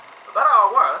better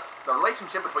or worse, the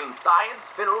relationship between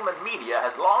science, film, and media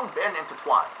has long been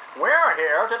intertwined. We're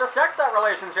here to dissect that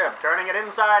relationship, turning it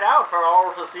inside out for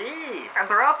all to see. And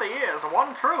throughout the years,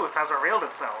 one truth has revealed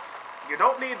itself. You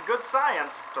don't need good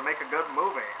science to make a good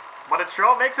movie, but it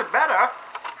sure makes it better.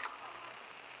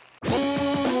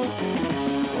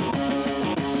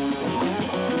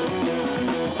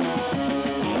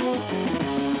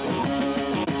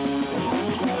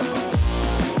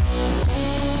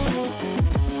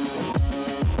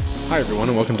 Hi everyone,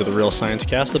 and welcome to the Real Science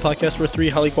Cast, the podcast where three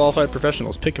highly qualified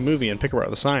professionals pick a movie and pick apart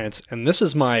the science. And this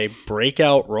is my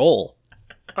breakout role.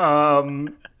 Hi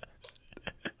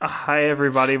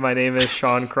everybody, my name is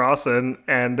Sean Crossan,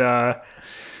 and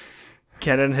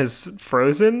Kenan has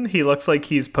frozen. He looks like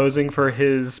he's posing for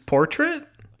his portrait.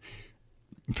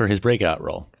 For his breakout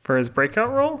role. For his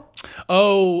breakout role?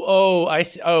 I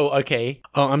see. Oh, okay.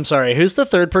 Oh, I'm sorry, who's the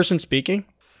third person speaking?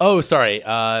 Oh, sorry.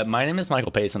 My name is Michael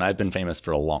Pace, and I've been famous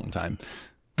for a long time.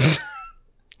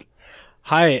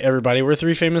 Hi everybody, we're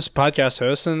three famous podcast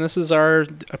hosts, and this is our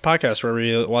podcast where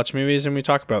we watch movies and we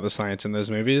talk about the science in those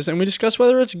movies, and we discuss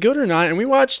whether it's good or not, and we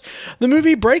watched the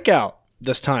movie Breakout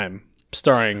this time,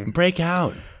 starring...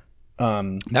 Breakout.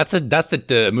 That's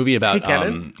the movie about Hey,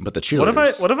 Kenan, but the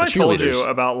cheerleaders. What have I told cheerleaders. you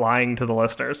about lying to the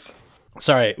listeners?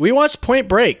 Sorry, we watched Point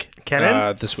Break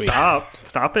Kenan, this week.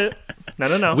 Stop it.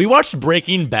 No. We watched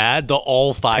Breaking Bad,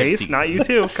 all 5 Pace, seasons. not you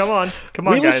too. Come on, We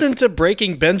guys. listened to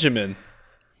Breaking Benjamin.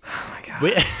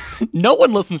 No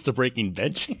one listens to Breaking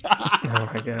Benjamin. Oh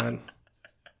my god.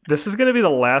 This is going to be the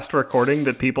last recording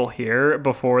that people hear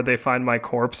before they find my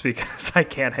corpse because I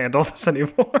can't handle this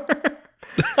anymore.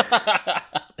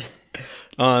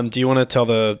 Do you want to tell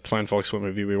the fine folks what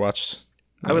movie we watched?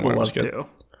 I would Why it was love good?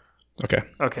 to. Okay.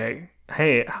 Okay.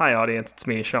 Hi audience, it's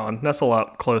me, Sean. Nestle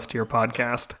up close to your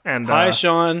podcast. And Hi,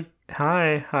 Sean.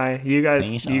 Hi. You guys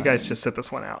Hey, Sean. you guys just sit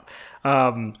this one out.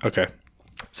 Okay.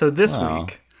 So this Wow.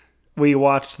 week we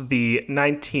watched the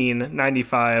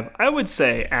 1995, I would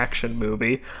say, action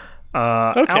movie,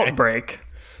 Outbreak.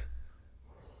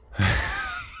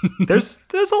 There's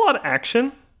a lot of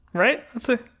action, right?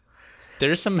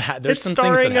 There's some It's some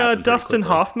starring things that happen Dustin pretty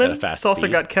quickly Hoffman. at a fast It's also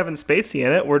speed. got Kevin Spacey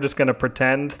in it. We're just going to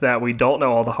pretend that we don't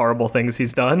know all the horrible things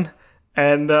he's done.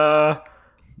 And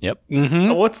Yep.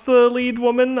 what's the lead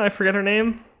woman? I forget her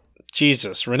name.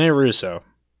 Jesus, Rene Russo.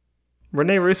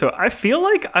 Renee Russo. I feel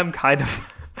like I'm kind of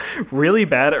really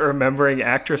bad at remembering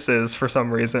actresses for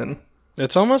some reason.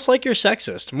 It's almost like you're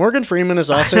sexist. Morgan Freeman is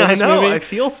also in I this know. movie. I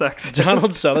feel sexist.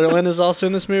 Donald Sutherland is also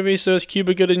in this movie. So is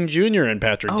Cuba Gooding Jr. and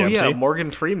Patrick Oh Dempsey. yeah, Morgan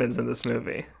Freeman's in this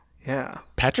movie. Yeah,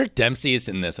 Patrick Dempsey is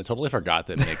in this. I totally forgot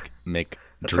that Mick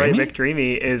that's Dreamy? right.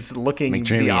 McDreamy is looking McDreamy is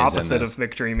the in opposite of this.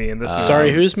 McDreamy in this movie.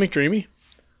 Sorry, who's McDreamy?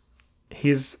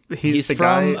 He's He's the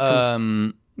from guy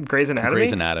from Grey's Anatomy.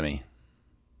 Grey's Anatomy.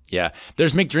 Yeah,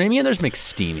 there's McDreamy and there's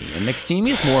McSteamy, and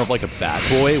McSteamy is more of like a bad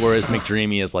boy, whereas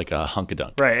McDreamy is like a hunk of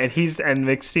dunk. Right, and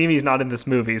McSteamy's not in this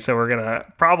movie, so we're gonna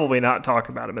probably not talk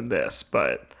about him in this.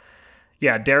 But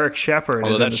yeah, Derek Shepherd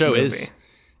Although is in that this show movie. is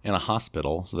in a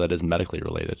hospital, so that is medically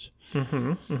related.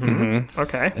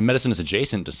 Okay. And medicine is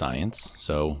adjacent to science,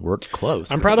 so we're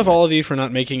close. I'm proud of all of you for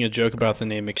not making a joke about the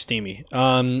name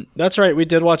McSteamy. That's right, we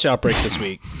did watch Outbreak this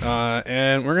week.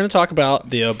 And we're going to talk about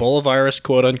the Ebola virus,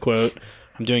 quote unquote.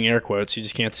 I'm doing air quotes, you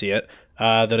just can't see it.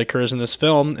 That occurs in this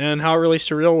film and how it relates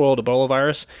to real world Ebola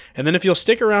virus. And then if you'll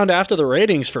stick around after the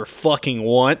ratings for fucking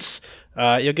once,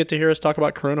 you'll get to hear us talk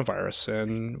about coronavirus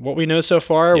and what we know so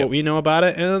far, what we know about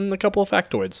it, and a couple of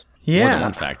factoids. More Yeah. than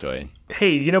one factoid.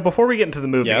 Hey, before we get into the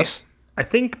movie, Yes? I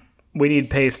think we need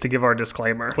Pace to give our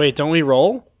disclaimer. Wait, don't we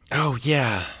roll? Oh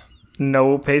yeah.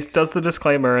 No, Pace does the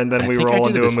disclaimer, and then we think I roll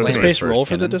do the into a movie. Does disclaimer. Space first, roll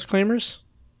for the Kenan. disclaimers?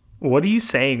 What are you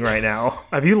saying right now?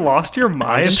 Have you lost your I'm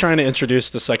mind? just trying to introduce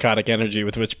the psychotic energy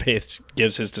with which Pace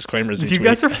gives his disclaimers each You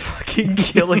guys week. are fucking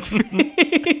killing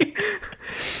me.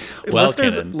 Well,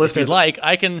 listeners, Kenan, if listeners, you'd like,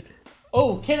 I can.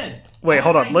 Oh, Kenan. wait,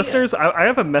 hold on, listeners. I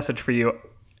have a message for you.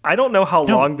 I don't know how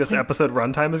long this episode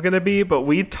runtime is going to be, but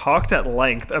we talked at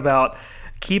length about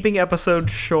keeping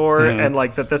episodes short and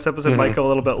like that this episode might go a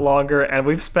little bit longer. And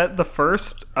we've spent the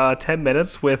first 10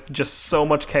 minutes with just so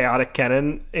much chaotic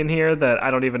Kenan in here that I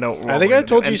don't even know. What I think we're I gonna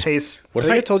told do. you. And Pace, I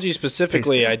think I told you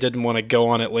specifically Pace I didn't want to go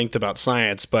on at length about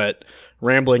science, but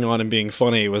rambling on and being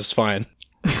funny was fine.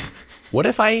 What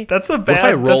if I? that's a What if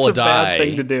I bad. roll That's a a bad die?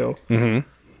 thing to do.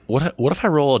 What if I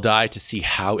roll a die to see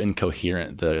how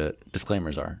incoherent the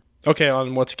disclaimers are? Okay,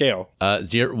 on what scale?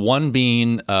 1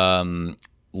 being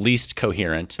least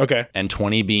coherent. Okay. And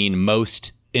 20 being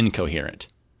most incoherent.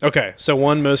 Okay, so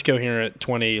 1 most coherent,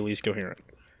 20 least coherent.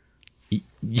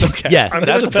 Yes, I'm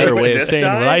that's gonna a better take way of this saying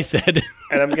die. what I said.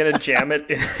 And I'm gonna jam it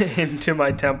into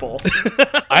my temple.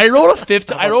 I rolled a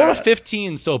 15. I rolled a that?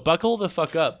 15. So buckle the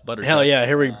fuck up, Butterchuck. Hell yeah,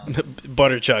 here we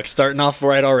Butterchuck starting off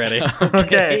right already.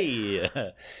 Okay.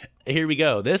 Hey, here we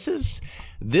go. This is.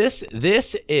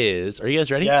 Are you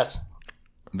guys ready? Yes.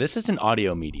 This is an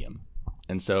audio medium,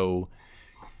 and so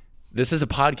this is a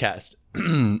podcast,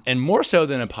 and more so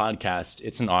than a podcast,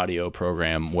 it's an audio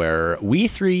program where we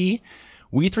three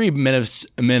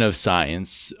men of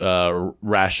science,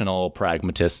 rational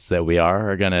pragmatists that we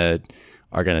are gonna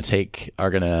take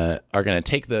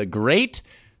the great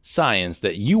science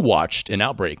that you watched in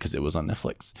Outbreak because it was on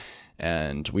Netflix,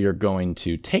 and we are going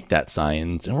to take that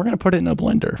science and we're gonna put it in a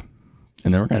blender.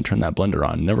 And then we're going to turn that blender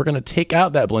on. And then we're going to take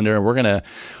out that blender and we're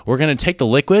going to take the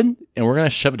liquid and we're going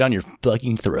to shove it down your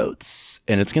fucking throats.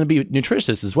 And it's going to be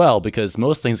nutritious as well because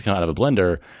most things that come out of a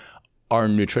blender are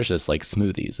nutritious like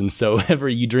smoothies. And so whenever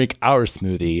you drink our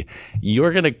smoothie,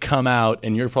 you're going to come out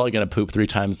and you're probably going to poop 3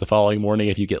 times the following morning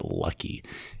if you get lucky.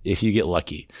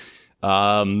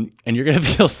 And you're going to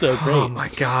feel so great. Oh my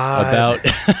god. About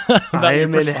I your am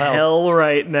in personal health. hell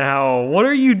right now. What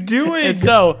are you doing?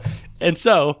 And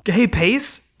so Hey,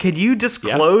 Pace, can you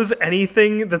disclose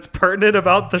anything that's pertinent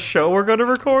about the show we're going to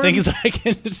record? things I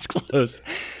can disclose.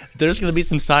 There's going to be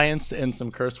some science and some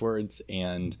curse words,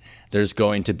 and there's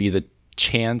going to be the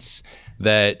chance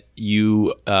that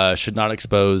you should not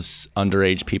expose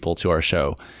underage people to our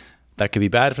show. That could be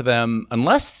bad for them,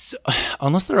 unless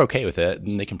they're okay with it,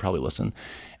 and they can probably listen.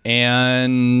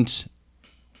 And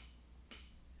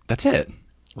that's it,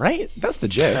 right? That's the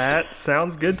gist. That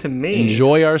sounds good to me.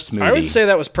 Enjoy our smoothie. I would say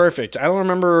that was perfect. I don't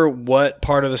remember what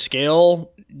part of the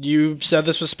scale you said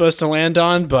this was supposed to land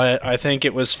on, but I think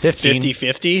it was 15.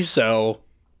 50-50, so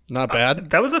not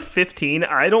bad. That was a 15.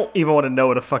 I don't even want to know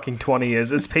what a fucking 20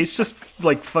 is. It's Pace just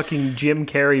like fucking Jim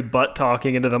Carrey butt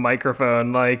talking into the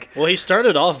microphone. Like, Well, he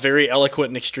started off very eloquent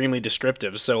and extremely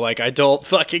descriptive, so like I don't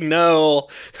fucking know.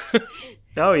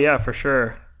 oh yeah, for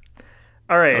sure.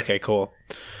 All right, Okay, cool.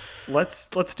 let's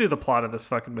do the plot of this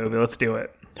fucking movie. Let's do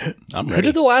it. I'm Who ready.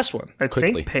 did the last one? I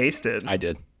Quickly. think Pace did. I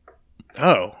did.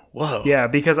 Oh, whoa. Yeah,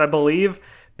 because I believe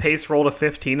Pace rolled a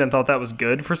 15 and thought that was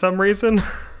good for some reason.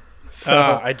 So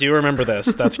I do remember this.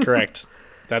 That's correct.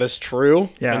 That is true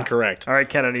yeah, and correct. All right,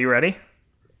 Kenan, are you ready?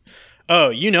 Oh,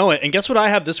 you know it. And guess what I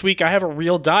have this week? I have a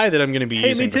real die that I'm going to be Hey,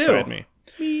 using me too. beside me.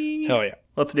 Hell yeah.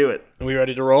 Let's do it. Are we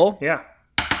ready to roll? Yeah,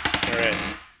 All right.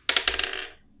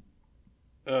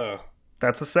 Oh,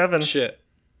 that's a 7. shit.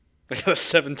 I got a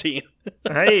 17.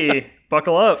 Hey,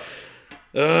 buckle up.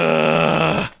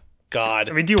 Ugh. God.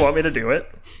 I mean, do you want me to do it?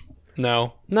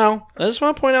 No. I just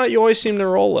want to point out you always seem to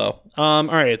roll low. All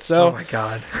right, so Oh my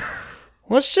god.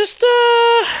 let's just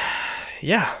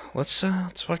let's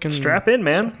fucking Strap in,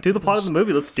 man. Do the plot of the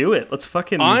movie. Let's do it. Let's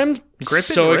fucking I'm grip it,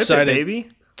 so and rip excited, it, baby.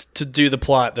 to do the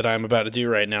plot that I'm about to do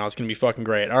right now. It's going to be fucking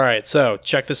great. All right, so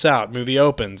check this out. Movie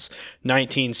opens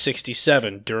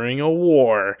 1967 during a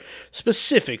war,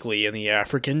 specifically in the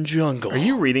African jungle. Are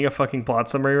you reading a fucking plot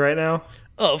summary right now?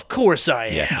 Of course I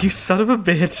am. Yeah. You son of a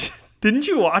bitch. Didn't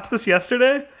you watch this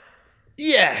yesterday?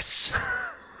 Yes.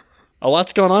 A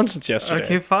lot's gone on since yesterday.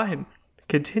 Okay, fine.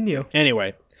 Continue.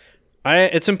 Anyway,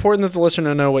 it's important that the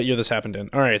listener know what year this happened in.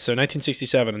 All right, so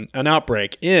 1967, an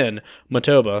outbreak in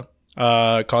Matoba,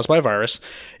 caused by a virus,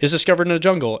 is discovered in a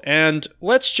jungle. And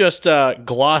let's just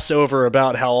gloss over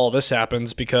about how all this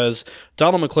happens because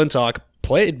Donald McClintock,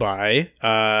 played by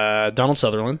Donald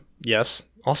Sutherland, yes,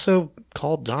 also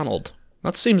called Donald.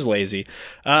 That seems lazy.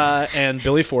 And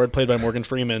Billy Ford, played by Morgan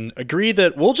Freeman, agree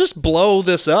that we'll just blow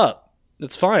this up.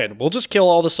 It's fine. We'll just kill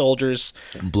all the soldiers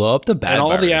Blow up the bad and all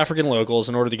virus. the African locals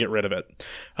in order to get rid of it.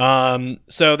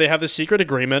 So they have this secret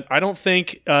agreement. I don't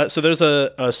think so. There's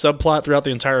a subplot throughout the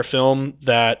entire film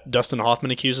that Dustin Hoffman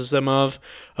accuses them of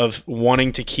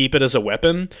wanting to keep it as a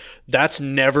weapon. That's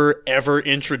never ever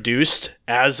introduced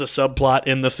as a subplot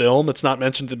in the film. It's not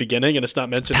mentioned at the beginning, and it's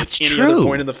not mentioned That's at any true. other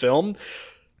point in the film.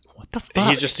 What the fuck?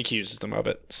 He just accuses them of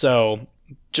it. So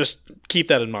just keep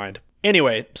that in mind.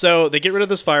 Anyway, so they get rid of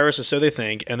this virus, or so they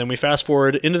think, and then we fast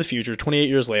forward into the future, 28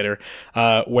 years later,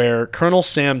 where Colonel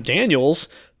Sam Daniels,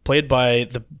 played by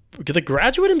the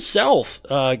graduate himself,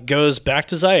 goes back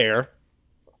to Zaire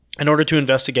in order to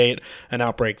investigate an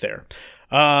outbreak there.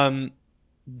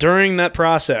 During that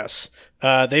process,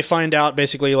 they find out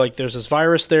basically like there's this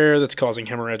virus there that's causing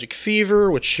hemorrhagic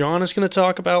fever, which Sean is going to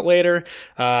talk about later,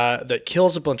 that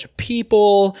kills a bunch of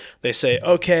people. They say,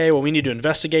 okay, well, we need to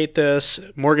investigate this.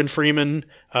 Morgan Freeman,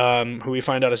 who we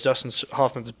find out is Dustin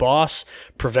Hoffman's boss,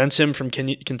 prevents him from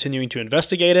continuing to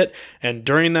investigate it. And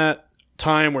during that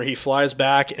time where he flies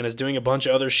back and is doing a bunch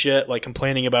of other shit, like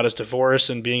complaining about his divorce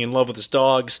and being in love with his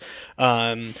dogs.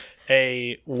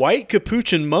 A white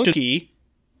capuchin monkey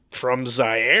from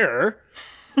Zaire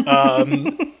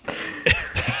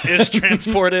is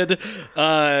transported.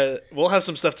 We'll have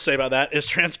some stuff to say about that. Is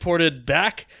transported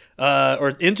back or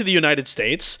into the United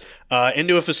States,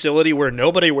 into a facility where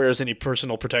nobody wears any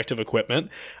personal protective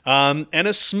equipment, and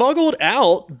is smuggled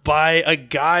out by a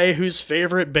guy whose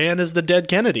favorite band is the Dead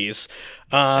Kennedys.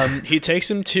 He takes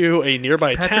him to a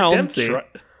nearby town. Dempsey.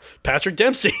 Patrick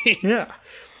Dempsey. Yeah.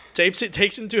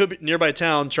 Takes him to a nearby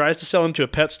town, tries to sell him to a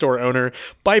pet store owner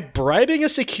by bribing a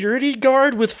security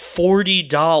guard with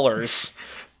 $40.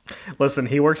 Listen,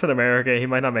 he works in America. He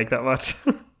might not make that much.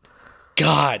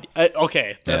 God.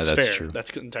 Okay, that's that's fair. true. That's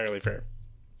entirely fair.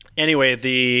 Anyway,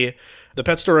 the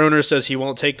pet store owner says he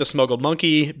won't take the smuggled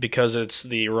monkey because it's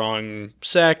the wrong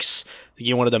sex. I think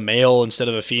he wanted a male instead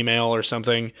of a female or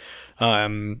something.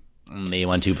 They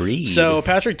want to breed. So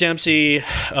Patrick Dempsey,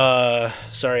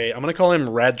 sorry, I'm gonna call him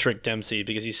Radtrick Dempsey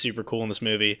because he's super cool in this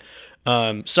movie.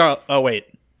 Patrick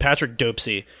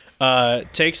Dopesy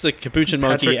takes the capuchin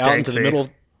monkey out into the middle of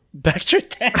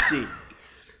Patrick Dempsey.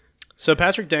 So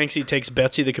Patrick Dempsey takes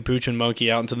Betsy the capuchin monkey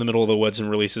out into the middle of the woods and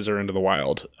releases her into the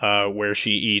wild, where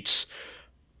she eats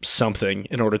something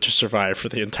in order to survive for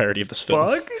the entirety of this film.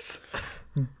 Bugs?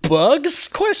 Bugs?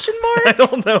 Question I mark?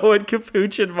 don't know what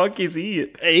capuchin monkeys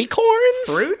eat. Acorns?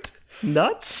 Fruit?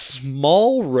 Nuts?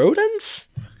 Small rodents?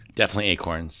 Definitely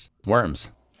acorns. Worms.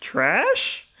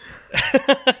 Trash?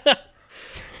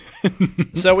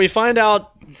 So we find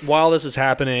out while this is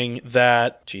happening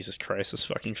that Jesus Christ, this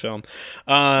fucking film.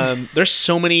 There's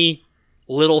so many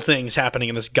little things happening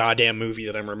in this goddamn movie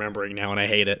that I'm remembering now, and I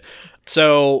hate it.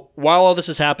 So while all this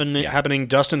is happening,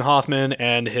 Dustin Hoffman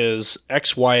and his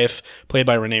ex-wife, played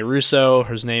by Renee Russo,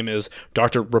 whose name is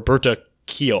Dr. Roberta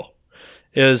Keel,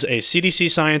 is a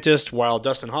CDC scientist, while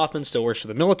Dustin Hoffman still works for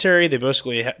the military. They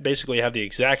basically have the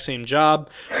exact same job,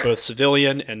 both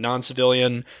civilian and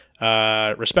non-civilian,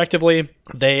 respectively.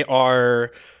 They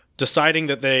are deciding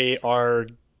that they are,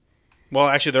 well,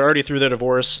 actually, they're already through their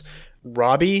divorce.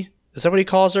 Robbie, is that what he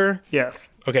calls her? Yes.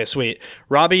 Okay, sweet.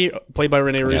 Robbie, played by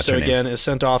Renee Russo her name. again, is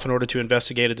sent off in order to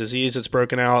investigate a disease that's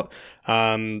broken out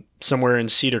somewhere in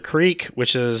Cedar Creek,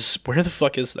 which is, where the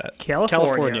fuck is that?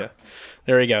 California.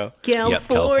 There we go. Yep,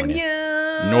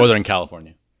 California. Northern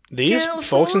California. These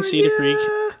folks in Cedar Creek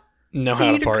know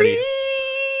how to party.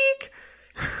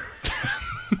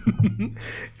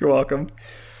 You're welcome.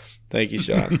 Thank you,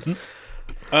 Sean.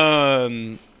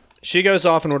 She goes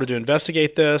off in order to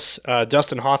investigate this.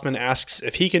 Dustin Hoffman asks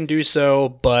if he can do so,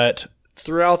 but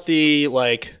throughout the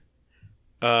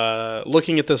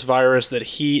looking at this virus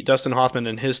that Dustin Hoffman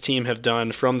and his team have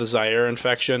done from the Zaire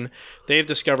infection, they've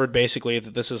discovered basically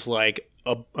that this is like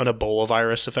an Ebola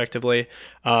virus, effectively.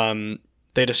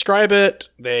 They describe it.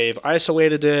 They've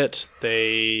isolated it.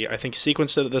 They, I think,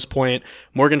 sequenced it at this point.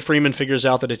 Morgan Freeman figures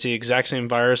out that it's the exact same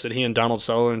virus that he and Donald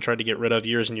Sutherland tried to get rid of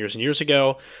years and years and years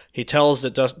ago. He tells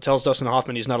Dustin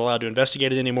Hoffman he's not allowed to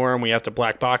investigate it anymore, and we have to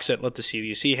black box it, let the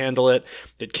CDC handle it.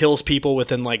 It kills people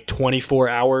within like 24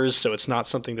 hours, so it's not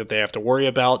something that they have to worry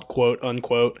about, quote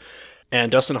unquote. And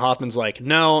Dustin Hoffman's like,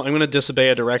 no, I'm going to disobey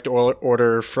a direct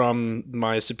order from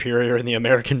my superior in the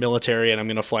American military, and I'm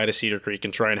going to fly to Cedar Creek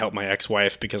and try and help my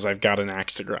ex-wife because I've got an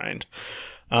axe to grind.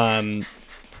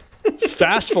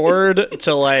 Fast forward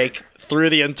to through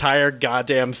the entire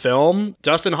goddamn film,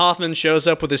 Dustin Hoffman shows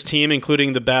up with his team,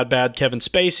 including the bad Kevin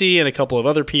Spacey and a couple of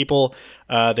other people.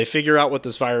 They figure out what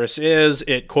this virus is.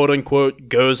 It, quote unquote,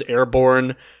 goes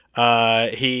airborne.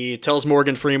 He tells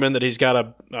Morgan Freeman that he's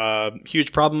got a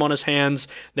huge problem on his hands.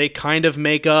 They kind of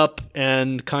make up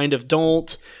and kind of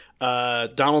don't.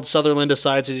 Donald Sutherland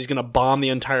decides that he's going to bomb the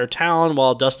entire town,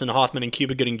 while Dustin Hoffman and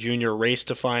Cuba Gooding Jr. race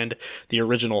to find the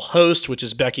original host, which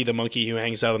is Becky the monkey who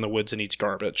hangs out in the woods and eats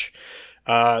garbage.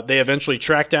 They eventually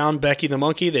track down Becky the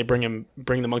monkey. They bring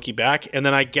the monkey back, and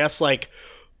then I guess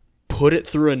put it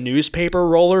through a newspaper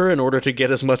roller in order to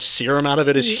get as much serum out of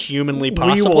it as humanly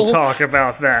possible. We will talk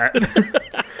about that.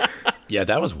 Yeah,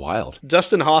 that was wild.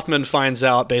 Dustin Hoffman finds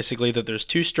out basically that there's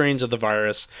two strains of the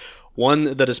virus.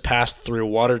 One that is passed through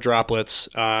water droplets,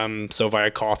 so via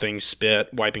coughing,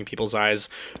 spit, wiping people's eyes,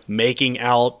 making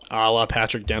out a la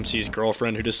Patrick Dempsey's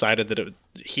girlfriend, who decided that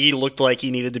he looked like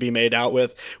he needed to be made out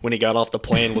with when he got off the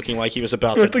plane, looking like he was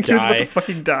about to die. He was about to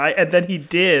fucking die, and then he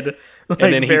did,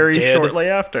 shortly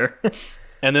after.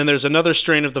 And then there's another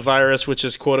strain of the virus, which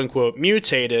is quote unquote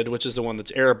mutated, which is the one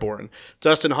that's airborne.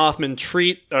 Dustin Hoffman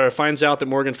finds out that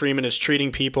Morgan Freeman is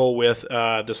treating people with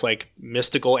this like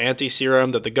mystical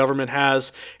anti-serum that the government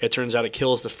has. It turns out it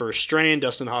kills the first strain.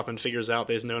 Dustin Hoffman figures out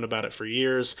they've known about it for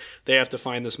years. They have to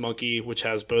find this monkey, which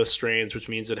has both strains, which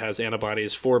means it has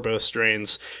antibodies for both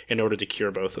strains in order to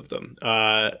cure both of them.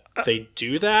 They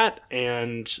do that,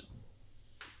 and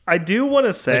I do want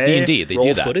to say, Like D&D, they roll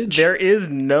do that. footage. there is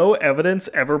no evidence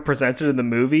ever presented in the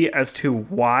movie as to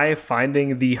why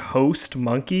finding the host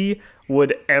monkey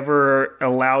would ever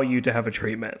allow you to have a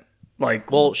treatment. Like,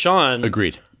 Well, Sean,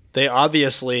 Agreed. they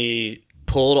obviously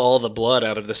pulled all the blood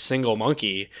out of the single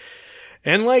monkey.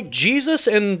 And like Jesus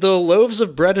and the loaves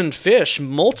of bread and fish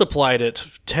multiplied it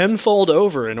tenfold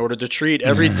over in order to treat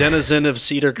every denizen of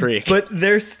Cedar Creek. but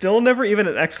there's still never even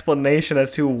an explanation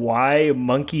as to why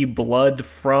monkey blood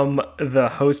from the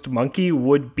host monkey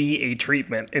would be a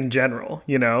treatment in general,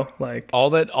 you know? Like,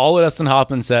 All that Dustin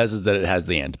Hoffman says is that it has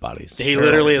the antibodies. He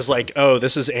literally is like, oh,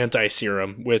 this is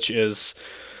anti-serum, which is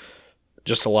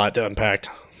just a lot to unpack.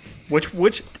 which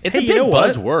It's hey, a you know big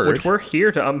what? buzzword. Which we're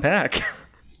here to unpack.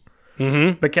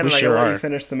 But Ken and I sure already are.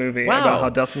 finished the movie Wow. about how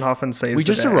Dustin Hoffman saves We the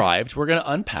just day. arrived. We're going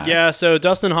to unpack. Yeah, so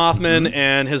Dustin Hoffman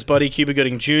and his buddy Cuba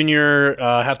Gooding Jr.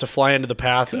 Have to fly into the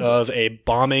path of a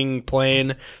bombing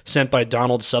plane sent by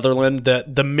Donald Sutherland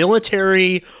that the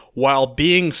military, while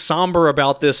being somber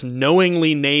about this,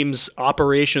 knowingly names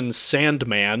Operation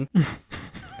Sandman.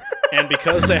 And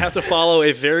because they have to follow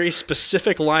a very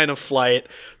specific line of flight,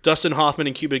 Dustin Hoffman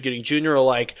and Cuba Gooding Jr. are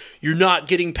like, "You're not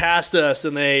getting past us,"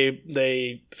 and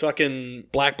they fucking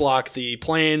black block the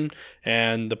plane,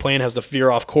 and the plane has to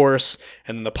veer off course,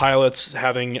 and the pilots,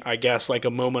 having, I guess, like a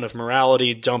moment of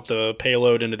morality, dump the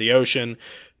payload into the ocean.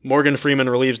 Morgan Freeman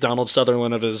relieves Donald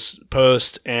Sutherland of his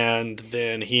post, and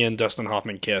then he and Dustin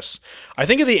Hoffman kiss. I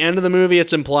think at the end of the movie,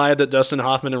 it's implied that Dustin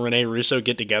Hoffman and Rene Russo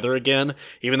get together again,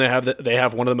 even though they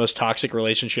have one of the most toxic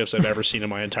relationships I've ever seen in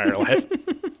my entire life.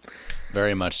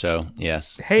 Very much so.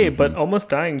 Yes. Hey, but almost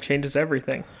dying changes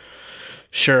everything.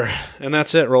 Sure, and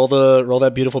that's it. Roll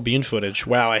that beautiful bean footage.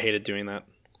 Wow, I hated doing that.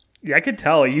 Yeah, I could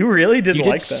tell you really didn't You did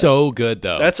like that. so good,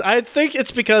 though. I think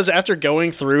it's because after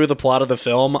going through the plot of the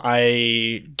film,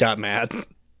 I got mad.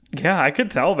 Yeah, I could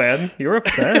tell, man. You were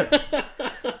upset.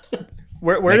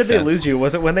 Where did Makes they sense. lose you?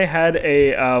 Was it when they had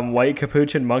a white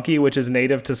capuchin monkey, which is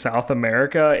native to South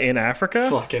America in Africa?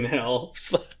 Fucking hell.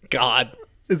 God.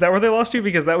 Is that where they lost you?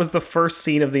 Because that was the first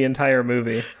scene of the entire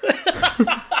movie.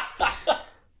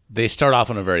 They start off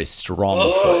on a very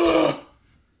strong foot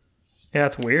Yeah,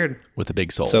 it's weird. with a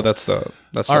big soul. So that's the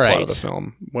All plot right. of the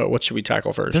film. What should we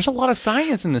tackle first? There's a lot of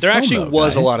science in this There film, actually though,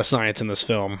 was a guys. lot of science in this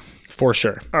film, for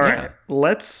sure. All right, Yeah.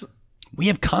 let's We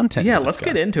have content. Yeah, to let's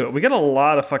get discuss. into it. We got a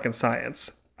lot of fucking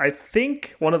science. I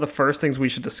think one of the first things we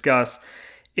should discuss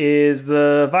is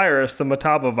the virus, the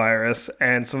Metabo virus,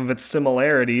 and some of its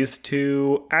similarities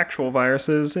to actual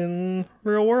viruses in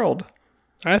real world.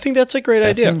 I think that's a great That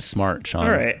idea. seems smart, Sean.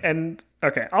 All right, and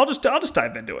okay, I'll just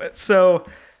dive into it. So,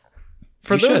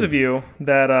 for You those should. of you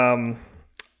that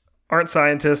aren't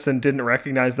scientists and didn't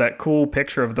recognize that cool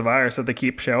picture of the virus that they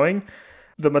keep showing,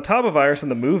 the Metabo virus in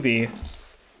the movie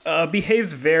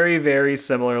behaves very, very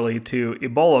similarly to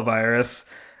Ebola virus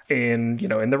in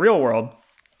the real world.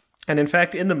 And in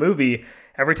fact, in the movie,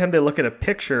 every time they look at a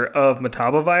picture of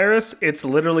Metabo virus, it's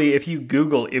literally, if you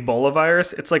Google Ebola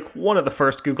virus, it's like one of the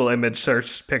first Google image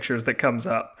search pictures that comes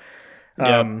up.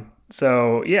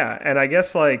 So yeah, and I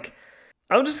guess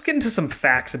I'll just get into some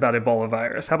facts about Ebola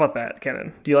virus. How about that,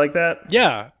 Kenan? Do you like that?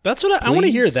 Yeah, that's what I want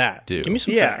to hear. Please That do. Give me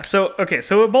some Yeah. facts. So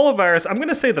Ebola virus. I'm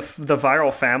gonna say the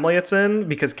viral family it's in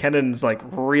because Kenan's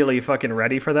really fucking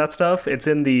ready for that stuff. It's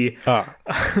in the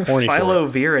Horny for it.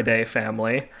 Filoviridae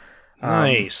family.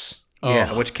 Nice.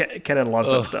 Yeah, which Kenan loves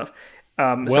that stuff.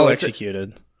 Well So it's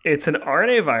executed. It's an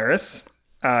RNA virus.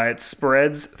 It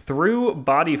spreads through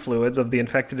body fluids of the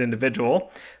infected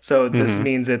individual. So this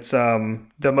means it's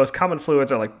the most common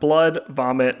fluids are like blood,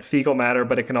 vomit, fecal matter,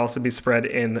 but it can also be spread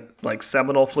in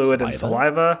seminal fluid and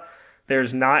saliva.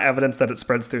 There's not evidence that it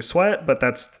spreads through sweat, but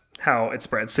that's how it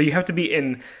spreads. So you have to be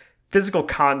in physical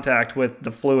contact with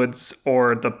the fluids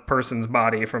or the person's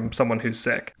body from someone who's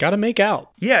sick. Gotta make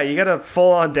out. Yeah, you gotta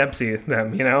full on Dempsey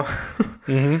them,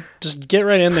 Just get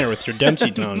right in there with your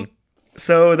Dempsey tone.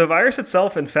 So the virus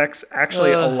itself infects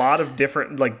actually a lot of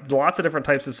different, lots of different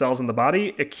types of cells in the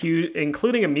body,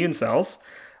 including immune cells,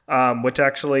 which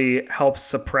actually helps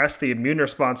suppress the immune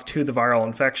response to the viral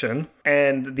infection.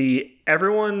 And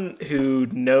everyone who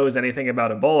knows anything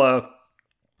about Ebola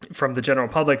from the general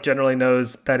public generally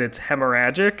knows that it's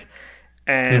hemorrhagic.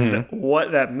 And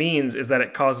what that means is that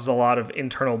it causes a lot of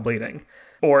internal bleeding.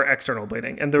 or external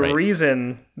bleeding. And the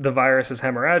reason the virus is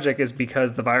hemorrhagic is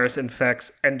because the virus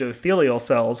infects endothelial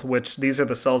cells, which these are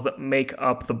the cells that make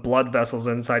up the blood vessels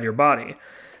inside your body.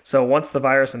 So once the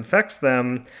virus infects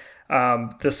them,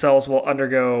 the cells will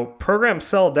undergo programmed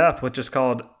cell death, which is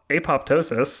called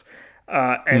apoptosis,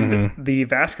 and the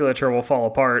vasculature will fall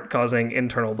apart, causing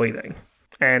internal bleeding.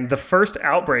 And the first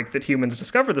outbreak that humans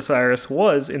discovered this virus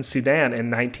was in Sudan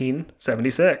in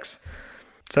 1976.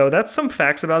 So that's some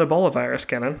facts about Ebola virus,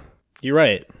 Kenan. You're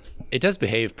right. It does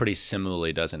behave pretty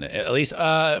similarly, doesn't it? At least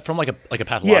from like a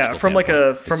pathological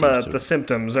the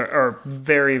symptoms are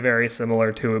very, very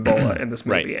similar to Ebola in this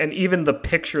movie. And even the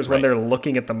pictures when they're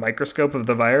looking at the microscope of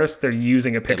the virus, they're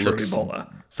using a picture of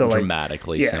Ebola. So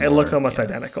dramatically similar. It looks almost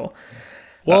identical.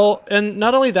 Well, and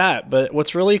not only that, but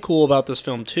what's really cool about this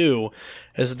film too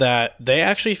is that they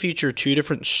actually feature two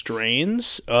different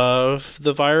strains of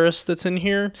the virus that's in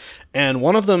here. And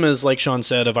one of them is, like Sean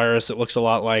said, a virus that looks a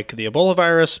lot like the Ebola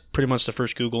virus, pretty much the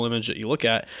first Google image that you look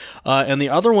at. And the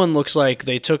other one looks like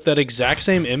they took that exact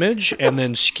same image and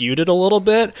then skewed it a little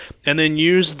bit and then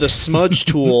used the smudge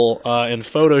tool in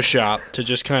Photoshop to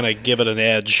just kind of give it an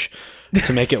edge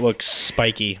to make it look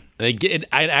spiky. They get an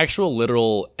actual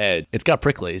literal edge. It's got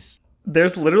pricklies.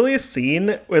 There's literally a scene.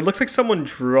 It looks like someone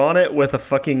drew on it with a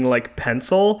fucking like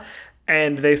pencil,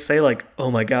 and they say like,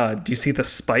 "Oh my god, do you see the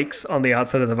spikes on the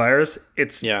outside of the virus?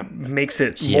 Makes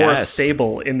it more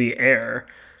stable in the air."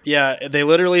 Yeah, they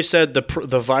literally said the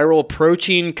viral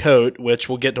protein coat, which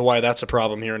we'll get to why that's a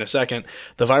problem here in a second.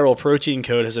 The viral protein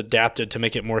coat has adapted to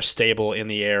make it more stable in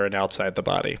the air and outside the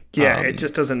body. Yeah, it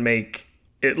just doesn't make.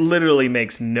 It literally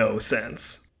makes no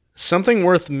sense. Something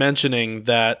worth mentioning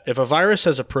that if a virus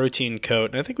has a protein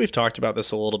coat, and I think we've talked about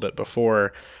this a little bit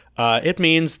before, it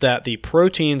means that the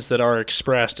proteins that are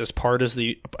expressed as part of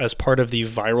the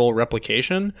viral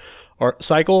replication or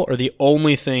cycle are the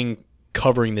only thing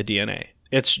covering the DNA.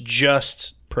 It's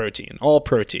just protein, all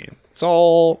protein. It's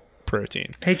all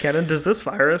protein. Hey, Kenan, does this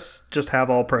virus just have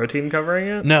all protein covering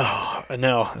it? No.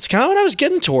 It's kind of what I was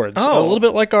getting towards. A little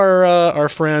bit like our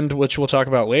friend, which we'll talk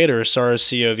about later,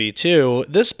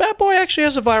 SARS-CoV-2. This bad boy actually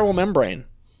has a viral membrane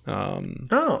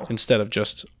instead of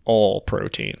just all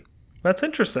protein. That's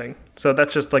interesting. So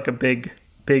that's just like a big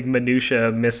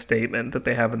minutia misstatement that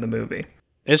they have in the movie.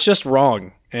 It's just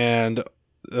wrong. And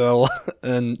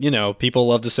people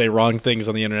love to say wrong things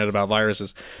on the internet about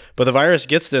viruses, but the virus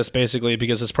gets this basically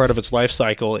because as part of its life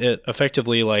cycle, it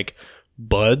effectively like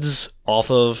buds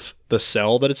off of the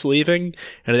cell that it's leaving,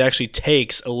 and it actually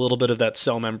takes a little bit of that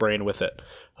cell membrane with it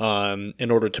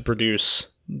in order to produce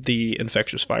the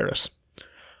infectious virus.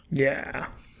 Yeah.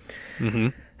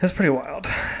 That's pretty wild.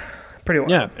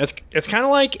 Yeah, it's kind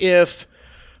of like if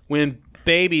when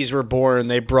babies were born,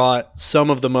 they brought some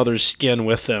of the mother's skin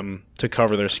with them to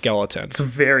cover their skeleton. It's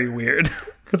very weird.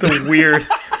 It's a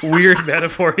weird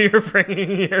metaphor you're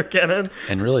bringing here, Kenan.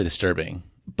 And really disturbing.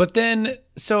 But then,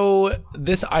 so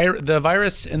the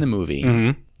virus in the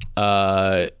movie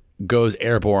goes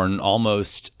airborne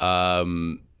almost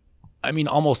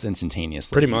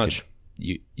instantaneously. Pretty much.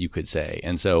 You could say.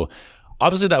 And so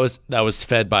obviously that was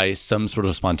fed by some sort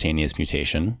of spontaneous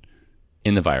mutation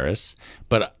in the virus.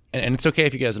 But and it's okay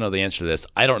if you guys know the answer to this.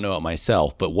 I don't know it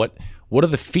myself, but what are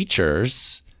the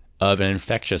features of an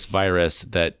infectious virus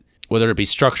that, whether it be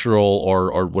structural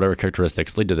or whatever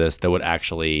characteristics lead to this, that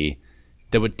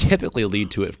would typically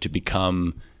lead to it to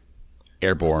become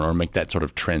airborne or make that sort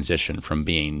of transition from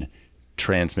being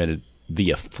transmitted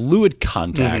via fluid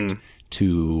contact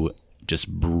to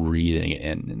just breathing it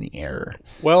in the air?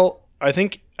 Well, I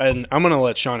think, and I'm going to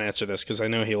let Sean answer this because I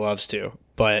know he loves to,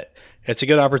 but it's a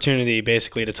good opportunity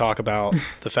basically to talk about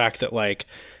the fact that, like,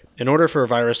 in order for a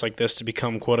virus like this to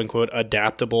become quote unquote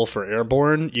adaptable for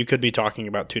airborne, you could be talking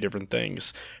about two different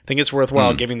things. I think it's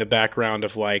worthwhile giving the background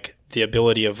of like the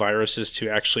ability of viruses to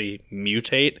actually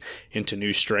mutate into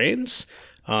new strains.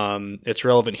 It's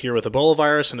relevant here with Ebola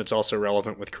virus, and it's also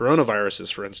relevant with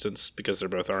coronaviruses, for instance, because they're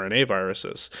both RNA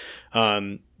viruses.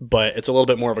 But it's a little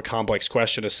bit more of a complex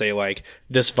question to say, like,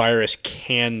 this virus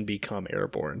can become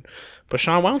airborne. But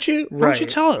Sean, why don't you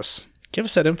tell us? Give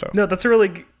us that info. No, that's a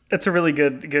really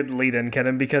good lead-in,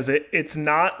 Kenan, because it's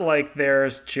not like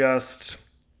it's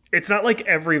not like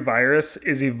every virus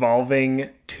is evolving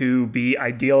to be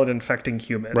ideal at infecting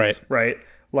humans, right?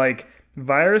 Like,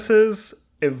 viruses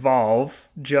evolve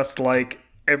just like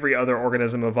every other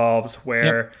organism evolves,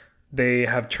 where they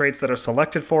have traits that are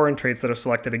selected for and traits that are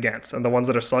selected against. And the ones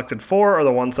that are selected for are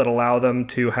the ones that allow them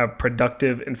to have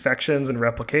productive infections and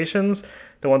replications.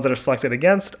 The ones that are selected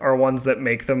against are ones that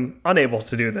make them unable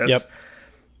to do this.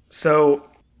 So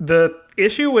the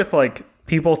issue with like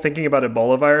people thinking about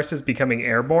Ebola viruses becoming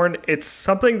airborne, it's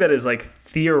something that is like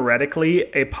theoretically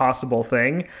a possible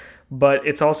thing, but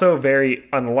it's also very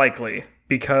unlikely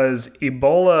because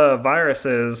Ebola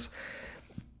viruses,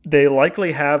 they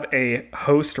likely have a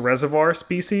host reservoir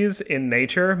species in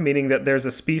nature, meaning that there's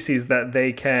a species that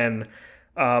they can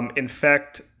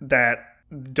infect that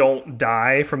don't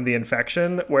die from the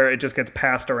infection, where it just gets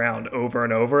passed around over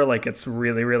and over, like it's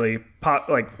really, really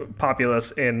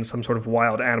populous in some sort of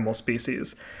wild animal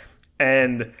species.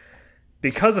 And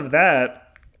because of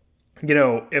that, you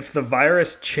know, if the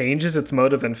virus changes its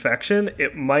mode of infection,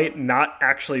 it might not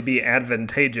actually be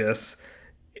advantageous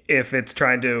if it's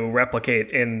trying to replicate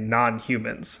in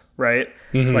non-humans, right?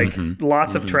 Like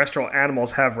lots of terrestrial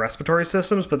animals have respiratory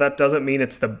systems, but that doesn't mean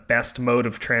it's the best mode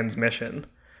of transmission.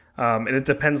 And it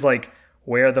depends like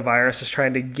where the virus is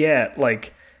trying to get,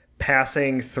 like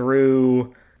passing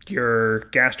through your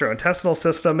gastrointestinal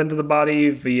system into the body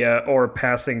or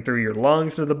passing through your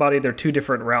lungs into the body. They're two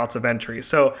different routes of entry.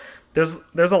 So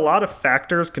there's a lot of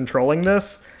factors controlling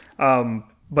this.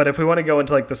 But if we want to go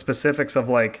into like the specifics of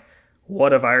like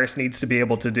what a virus needs to be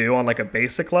able to do on like a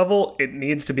basic level, it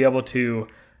needs to be able to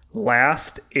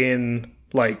last in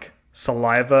like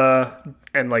saliva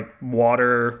and like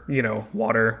water, you know,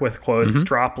 water with quote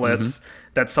droplets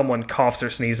that someone coughs or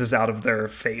sneezes out of their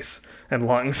face and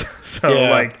lungs. So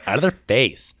like out of their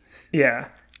face. Yeah.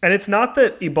 And it's not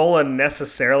that Ebola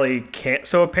necessarily can't.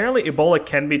 So apparently Ebola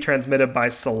can be transmitted by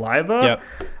saliva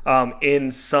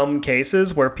in some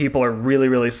cases where people are really,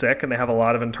 really sick and they have a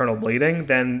lot of internal bleeding.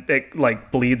 Then it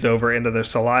like bleeds over into their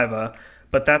saliva.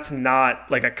 But that's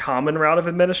not like a common route of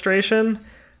administration.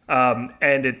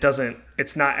 And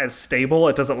it's not as stable.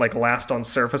 It doesn't like last on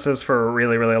surfaces for a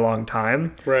really, really long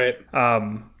time. Right.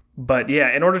 But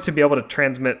yeah, in order to be able to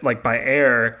transmit like by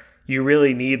air, you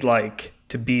really need like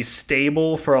to be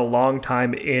stable for a long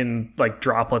time in like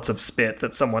droplets of spit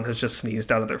that someone has just sneezed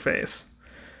out of their face.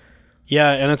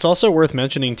 Yeah, and it's also worth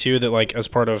mentioning too that like as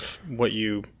part of what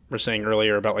you were saying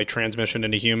earlier about like transmission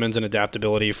into humans and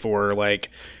adaptability for like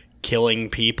killing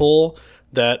people,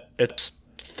 that it's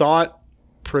thought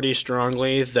pretty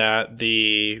strongly that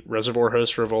the reservoir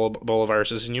host for Ebola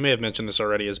viruses, and you may have mentioned this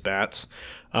already, is bats,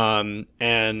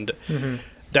 and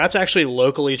that's actually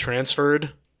locally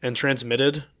transferred and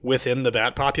transmitted within the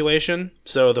bat population.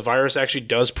 So the virus actually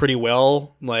does pretty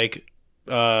well, like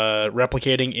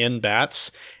replicating in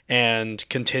bats and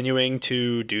continuing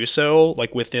to do so,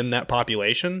 like within that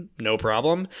population, no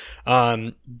problem.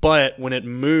 But when it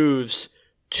moves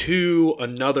to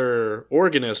another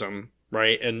organism,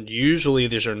 right, and usually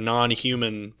these are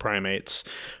non-human primates,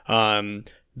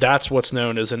 that's what's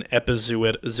known as an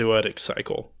epizootic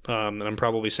cycle. And I'm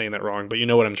probably saying that wrong, but you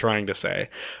know what I'm trying to say.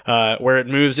 Where it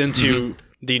moves into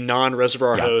the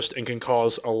non-reservoir host and can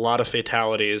cause a lot of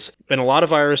fatalities. And a lot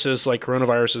of viruses, like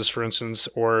coronaviruses, for instance,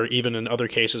 or even in other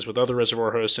cases with other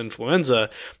reservoir host influenza,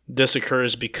 this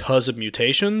occurs because of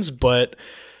mutations, but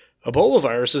Ebola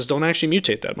viruses don't actually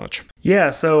mutate that much. Yeah,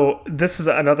 so this is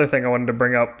another thing I wanted to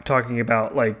bring up, talking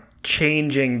about like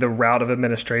changing the route of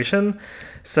administration.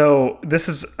 So this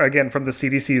is again from the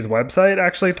CDC's website,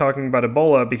 actually talking about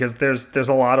Ebola, because there's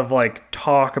a lot of like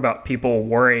talk about people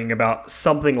worrying about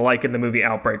something like in the movie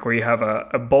Outbreak, where you have a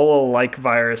Ebola-like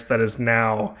virus that is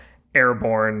now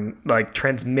airborne, like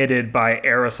transmitted by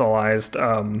aerosolized,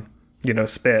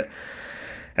 spit.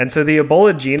 And so the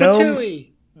Ebola genome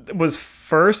was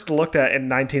first looked at in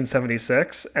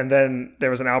 1976, and then there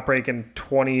was an outbreak in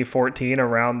 2014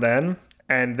 around then.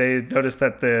 And they noticed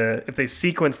that if they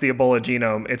sequence the Ebola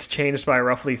genome, it's changed by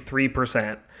roughly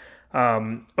 3%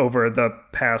 over the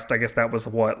past, I guess that was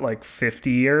what, like 50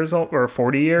 years or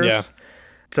 40 years? Yeah.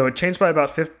 So it changed by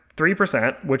about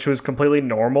 3%, which was completely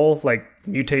normal. Like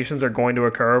mutations are going to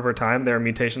occur over time. There are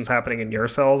mutations happening in your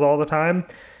cells all the time.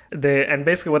 And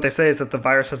basically what they say is that the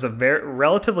virus has a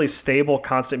relatively stable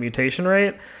constant mutation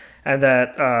rate, and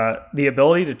that the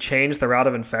ability to change the route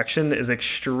of infection is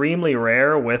extremely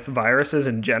rare with viruses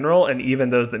in general, and even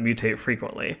those that mutate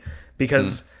frequently,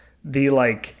 because the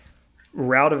like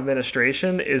route of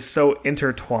administration is so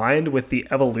intertwined with the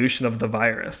evolution of the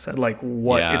virus and like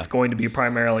what it's going to be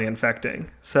primarily infecting.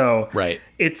 So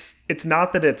it's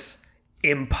not that it's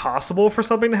impossible for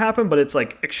something to happen, but it's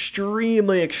like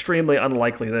extremely, extremely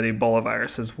unlikely that Ebola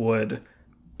viruses would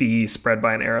be spread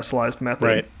by an aerosolized method.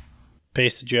 Right.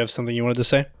 Pace, did you have something you wanted to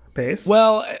say? Pace?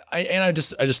 Well,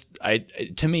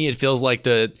 to me, it feels like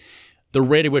the the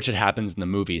rate at which it happens in the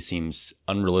movie seems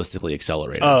unrealistically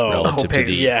accelerated Oh, relative to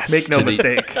the. yes. Make no to the-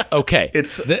 mistake. Okay,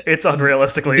 It's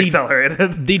unrealistically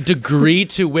accelerated. the degree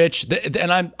to which,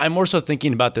 and I'm more so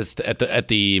thinking about this at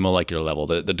the molecular level,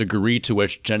 the degree to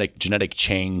which genetic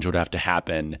change would have to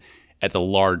happen at the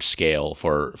large scale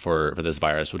for this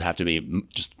virus would have to be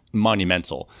just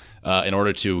monumental in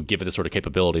order to give it this sort of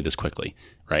capability this quickly,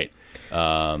 right?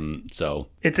 So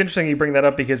It's interesting you bring that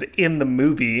up because in the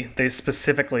movie they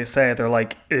specifically say they're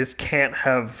like, this can't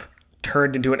have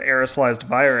turned into an aerosolized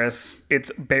virus.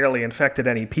 It's barely infected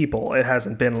any people. It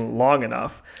hasn't been long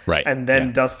enough. Right, And then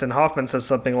yeah. Dustin Hoffman says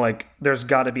something like, there's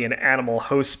got to be an animal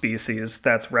host species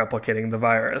that's replicating the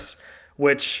virus,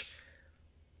 which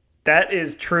that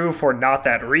is true for not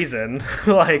that reason.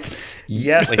 Like,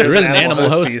 yes, like there's there is an animal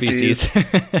host species.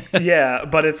 Yeah,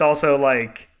 but it's also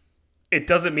like, it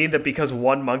doesn't mean that because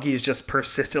one monkey is just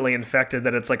persistently infected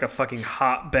that it's like a fucking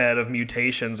hotbed of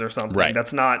mutations or something. Right.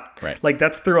 That's not Right. like,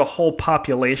 that's through a whole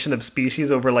population of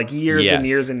species over like years and Yes.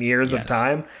 years and years of Yes.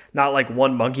 time. Not like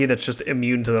one monkey that's just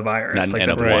immune to the virus. Not like an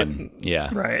N of that's one. Yeah.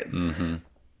 right.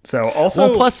 So also,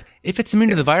 Well, plus, if it's immune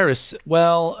to the virus,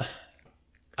 well,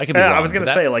 I could be wrong. I was but gonna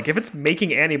that- say, like, if it's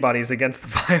making antibodies against the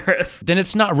virus, then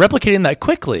it's not replicating that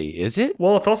quickly, is it?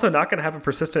 well, it's also not going to have a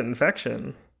persistent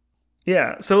infection.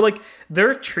 Yeah. So, like,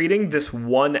 they're treating this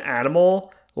one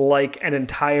animal like an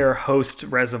entire host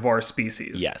reservoir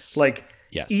species. Yes. Like,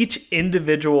 Yes. each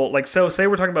individual, like, so say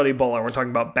we're talking about Ebola, we're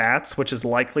talking about bats, which is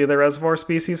likely the reservoir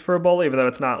species for Ebola, even though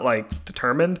it's not, like,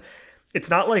 determined. It's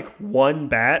not like one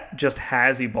bat just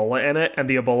has Ebola in it and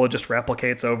the Ebola just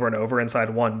replicates over and over inside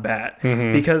one bat.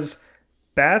 Because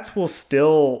bats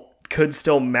could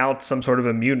still mount some sort of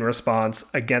immune response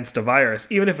against a virus,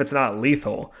 even if it's not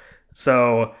lethal.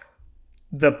 So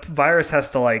the virus has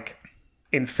to like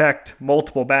infect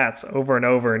multiple bats over and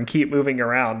over and keep moving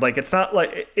around. Like, it's not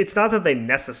that they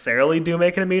necessarily do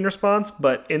make an immune response,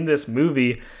 but in this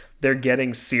movie, they're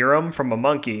getting serum from a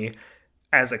monkey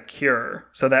as a cure.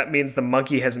 So that means the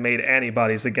monkey has made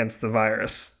antibodies against the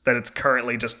virus that it's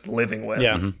currently just living with.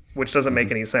 Yeah. Which doesn't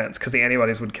make any sense because the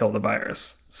antibodies would kill the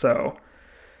virus. So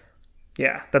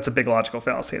yeah, that's a big logical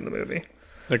fallacy in the movie.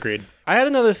 Agreed. I had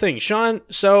another thing, Sean.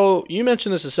 So you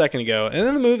mentioned this a second ago, and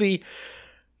in the movie,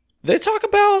 they talk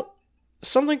about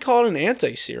something called an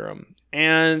anti-serum,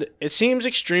 and it seems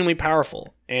extremely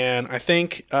powerful. And I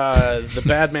think the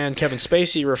bad man Kevin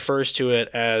Spacey refers to it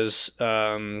as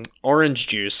orange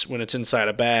juice when it's inside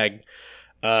a bag.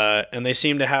 And they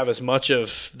seem to have as much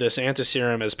of this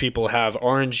anti-serum as people have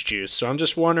orange juice. So I'm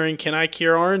just wondering, can I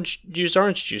use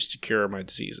orange juice to cure my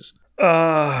diseases?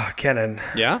 Kenan,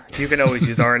 Yeah? you can always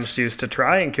use orange juice to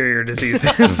try and cure your diseases.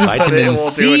 but it Vitamin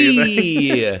won't do anything.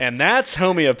 C. And that's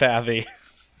homeopathy.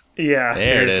 Yeah,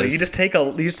 There it seriously. is. You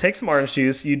just take some orange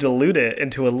juice, you dilute it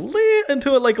into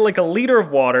like a liter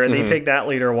of water, and then you take that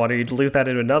liter of water, you dilute that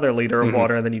into another liter of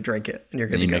water, and then you drink it, and you're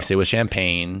good And to you go. mix it with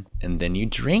champagne, and then you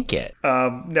drink it.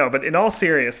 No, but in all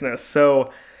seriousness, so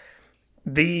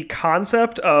the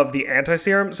concept of the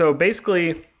anti-serum, so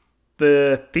basically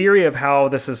the theory of how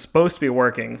this is supposed to be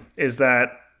working is that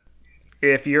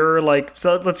if you're like,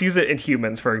 so let's use it in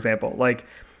humans, for example. Like,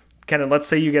 Kenan, let's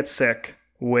say you get sick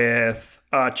with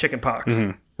chicken pox,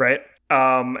 right?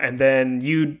 And then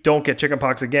you don't get chicken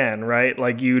pox again, right?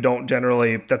 Like, you don't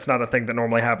generally, that's not a thing that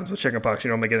normally happens with chicken pox. You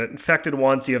normally get infected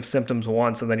once, you have symptoms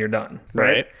once, and then you're done,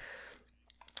 right?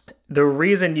 The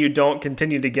reason you don't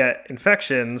continue to get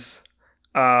infections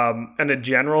on a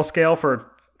general scale for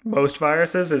most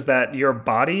viruses is that your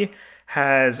body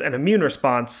has an immune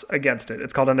response against it.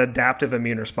 It's called an adaptive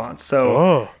immune response.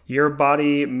 So your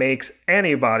body makes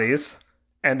antibodies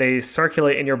and they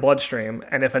circulate in your bloodstream.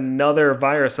 And if another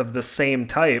virus of the same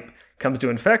type comes to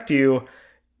infect you,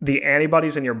 the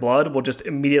antibodies in your blood will just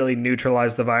immediately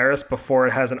neutralize the virus before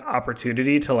it has an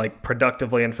opportunity to like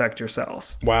productively infect your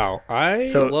cells. Wow. I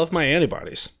So- love my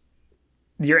antibodies.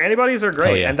 Your antibodies are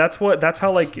great, yeah. and that's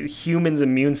how like humans'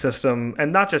 immune system,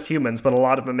 and not just humans, but a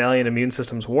lot of mammalian immune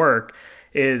systems work.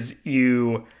 Is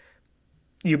you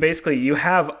basically you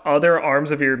have other arms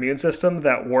of your immune system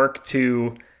that work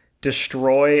to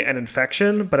destroy an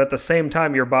infection, but at the same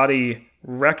time, your body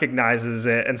recognizes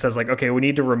it and says like, okay, we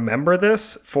need to remember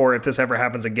this for if this ever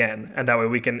happens again, and that way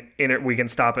we can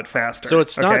stop it faster. So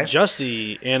it's okay? not just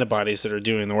the antibodies that are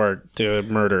doing the work to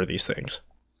murder these things.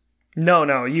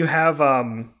 No. You have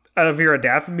out of your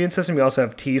adaptive immune system, you also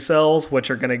have T cells,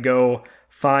 which are going to go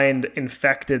find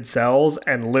infected cells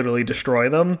and literally destroy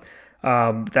them.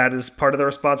 That is part of the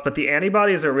response. But the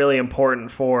antibodies are really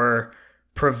important for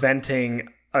preventing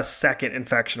a second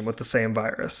infection with the same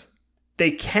virus. they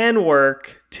can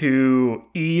work to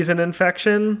ease an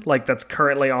infection like that's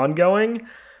currently ongoing,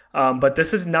 but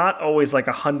this is not always like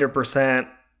 100%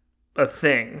 a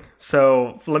thing.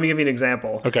 So let me give you an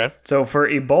example. Okay. So for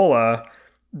Ebola,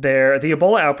 the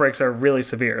Ebola outbreaks are really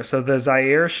severe. So the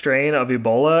Zaire strain of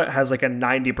Ebola has like a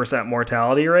 90%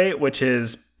 mortality rate, which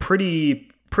is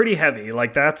pretty heavy.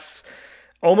 Like that's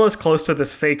almost close to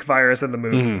this fake virus in the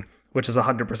movie, which is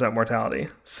 100% mortality.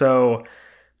 So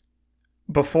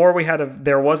before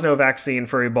there was no vaccine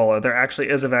for Ebola. There actually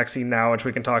is a vaccine now, which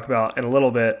we can talk about in a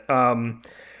little bit.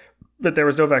 But there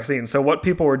was no vaccine. So what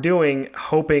people were doing,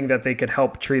 hoping that they could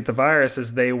help treat the virus,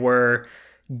 is they were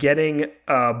getting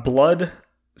blood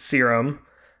serum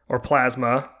or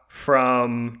plasma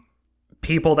from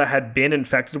people that had been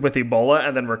infected with Ebola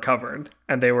and then recovered.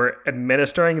 And they were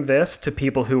administering this to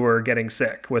people who were getting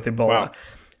sick with Ebola. Wow.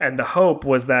 And the hope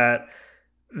was that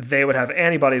they would have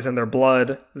antibodies in their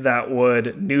blood that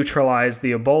would neutralize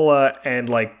the Ebola and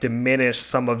like diminish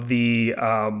some of the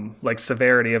like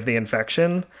severity of the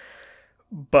infection.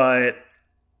 But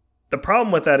the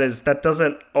problem with that is that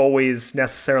doesn't always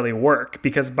necessarily work,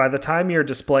 because by the time you're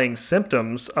displaying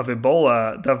symptoms of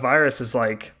Ebola, the virus is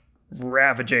like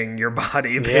ravaging your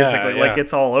body, basically. Yeah. Like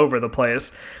it's all over the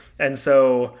place. And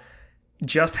so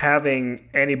just having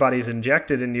antibodies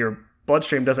injected in your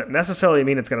bloodstream doesn't necessarily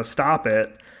mean it's going to stop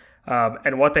it.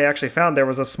 And what they actually found, there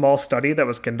was a small study that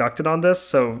was conducted on this.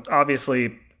 So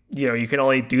obviously, you can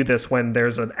only do this when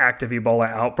there's an active Ebola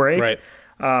outbreak. Right.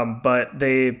 But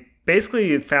they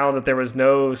basically found that there was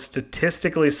no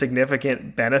statistically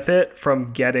significant benefit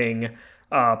from getting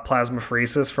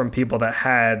plasmapheresis from people that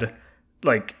had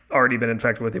like already been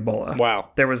infected with Ebola. Wow.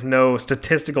 There was no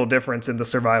statistical difference in the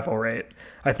survival rate.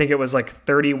 I think it was like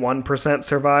 31%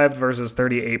 survived versus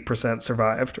 38%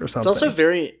 survived or something. It's also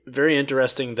very, very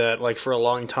interesting that like for a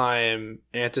long time,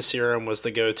 antiserum was the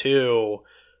go-to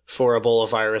for Ebola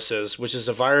viruses, which is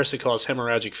a virus that causes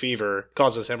hemorrhagic fever,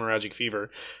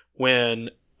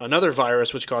 when another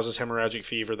virus which causes hemorrhagic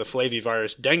fever, the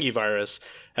flavivirus, dengue virus,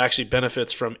 actually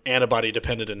benefits from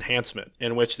antibody-dependent enhancement,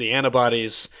 in which the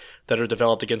antibodies that are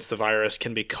developed against the virus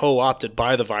can be co-opted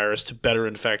by the virus to better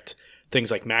infect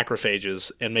things like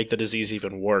macrophages and make the disease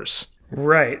even worse.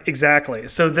 Right, exactly.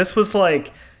 So this was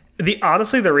like,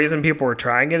 honestly, the reason people were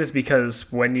trying it is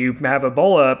because when you have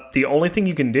Ebola, the only thing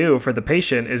you can do for the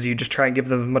patient is you just try and give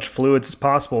them as much fluids as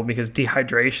possible, because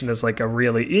dehydration is like a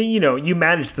really, you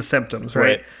manage the symptoms,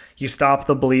 right? You stop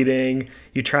the bleeding,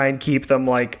 you try and keep them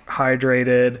like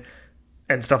hydrated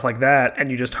and stuff like that,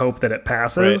 and you just hope that it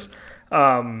passes.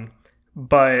 Right.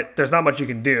 But there's not much you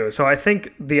can do. So I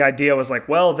think the idea was like,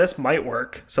 well, this might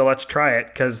work, so let's try it,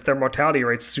 because their mortality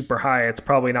rate's super high. It's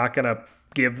probably not going to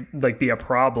be a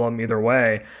problem either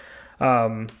way.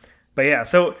 But yeah,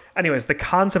 so anyways, the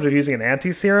concept of using an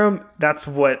anti-serum, that's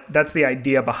the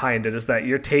idea behind it, is that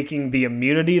you're taking the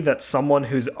immunity that someone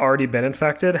who's already been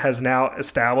infected has now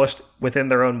established within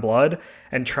their own blood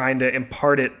and trying to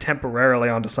impart it temporarily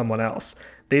onto someone else.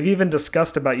 They've even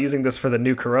discussed about using this for the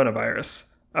new coronavirus.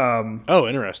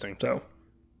 Interesting. So,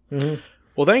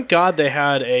 well, thank God they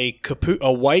had a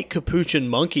white capuchin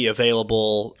monkey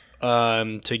available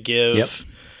to give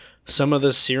some of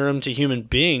the serum to human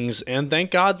beings, and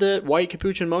thank God that white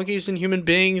capuchin monkeys and human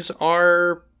beings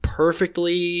are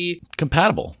perfectly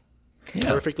compatible.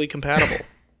 Perfectly compatible.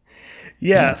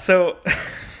 Yeah. So,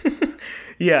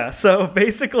 So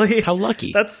basically, how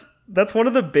lucky. That's one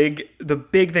of the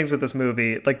big things with this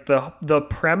movie. Like the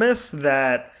premise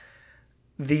that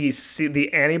the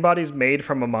antibodies made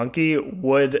from a monkey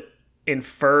would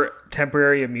infer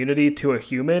temporary immunity to a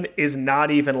human is not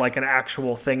even like an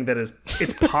actual thing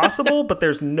it's possible, but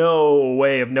there's no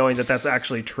way of knowing that that's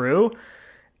actually true.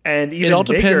 And even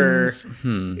bigger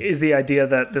is the idea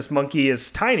that this monkey is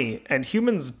tiny and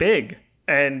humans big,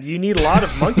 and you need a lot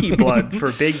of monkey blood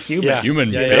for big humans. Yeah.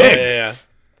 Human big. Yeah.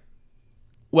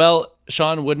 Well,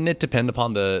 Sean, wouldn't it depend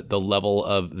upon the level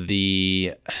of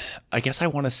the, I guess I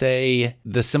want to say,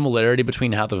 the similarity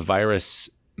between how the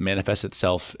virus manifests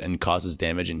itself and causes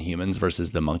damage in humans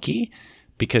versus the monkey?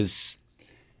 Because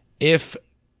if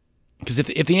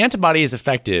the antibody is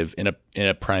effective in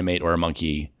a primate or a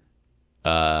monkey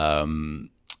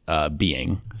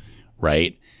being,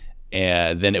 right,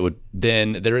 then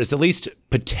there is at least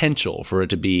potential for it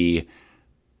to be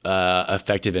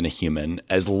effective in a human,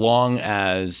 as long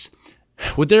as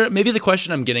maybe the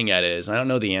question I'm getting at is, I don't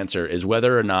know the answer, is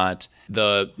whether or not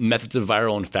the methods of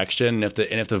viral infection, if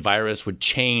the virus would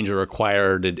change or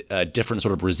require different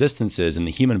sort of resistances in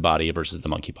the human body versus the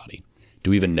monkey body. Do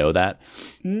we even know that?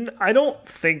 I don't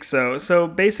think so. So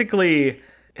basically,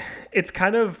 it's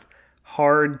kind of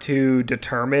hard to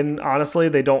determine. Honestly,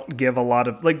 they don't give a lot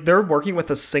of like they're working with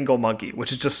a single monkey,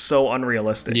 which is just so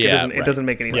unrealistic. Yeah, It doesn't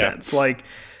make any sense. Like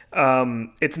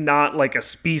it's not like a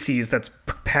species that's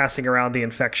passing around the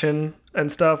infection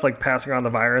and stuff, like passing around the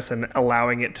virus and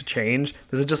allowing it to change.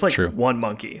 This is just like one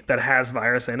monkey that has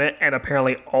virus in it and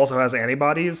apparently also has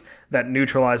antibodies that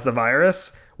neutralize the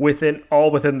virus within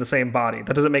the same body.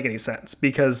 That doesn't make any sense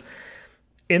because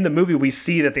in the movie we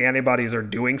see that the antibodies are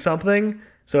doing something.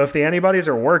 So if the antibodies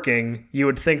are working, you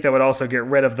would think that would also get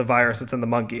rid of the virus that's in the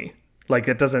monkey. Like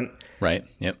it doesn't. Right.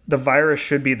 Yep. The virus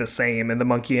should be the same in the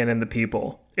monkey and in the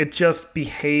people. It just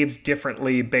behaves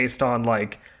differently based on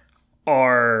like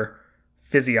our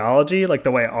physiology, like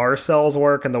the way our cells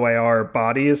work and the way our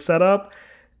body is set up.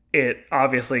 It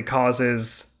obviously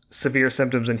causes severe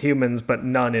symptoms in humans, but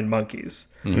none in monkeys.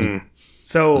 Mm-hmm.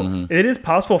 So it is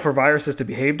possible for viruses to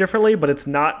behave differently, but it's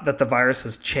not that the virus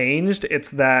has changed. It's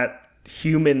that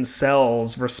human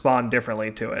cells respond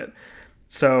differently to it.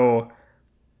 So,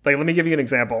 like, let me give you an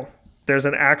example. There's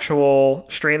an actual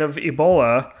strain of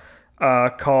Ebola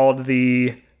called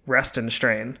the Reston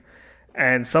strain.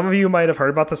 And some of you might have heard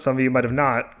about this, some of you might have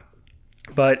not.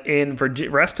 But in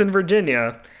Reston,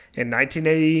 Virginia, in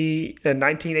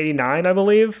 1989, I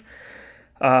believe,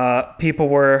 people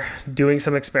were doing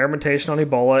some experimentation on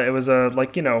Ebola. It was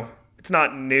it's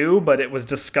not new, but it was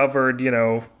discovered,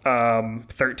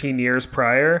 13 years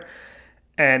prior.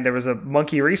 And there was a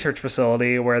monkey research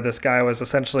facility where this guy was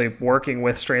essentially working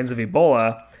with strains of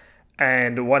Ebola.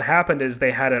 And what happened is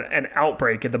they had an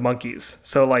outbreak in the monkeys.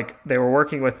 So like they were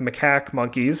working with macaque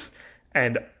monkeys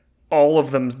and all of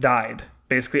them died.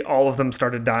 Basically all of them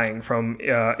started dying from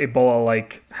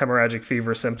Ebola-like hemorrhagic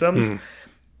fever symptoms.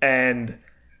 And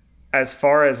as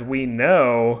far as we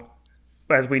know,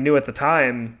 as we knew at the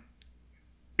time,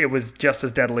 it was just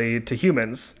as deadly to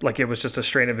humans. Like it was just a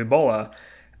strain of Ebola.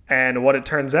 And what it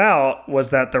turns out was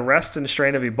that the Reston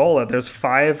strain of Ebola, there's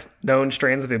 5 known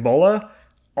strains of Ebola.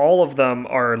 All of them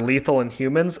are lethal in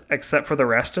humans except for the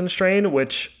Reston strain,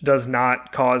 which does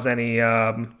not cause any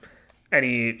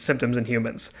symptoms in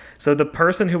humans. So the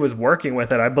person who was working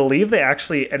with it, I believe they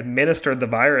actually administered the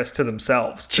virus to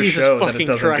themselves to show that it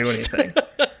doesn't do anything.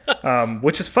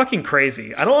 Which is fucking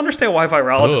crazy. I don't understand why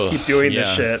virologists keep doing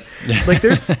this shit. Like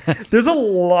there's a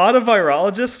lot of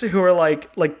virologists who are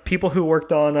like people who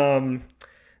worked on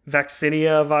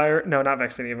vaccinia virus. No, not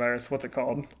vaccinia virus. What's it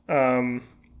called?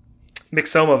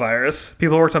 Myxoma virus.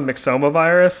 People worked on myxoma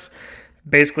virus,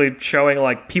 basically showing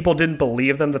like people didn't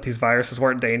believe them that these viruses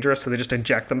weren't dangerous, so they just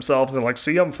inject themselves. They're like,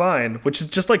 see, I'm fine, which is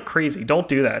just like crazy. Don't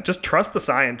do that. Just trust the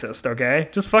scientist, okay?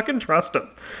 Just fucking trust him.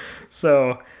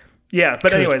 So, yeah,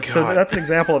 but anyways, so that's an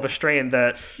example of a strain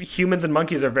that humans and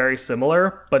monkeys are very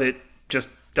similar, but it just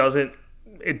doesn't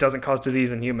cause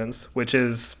disease in humans, which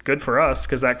is good for us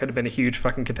because that could have been a huge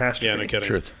fucking catastrophe. Yeah, no kidding.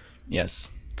 Truth. Yes.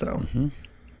 So,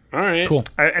 all right. Cool.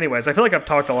 Anyways, I feel like I've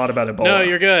talked a lot about Ebola. No,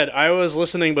 you're good. I was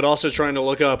listening, but also trying to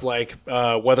look up like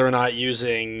whether or not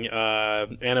using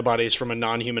antibodies from a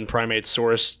non-human primate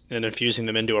source and infusing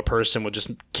them into a person would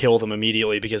just kill them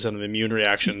immediately because of an immune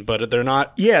reaction. But they're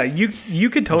not. Yeah, you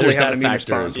could totally have an immune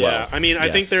response. Yeah, I mean,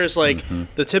 I think there's like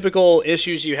the typical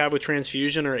issues you have with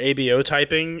transfusion are ABO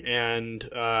typing and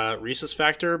rhesus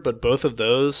factor, but both of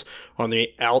those on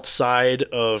the outside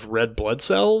of red blood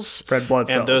cells.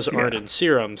 And those aren't in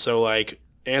serum. So like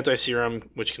anti-serum,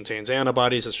 which contains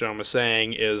antibodies, as Sean was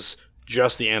saying, is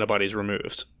just the antibodies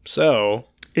removed. So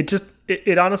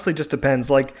it honestly just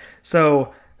depends. Like,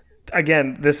 so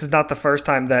again, this is not the first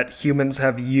time that humans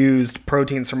have used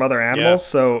proteins from other animals.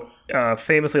 So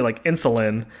famously, like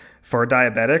insulin for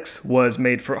diabetics was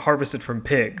harvested from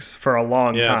pigs for a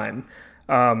long time.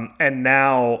 And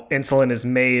now insulin is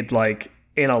made like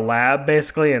in a lab,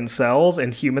 basically in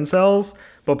human cells.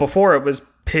 But before it was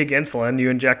pig insulin, you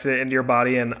injected it into your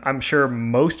body, and I'm sure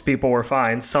most people were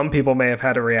fine. Some people may have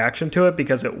had a reaction to it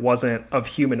because it wasn't of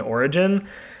human origin.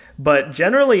 But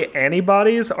generally,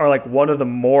 antibodies are like one of the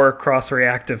more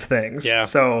cross-reactive things. Yeah.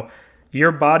 So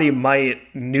your body might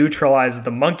neutralize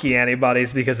the monkey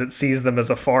antibodies because it sees them as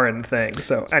a foreign thing.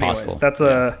 So anyways,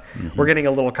 possible. We're getting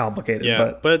a little complicated.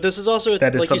 Yeah, but this is also,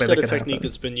 like you said, a technique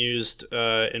that's been used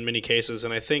in many cases.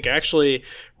 And I think actually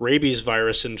rabies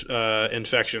virus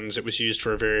infections, it was used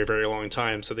for a very, very long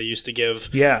time. So they used to give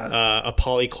a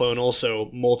polyclonal, so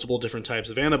multiple different types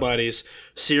of antibodies,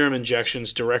 serum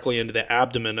injections directly into the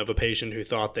abdomen of a patient who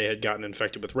thought they had gotten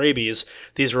infected with rabies.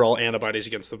 These were all antibodies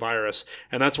against the virus.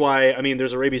 And that's why, I mean,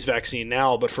 there's a rabies vaccine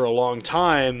now, but for a long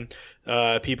time,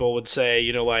 people would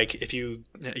say, like if you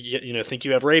think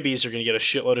you have rabies, you're going to get a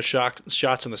shitload of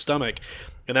shots in the stomach.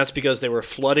 And that's because they were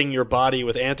flooding your body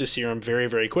with antiserum very,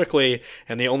 very quickly.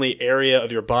 And the only area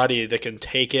of your body that can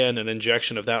take in an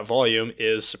injection of that volume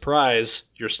is, surprise,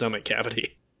 your stomach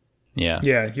cavity. Yeah.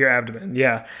 Yeah, your abdomen.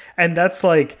 Yeah. And that's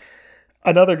like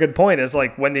another good point is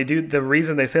like when they do, the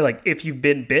reason they say like if you've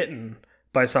been bitten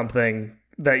by something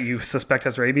that you suspect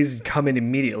has rabies, you come in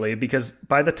immediately, because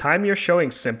by the time you're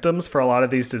showing symptoms for a lot of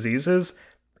these diseases,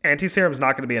 antiserum is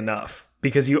not going to be enough,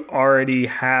 because you already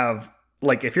have,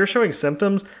 like, if you're showing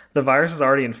symptoms, the virus has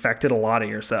already infected a lot of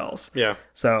your cells. Yeah.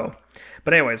 So,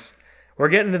 but anyways, we're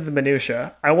getting into the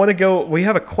minutia. We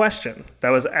have a question that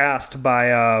was asked by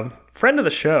a friend of the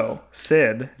show,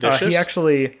 Sid. He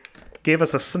actually gave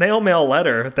us a snail mail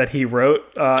letter that he wrote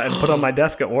and put on my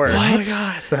desk at work. Oh my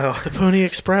God. So the Pony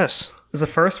Express is a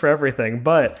first for everything.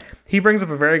 But he brings up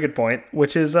a very good point,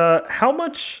 which is how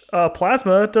much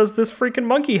plasma does this freaking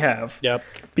monkey have? Yep.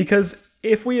 Because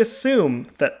if we assume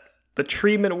that the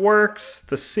treatment works,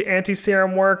 the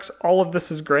anti-serum works, all of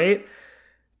this is great,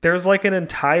 there's like an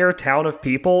entire town of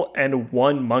people and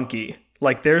one monkey.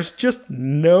 Like, there's just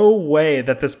no way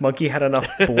that this monkey had enough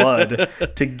blood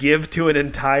to give to an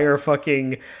entire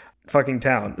fucking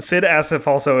town. Sid asked if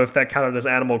that counted as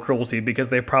animal cruelty, because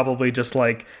they probably just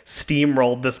like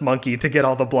steamrolled this monkey to get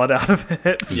all the blood out of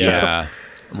it. So, Yeah.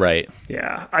 Right.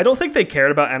 yeah. I don't think they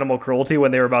cared about animal cruelty when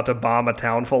they were about to bomb a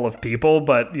town full of people,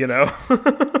 but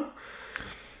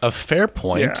A fair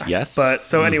point. yeah. Yes. But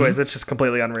so anyways, it's just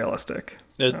completely unrealistic.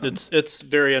 It's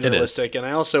very unrealistic. And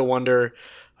I also wonder,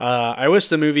 I wish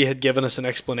the movie had given us an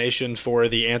explanation for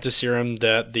the antiserum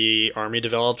that the army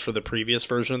developed for the previous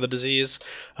version of the disease,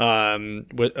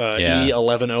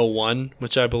 E1101,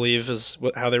 which I believe is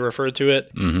how they referred to it,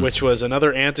 which was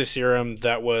another antiserum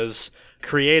that was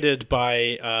created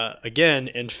by, again,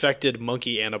 infected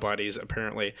monkey antibodies,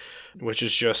 apparently, which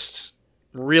is just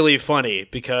really funny,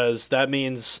 because that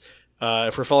means,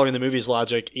 if we're following the movie's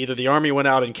logic, either the army went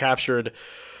out and captured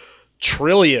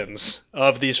trillions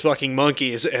of these fucking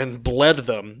monkeys and bled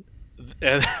them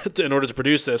in order to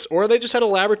produce this, or they just had a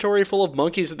laboratory full of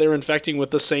monkeys that they were infecting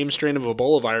with the same strain of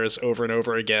Ebola virus over and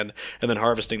over again, and then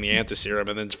harvesting the antiserum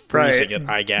and then freezing it,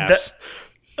 I guess.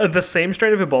 The same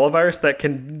strain of Ebola virus that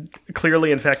can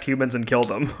clearly infect humans and kill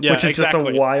them, Yeah, which is exactly.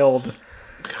 just a wild...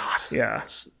 God. Yeah,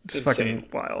 it's insane. fucking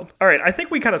wild. All right, I think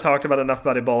we kind of talked about enough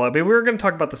about Ebola, but we were going to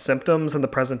talk about the symptoms and the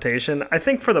presentation. I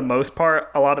think for the most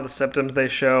part, a lot of the symptoms they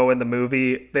show in the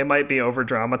movie, they might be over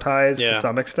dramatized to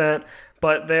some extent,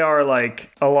 but they are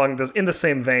like in the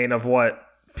same vein of what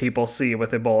people see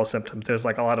with Ebola symptoms. There's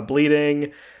like a lot of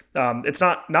bleeding. It's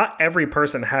not every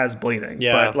person has bleeding,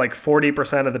 but like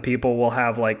 40% of the people will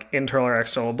have like internal or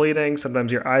external bleeding.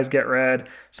 Sometimes your eyes get red.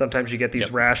 Sometimes you get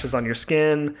these rashes on your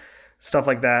skin. Stuff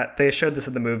like that. They showed this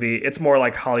in the movie. It's more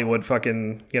like Hollywood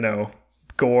fucking,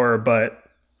 gore, but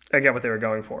I get what they were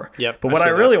going for. Yep, but what I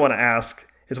really want to ask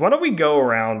is, why don't we go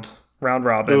round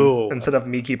robin instead of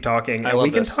me keep talking, and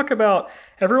we can talk about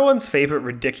everyone's favorite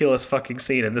ridiculous fucking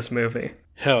scene in this movie.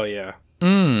 Hell yeah.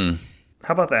 How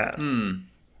about that?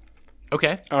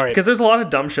 Okay. All right. Because there's a lot of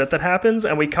dumb shit that happens,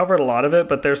 and we covered a lot of it,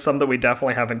 but there's some that we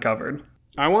definitely haven't covered.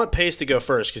 I want Pace to go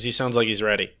first, because he sounds like he's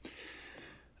ready.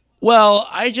 Well,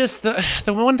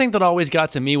 the one thing that always got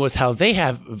to me was how they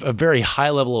have a very high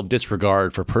level of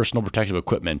disregard for personal protective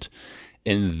equipment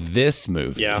in this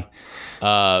movie. Yeah.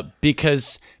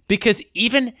 Because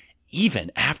even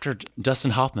after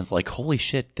Dustin Hoffman's like, holy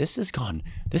shit, this has gone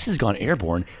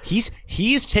airborne. He's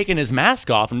taken his mask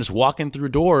off and just walking through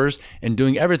doors and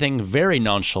doing everything very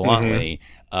nonchalantly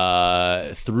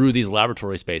through these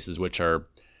laboratory spaces, which are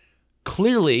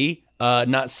clearly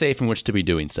not safe in which to be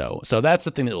doing so. So that's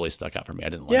the thing that really stuck out for me. I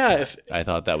didn't like that. I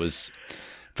thought that was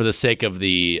for the sake of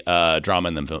the drama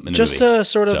in the film. Just to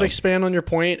sort of expand on your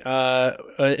point,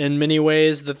 in many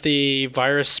ways that the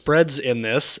virus spreads in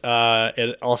this,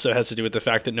 it also has to do with the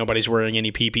fact that nobody's wearing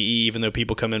any PPE, even though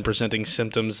people come in presenting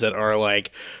symptoms that are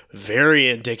like very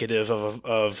indicative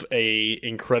of a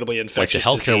incredibly infectious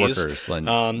like the healthcare disease.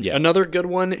 workers. Another good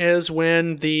one is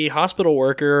when the hospital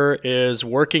worker is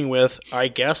working with, I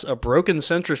guess, a broken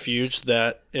centrifuge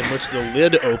in which the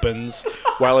lid opens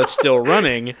while it's still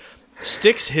running,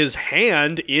 sticks his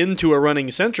hand into a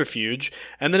running centrifuge,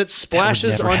 and then it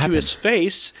splashes onto his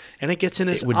face, and it gets in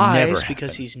his eyes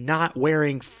because he's not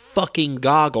wearing fucking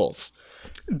goggles.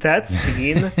 That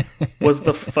scene was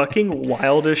the fucking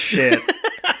wildest shit.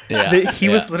 He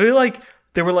was literally like,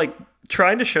 they were like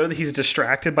trying to show that he's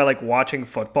distracted by like watching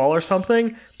football or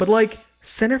something, but like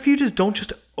centrifuges don't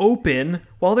just open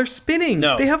while they're spinning.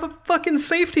 No. They have a fucking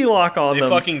safety lock on them.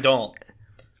 fucking don't.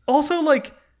 Also,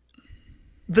 like,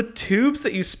 the tubes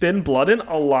that you spin blood in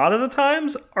a lot of the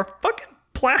times are fucking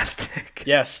plastic.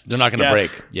 Yes. They're not going to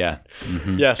break. Yeah.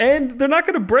 Yes. And they're not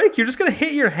going to break. You're just going to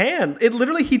hit your hand. It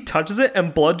literally, he touches it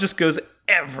and blood just goes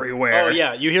everywhere. Oh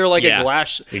yeah, you hear like a Yeah.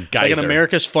 glass, A like geyser. an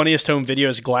America's Funniest Home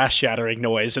Videos glass shattering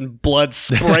noise, and blood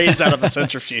sprays out of the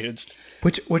centrifuge.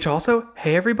 Which also,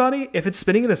 hey everybody, if it's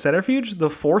spinning in a centrifuge, the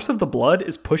force of the blood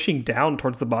is pushing down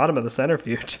towards the bottom of the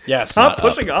centrifuge. Yes, It's not not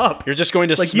pushing up. You're just going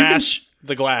to Like, you can- smash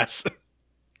the glass.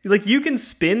 Like, you can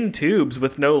spin tubes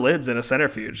with no lids in a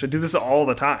centrifuge. I do this all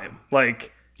the time.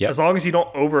 Like, Yep. as long as you don't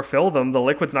overfill them, the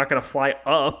liquid's not going to fly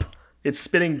up. It's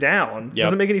spinning down. Yep.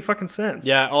 Doesn't make any fucking sense.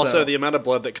 Yeah. Also, So- the amount of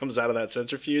blood that comes out of that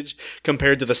centrifuge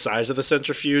compared to the size of the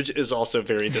centrifuge is also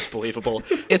very disbelievable.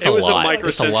 It's it a was lot. a micro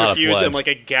It's a lot of centrifuge, blood. and like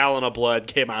a gallon of blood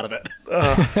came out of it.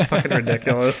 It's fucking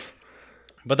ridiculous.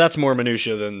 But that's more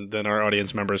minutia than our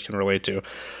audience members can relate to.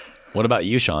 What about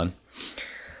you, Sean?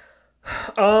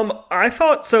 I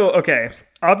thought so. Okay,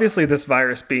 obviously, this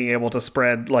virus being able to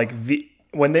spread like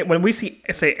when we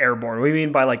say airborne, we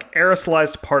mean by like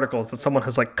aerosolized particles that someone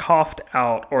has like coughed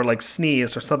out or like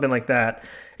sneezed or something like that.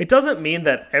 It doesn't mean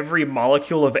that every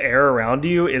molecule of air around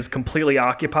you is completely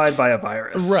occupied by a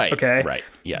virus. Right, Okay. right,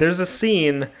 yes. There's a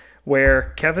scene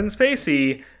where Kevin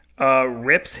Spacey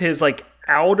rips his like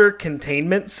outer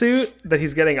containment suit that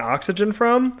he's getting oxygen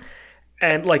from,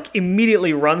 and like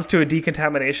immediately runs to a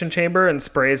decontamination chamber and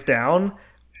sprays down,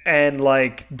 and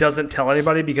like doesn't tell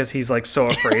anybody because he's like so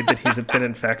afraid that he's been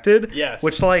infected. Yes.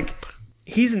 Which, like,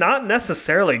 he's not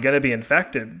necessarily going to be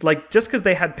infected. Like, just because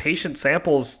they had patient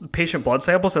blood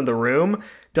samples in the room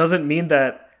doesn't mean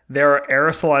that there are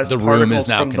aerosolized The room particles is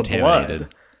now from the contaminated.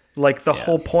 blood. Like, the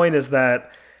whole point is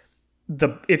that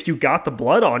if you got the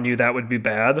blood on you, that would be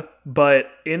bad. But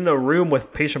in a room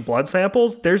with patient blood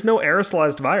samples, there's no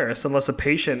aerosolized virus unless a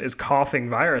patient is coughing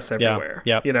virus everywhere.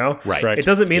 yeah. You know? Right. Correct. It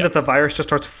doesn't mean Yeah. that the virus just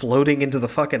starts floating into the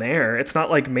fucking air. It's not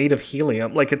like made of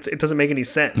helium. Like, it doesn't make any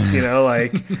sense, you know?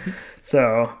 Like,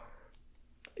 so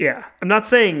yeah. I'm not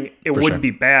saying it wouldn't sure.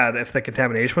 be bad if the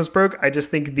contamination was broke. I just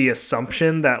think the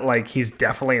assumption that like he's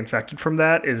definitely infected from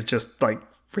that is just like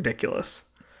ridiculous.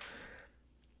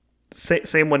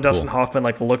 Same when Dustin Hoffman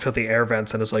like looks at the air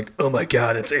vents and is like, "Oh my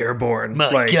god, it's airborne."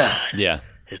 Yeah.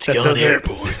 It's That gone doesn't-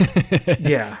 airborne.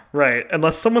 Yeah, right.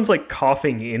 Unless someone's like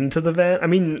coughing into the vent. I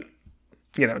mean,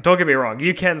 you know, don't get me wrong.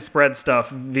 You can spread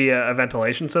stuff via a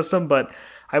ventilation system, but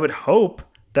I would hope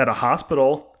that a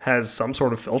hospital has some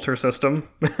sort of filter system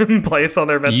in place on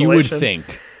their ventilation. You would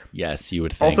think. Yes, you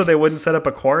would think. Also, they wouldn't set up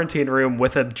a quarantine room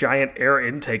with a giant air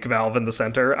intake valve in the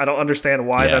center. I don't understand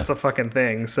why Yeah. that's a fucking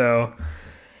thing. So,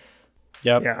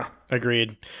 Yep. yeah.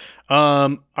 Agreed.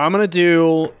 I'm gonna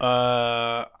do.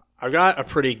 I've got a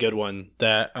pretty good one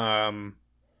that I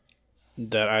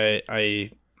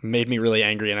made me really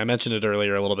angry, and I mentioned it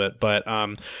earlier a little bit. But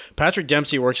Patrick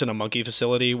Dempsey works in a monkey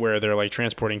facility where they're like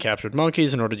transporting captured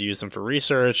monkeys in order to use them for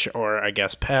research, or I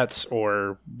guess pets,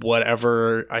 or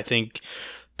whatever. I think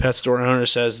pet store owner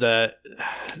says that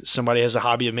somebody has a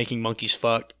hobby of making monkeys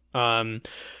fuck.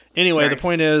 Anyway, the Nice.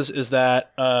 point is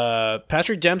that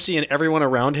Patrick Dempsey and everyone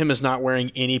around him is not wearing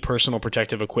any personal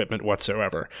protective equipment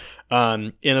whatsoever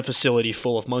in a facility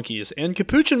full of monkeys. And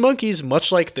capuchin monkeys, much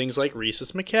like things like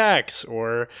rhesus macaques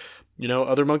or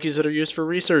other monkeys that are used for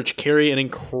research, carry an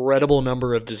incredible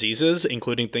number of diseases,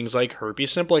 including things like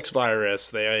herpes simplex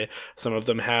virus. Some of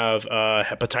them have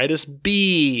hepatitis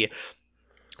B.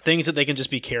 Things that they can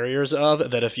just be carriers of,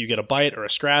 that if you get a bite or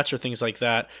a scratch or things like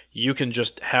that, you can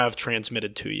just have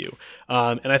transmitted to you.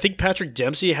 And I think Patrick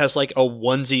Dempsey has like a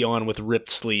onesie on with ripped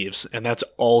sleeves, and that's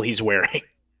all he's wearing.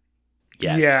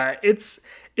 Yes. Yeah,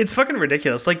 it's fucking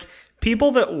ridiculous. Like,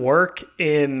 people that work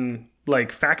in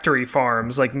like factory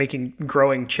farms, like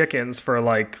growing chickens for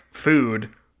like food,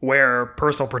 wear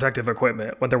personal protective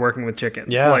equipment when they're working with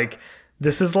chickens. Yeah. Like,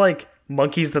 this is like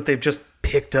monkeys that they've just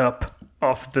picked up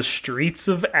off the streets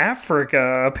of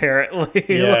Africa, apparently.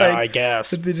 Yeah, Like, I guess.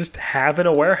 that they just have in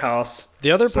a warehouse. The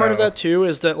other part of So- that too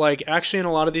is that like actually in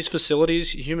a lot of these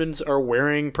facilities, humans are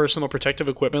wearing personal protective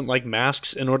equipment like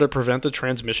masks in order to prevent the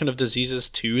transmission of diseases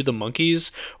to the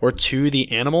monkeys or to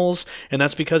the animals. And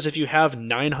that's because if you have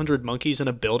 900 monkeys in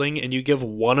a building and you give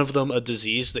one of them a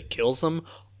disease that kills them,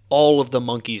 all of the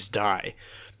monkeys die.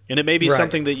 And it may be Right.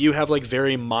 something that you have like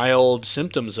very mild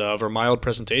symptoms of or mild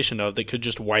presentation of that could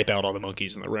just wipe out all the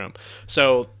monkeys in the room.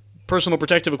 So personal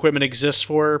protective equipment exists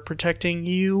for protecting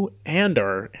you and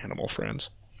our animal friends.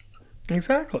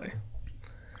 Exactly.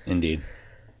 Indeed.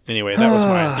 Anyway, that was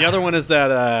mine. The other one is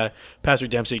that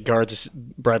Patrick Dempsey bribes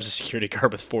a security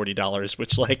guard with $40,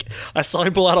 which, like, I saw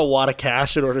him pull out a wad of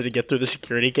cash in order to get through the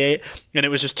security gate, and it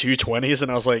was just two 20s,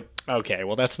 and I was like, okay,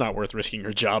 well, that's not worth risking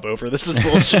your job over. This is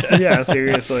bullshit. Yeah,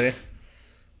 seriously.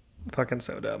 Fucking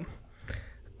so dumb.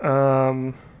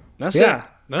 That's Yeah.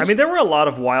 it. I mean, there were a lot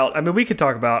of wild... I mean, we could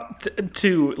talk about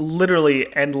to literally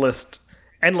endless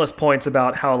points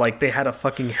about how, like, they had a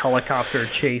fucking helicopter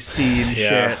chase scene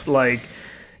Yeah. shit. Like,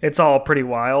 it's all pretty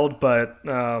wild, but...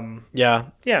 Yeah.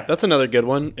 Yeah. That's another good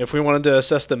one. If we wanted to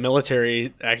assess the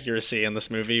military accuracy in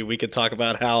this movie, we could talk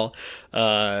about how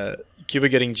Cuba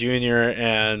Gooding Jr.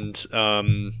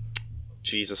 and...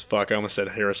 Jesus fuck, I almost said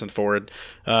Harrison Ford.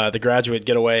 The Graduate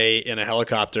get away in a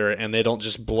helicopter, and they don't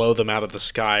just blow them out of the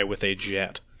sky with a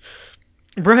jet.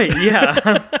 Right,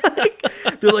 yeah.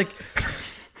 They're like...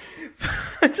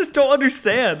 I just don't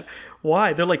understand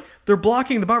why. They're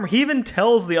blocking the bomber. He even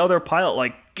tells the other pilot,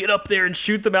 like, get up there and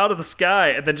shoot them out of the sky,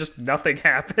 and then just nothing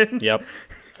happens. Yep.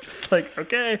 Just like,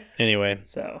 okay. Anyway,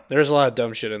 So, there's a lot of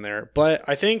dumb shit in there. But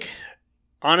I think,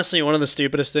 honestly, one of the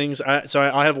stupidest things...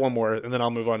 I have one more, and then I'll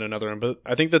move on to another one. But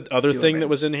I think the other thing that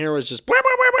was in here was just...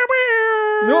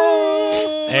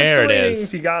 no! There it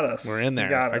is. You got us. We're in there.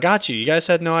 You got us. I got you. You guys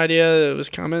had no idea it was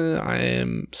coming. I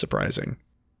am surprising.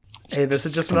 Hey, this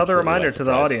is just another Completely reminder not to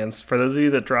the surprised. audience. For those of you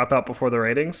that drop out before the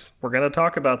ratings, we're going to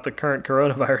talk about the current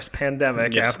coronavirus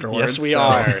pandemic afterwards. Yes, we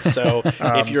are. So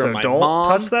if you're so my don't mom,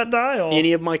 touch that dial.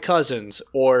 any of my cousins,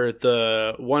 or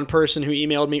the one person who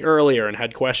emailed me earlier and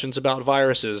had questions about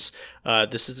viruses,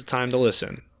 this is the time to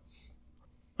listen.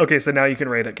 Okay, so now you can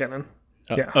rate it, Kenan.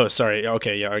 Yeah. Oh, sorry.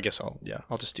 Okay, yeah, I guess I'll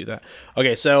just do that.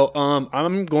 Okay, so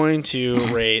I'm going to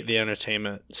rate the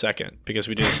entertainment second because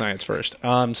we do the science first.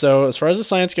 So as far as the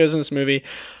science goes in this movie,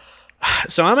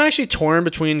 so I'm actually torn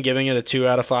between giving it a 2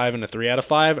 out of 5 and a 3 out of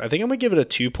 5. I think I'm gonna give it a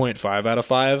 2.5 out of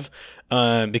 5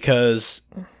 because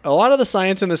a lot of the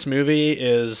science in this movie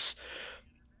is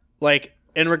like,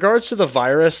 in regards to the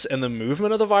virus and the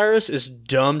movement of the virus, is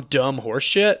dumb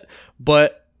horseshit,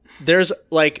 but there's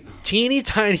like teeny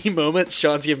tiny moments.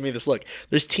 Sean's giving me this look.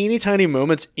 There's teeny tiny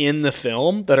moments in the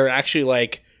film that are actually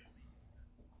like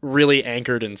really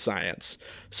anchored in science.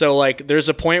 So like there's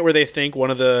a point where they think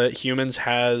one of the humans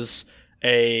has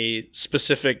a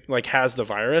specific, like, has the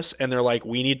virus, and they're like,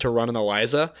 we need to run an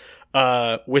ELISA,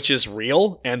 which is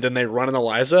real. And then they run an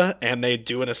ELISA and they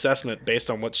do an assessment based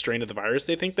on what strain of the virus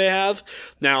they think they have.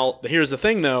 Now, here's the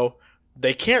thing though.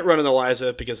 They can't run an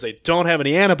ELISA because they don't have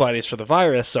any antibodies for the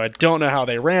virus, so I don't know how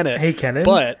they ran it. Hey, Kenan.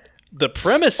 But the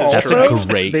premise is That's correct. a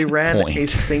great They ran point. a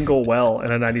single well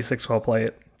in a 96 well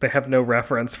plate. They have no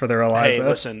reference for their ELISA. Hey,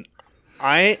 listen,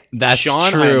 That's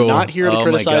Sean, true. I'm not here to Oh my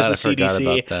criticize God, I the forgot CDC.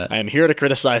 about that. I am here to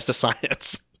criticize the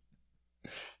science.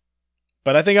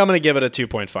 But I think I'm going to give it a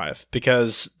 2.5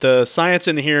 because the science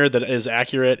in here that is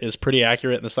accurate is pretty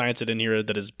accurate, and the science in here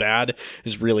that is bad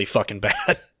is really fucking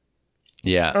bad.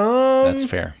 Yeah, that's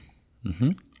fair.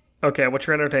 Okay, what's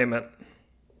your entertainment?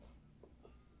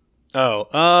 4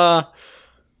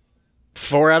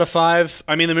 out of 5.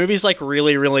 I mean, the movie's like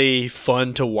really, really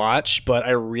fun to watch, but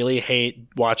I really hate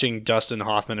watching Dustin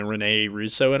Hoffman and Rene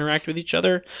Russo interact with each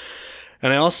other.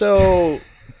 And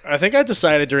I think I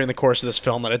decided during the course of this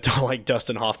film that I don't like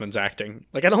Dustin Hoffman's acting.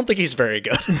 Like, I don't think he's very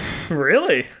good.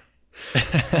 Really?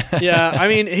 Yeah, I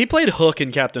mean, he played Hook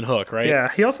in Captain Hook, right?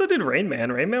 Yeah, he also did Rain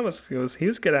Man. Rain Man was a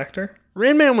good actor.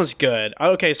 Rain Man was good.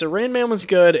 Okay, so Rain Man was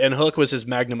good, and Hook was his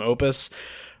magnum opus.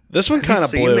 This one kind of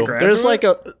seen blew. The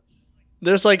Graduate?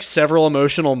 There's like several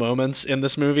emotional moments in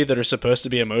this movie that are supposed to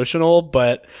be emotional,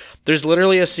 but there's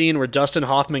literally a scene where Dustin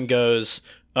Hoffman goes,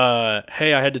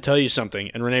 hey, I had to tell you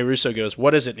something. And Rene Russo goes,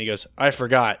 what is it? And he goes, I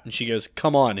forgot. And she goes,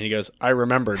 come on. And he goes, I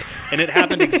remembered. And it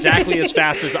happened exactly as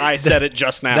fast as I said it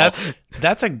just now.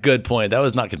 That's a good point. That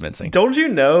was not convincing. Don't you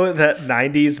know that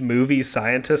 90s movie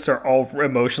scientists are all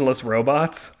emotionless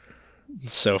robots?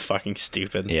 So fucking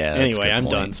stupid. Yeah, that's a Anyway, good I'm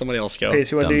point. done. Somebody else go.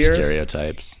 Pace, you want to Dumb do yours?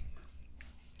 stereotypes.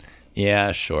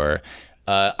 Yeah, sure.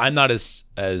 I'm not as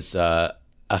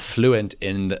affluent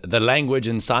in the language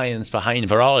and science behind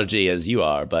virology as you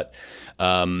are, but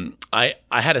I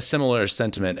had a similar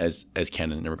sentiment as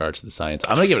Kenan in regards to the science.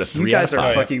 I'm gonna give it a 3 You guys out of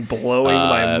 5. are fucking blowing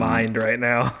my mind right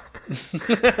now.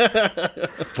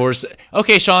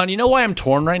 Okay, Sean, you know why I'm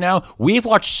torn right now? We've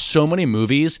watched so many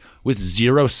movies with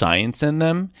zero science in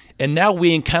them, and now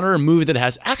we encounter a movie that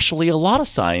has actually a lot of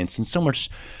science and so much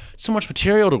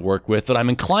material to work with that I'm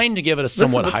inclined to give it a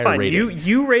somewhat Listen, that's higher fine. rating.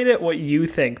 You rate it what you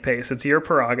think, Pace. It's your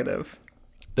prerogative.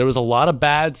 There was a lot of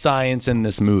bad science in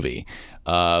this movie,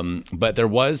 but there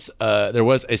was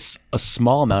a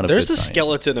small amount of There's good a science.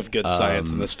 skeleton of good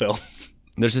science in this film.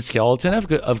 there's a skeleton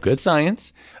of good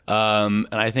science, and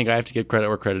I think I have to give credit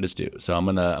where credit is due. So I'm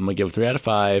gonna give it 3 out of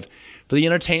 5. For the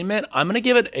entertainment, I'm gonna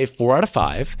give it a 4 out of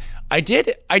 5. I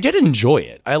did enjoy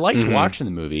it. I liked watching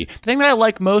the movie. The thing that I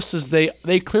like most is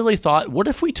they clearly thought, what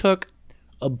if we took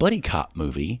a buddy cop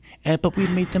movie, but we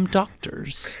made them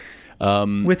doctors.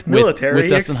 With military with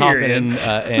Dustin experience.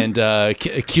 Hoffman and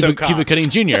Cuba Gooding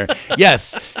Jr.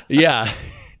 Yes, yeah.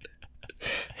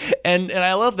 And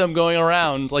I love them going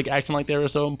around like acting like they were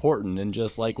so important, and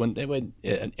just like when they would.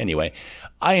 Anyway,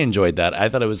 I enjoyed that. I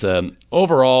thought it was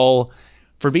overall,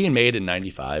 for being made in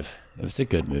 '95, it was a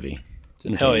good movie.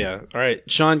 Hell yeah! All right,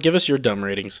 Sean, give us your dumb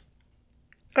ratings.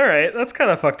 All right, that's kind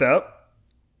of fucked up.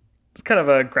 It's kind of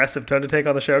an aggressive tone to take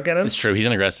on the show, Kenan. It's true. He's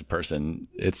an aggressive person.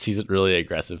 He's really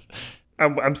aggressive.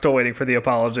 I'm still waiting for the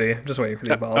apology. I'm just waiting for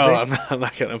the apology. I'm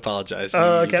not going to apologize. You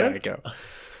Kenan? gotta go.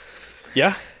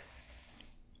 Yeah.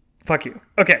 Fuck you.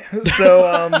 Okay, so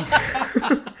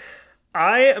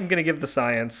I am going to give the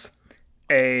science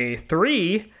a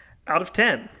 3 out of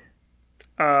 10.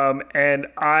 And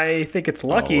I think it's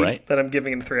lucky that I'm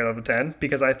giving it a 3 out of 10,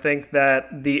 because I think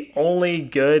that the only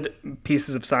good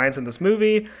pieces of science in this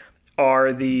movie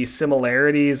are the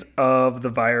similarities of the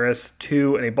virus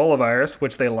to an Ebola virus,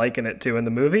 which they liken it to in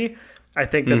the movie. I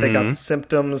think that they got the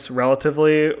symptoms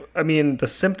relatively... I mean, the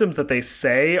symptoms that they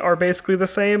say are basically the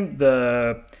same.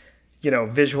 The,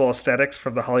 visual aesthetics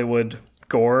from the Hollywood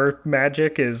gore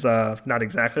magic is not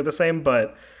exactly the same,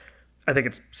 but I think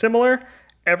it's similar.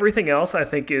 Everything else, I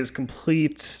think, is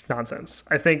complete nonsense.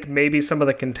 I think maybe some of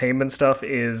the containment stuff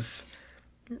is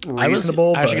reasonable. I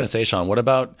was actually going to say, Sean, what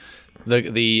about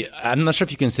the I'm not sure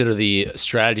if you consider the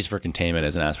strategies for containment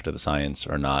as an aspect of the science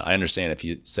or not. I understand if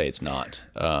you say it's not,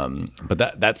 but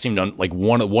that seemed like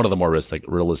one of the more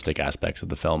realistic aspects of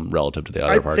the film relative to the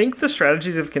other parts. I think the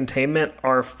strategies of containment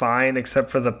are fine,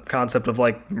 except for the concept of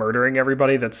like murdering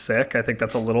everybody that's sick. I think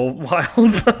that's a little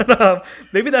wild, but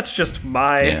maybe that's just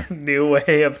my new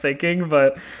way of thinking.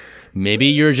 But maybe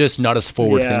you're just not as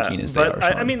forward thinking as they are.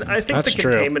 Sean. I mean, I think the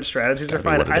containment strategies are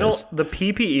fine. The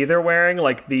PPE they're wearing,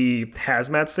 like the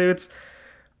hazmat suits,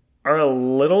 are a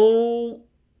little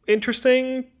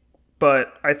interesting,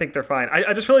 but I think they're fine.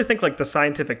 I just really think like the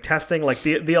scientific testing, like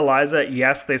the ELISA,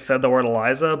 yes, they said the word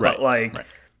ELISA, but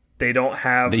they don't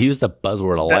have... They use the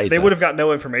buzzword ELISA. They would have got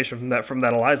no information from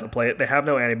that ELISA plate. They have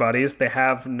no antibodies. They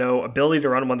have no ability to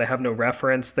run one. They have no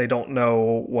reference. They don't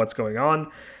know what's going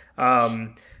on.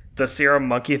 The serum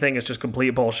monkey thing is just complete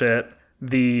bullshit.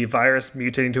 The virus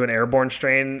mutating to an airborne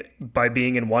strain by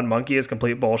being in one monkey is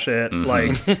complete bullshit.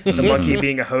 Like the monkey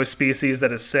being a host species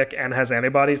that is sick and has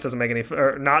antibodies doesn't make any,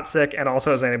 or not sick and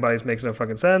also has antibodies makes no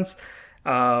fucking sense.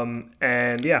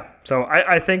 And yeah, so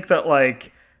I think that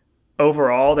like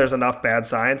overall there's enough bad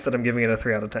science that I'm giving it a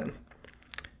 3 out of 10.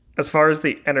 As far as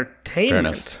the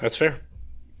entertainment, that's fair.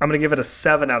 I'm going to give it a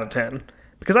 7 out of 10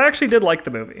 because I actually did like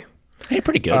the movie. Hey,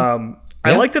 pretty good.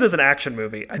 I liked it as an action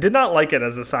movie. I did not like it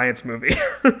as a science movie.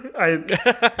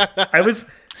 I was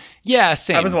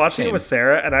same. I was watching it with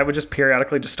Sarah, and I would just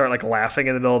periodically just start like laughing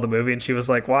in the middle of the movie, and she was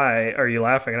like, "Why are you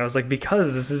laughing?" And I was like,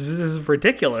 "Because this is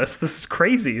ridiculous. This is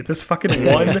crazy. This fucking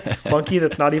one monkey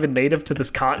that's not even native to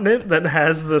this continent that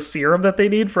has the serum that they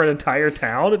need for an entire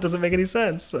town. It doesn't make any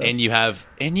sense." So. And you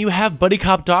have buddy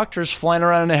cop doctors flying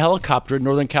around in a helicopter in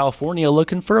Northern California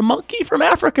looking for a monkey from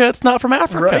Africa. It's not from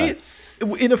Africa, right?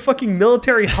 In a fucking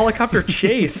military helicopter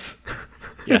chase.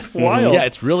 It's wild. Yeah,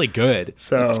 it's really good.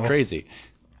 So it's crazy.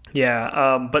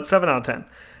 Yeah, but 7 out of 10.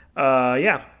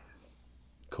 Yeah.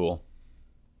 Cool.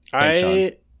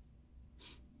 Thanks,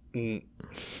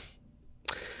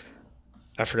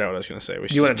 I forgot what I was going to say.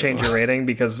 You want to change your rating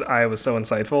because I was so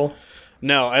insightful?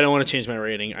 No, I don't want to change my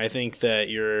rating. I think that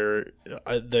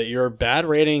your bad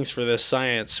ratings for this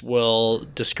science will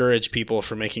discourage people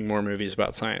from making more movies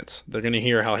about science. They're going to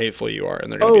hear how hateful you are,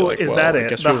 and they're going to be like, "Is that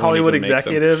it?" The Hollywood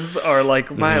executives are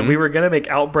like, "Man, we were going to make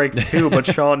Outbreak 2, but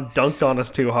Sean dunked on us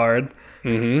too hard."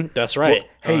 That's right.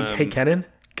 Well, hey, Kenan,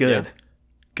 good.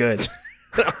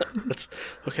 That's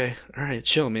okay. All right,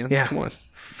 chill, man. Yeah. Come on.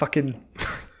 Fucking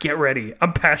get ready.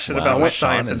 I'm passionate about what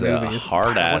science and movies.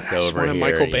 Hard ass over here.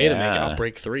 Michael Bay to make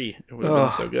Outbreak 3. It would have been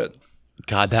so good.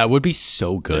 God, that would be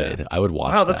so good. Yeah. I would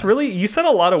watch that. Wow, that's really... You said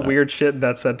a lot of weird shit in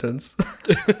that sentence.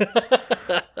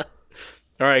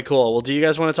 All right, cool. Well, do you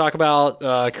guys want to talk about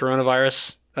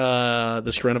coronavirus?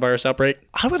 This coronavirus outbreak?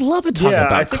 I would love to talk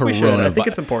about coronavirus. We should. I think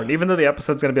it's important. Even though the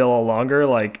episode's going to be a little longer,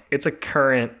 like, it's a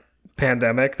current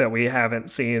pandemic that we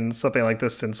haven't seen something like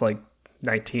this since, like,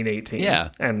 1918. Yeah.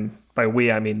 And by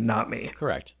we, I mean not me.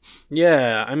 Correct.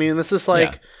 Yeah. I mean, this is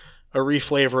like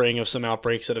reflavoring of some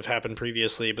outbreaks that have happened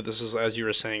previously, but this is, as you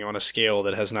were saying, on a scale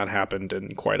that has not happened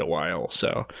in quite a while.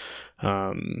 So,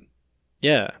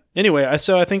 yeah. Anyway,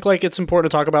 so I think like it's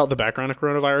important to talk about the background of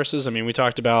coronaviruses. I mean, we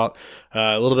talked about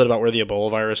a little bit about where the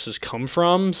Ebola viruses come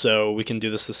from, so we can do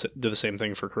the same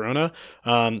thing for corona.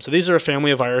 So these are a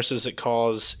family of viruses that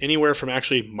cause anywhere from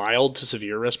actually mild to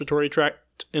severe respiratory tract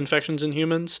infections in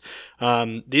humans.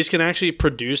 These can actually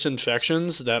produce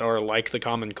infections that are like the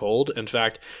common cold. In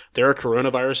fact, there are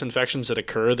coronavirus infections that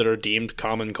occur that are deemed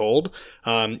common cold,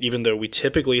 even though we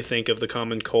typically think of the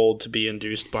common cold to be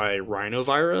induced by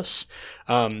rhinovirus.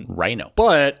 Rhino.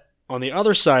 But on the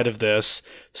other side of this,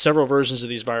 several versions of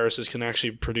these viruses can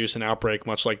actually produce an outbreak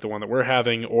much like the one that we're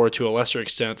having, or to a lesser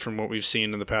extent from what we've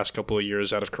seen in the past couple of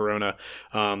years out of corona,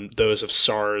 those of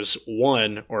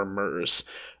SARS-1 or MERS.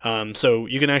 So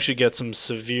you can actually get some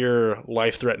severe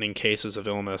life-threatening cases of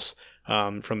illness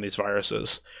from these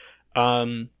viruses.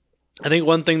 I think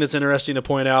one thing that's interesting to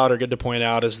point out, or good to point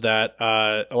out, is that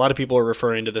a lot of people are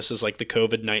referring to this as like the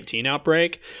COVID-19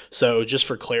 outbreak. So just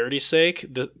for clarity's sake,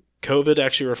 the COVID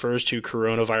actually refers to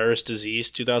coronavirus disease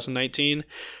 2019.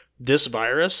 This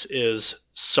virus is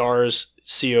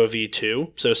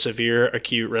SARS-CoV-2, so severe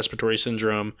acute respiratory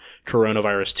syndrome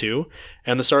coronavirus 2.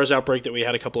 And the SARS outbreak that we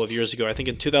had a couple of years ago, I think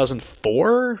in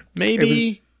 2004, maybe? It was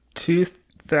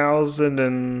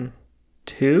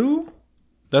 2002?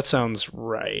 That sounds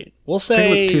right. We'll I say think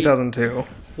it was 2002.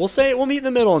 We'll meet in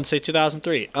the middle and say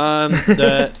 2003.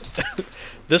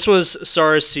 This was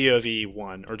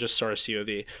SARS-CoV-1 or just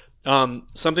SARS-CoV.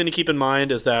 Something to keep in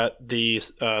mind is that the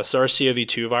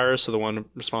SARS-CoV-2 virus, so the one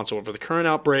responsible for the current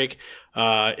outbreak,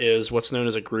 is what's known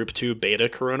as a Group 2 beta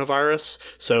coronavirus.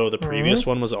 So the previous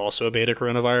one was also a beta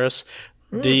coronavirus.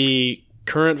 The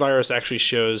current virus actually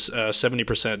shows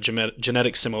 70%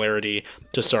 genetic similarity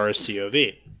to SARS-CoV.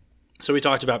 So we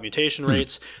talked about mutation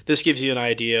rates. This gives you an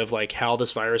idea of like how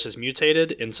this virus is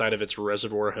mutated inside of its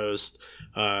reservoir host,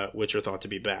 which are thought to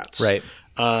be bats. Right.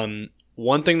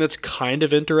 One thing that's kind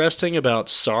of interesting about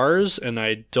SARS, and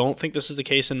I don't think this is the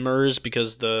case in MERS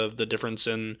because the difference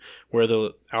in where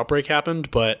the outbreak happened,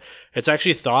 but it's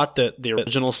actually thought that the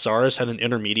original SARS had an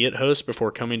intermediate host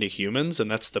before coming to humans,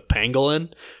 and that's the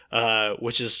pangolin,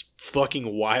 which is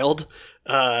fucking wild.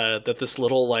 That this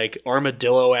little like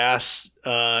armadillo ass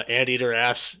anteater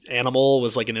ass animal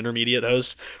was like an intermediate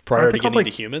host prior to getting to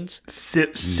humans.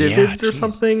 Civids or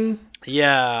something.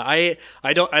 Yeah, I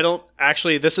don't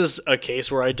actually. This is a case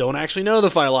where I don't actually know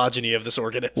the phylogeny of this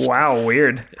organism. Wow,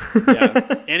 weird.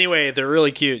 Yeah. Anyway, they're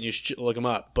really cute, and you should look them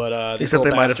up. But these Except they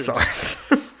little might have bastards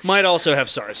SARS. might also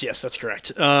have SARS. Yes, that's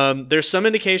correct. There's some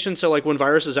indication. So, like when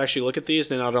viruses actually look at these,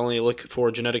 they not only look for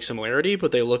genetic similarity,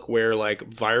 but they look where like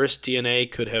virus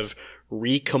DNA could have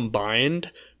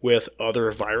recombined with other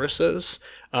viruses,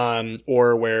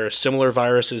 or where similar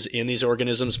viruses in these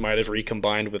organisms might have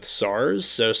recombined with SARS.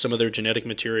 So some of their genetic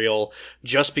material,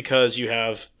 just because you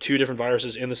have two different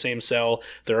viruses in the same cell,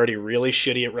 they're already really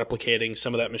shitty at replicating.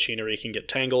 Some of that machinery can get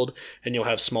tangled, and you'll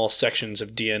have small sections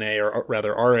of DNA, or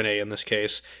rather RNA in this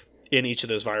case, in each of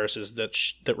those viruses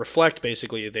that reflect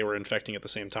basically they were infecting at the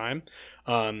same time.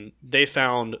 They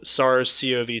found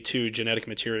SARS-CoV-2 genetic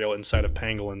material inside of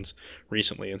pangolins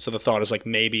recently, and so the thought is like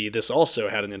maybe this also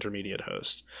had an intermediate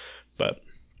host. But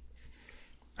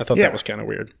I thought that was kind of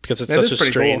weird because it's such a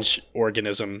strange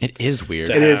organism. It is weird.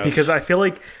 It is, because I feel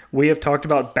like we have talked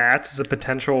about bats as a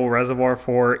potential reservoir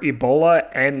for Ebola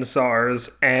and SARS,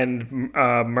 and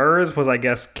MERS was, I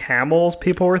guess, camels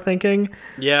people were thinking.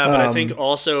 Yeah, but I think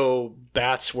also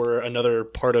bats were another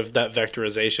part of that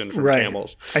vectorization from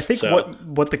camels. I think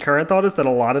what the current thought is that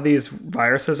a lot of these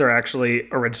viruses are actually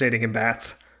originating in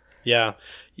bats. Yeah.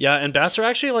 Yeah, and bats are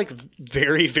actually like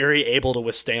very, very able to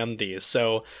withstand these.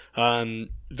 So,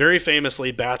 very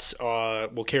famously, bats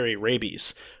will carry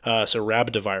rabies, so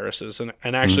rabdoviruses,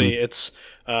 and actually, it's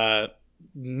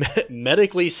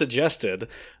medically suggested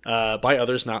by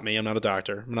others, not me. I'm not a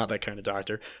doctor. I'm not that kind of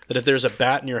doctor. That if there's a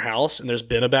bat in your house, and there's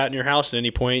been a bat in your house at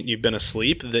any point, you've been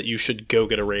asleep, that you should go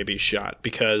get a rabies shot,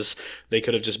 because they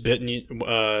could have just bitten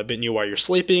you while you're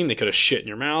sleeping. They could have shit in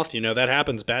your mouth. You know that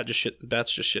happens. Bats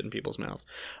just shit in people's mouths.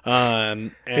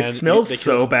 And it smells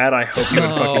so bad. I hope you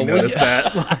would fucking notice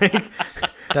that. Like,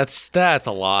 That's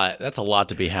a lot. That's a lot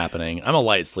to be happening. I'm a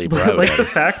light sleeper. like the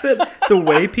fact that the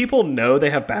way people know they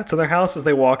have bats in their house is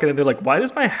they walk in and they're like, "Why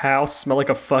does my house smell like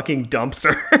a fucking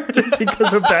dumpster?" It's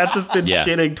because a bat's just been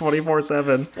shitting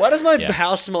 24/7. Why does my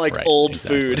house smell like old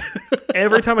food?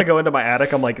 Every time I go into my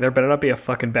attic, I'm like, there better not be a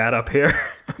fucking bat up here.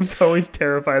 I'm always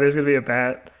terrified there's gonna be a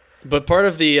bat. But part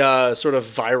of the sort of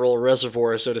viral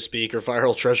reservoir, so to speak, or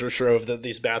viral treasure trove that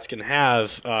these bats can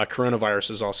have,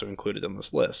 coronavirus is also included in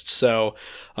this list. So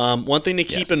one thing to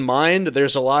keep in mind,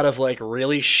 there's a lot of like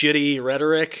really shitty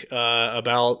rhetoric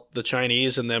about the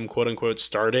Chinese and them quote unquote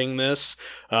starting this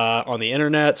on the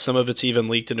internet. Some of it's even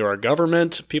leaked into our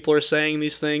government. People are saying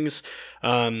these things.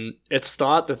 It's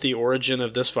thought that the origin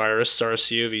of this virus,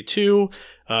 SARS-CoV-2,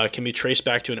 can be traced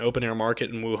back to an open-air market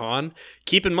in Wuhan.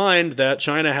 Keep in mind that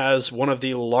China has one of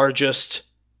the largest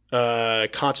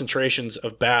concentrations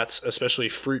of bats, especially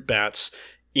fruit bats,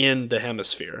 in the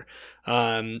hemisphere.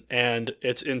 And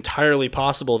it's entirely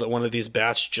possible that one of these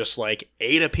bats just like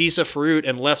ate a piece of fruit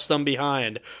and left some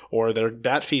behind, or their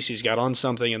bat feces got on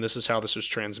something and this is how this was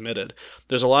transmitted.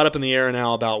 There's a lot up in the air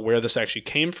now about where this actually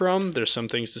came from. There's some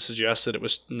things to suggest that it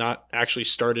was not actually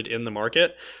started in the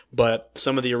market, but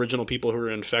some of the original people who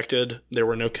were infected, there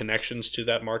were no connections to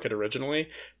that market originally.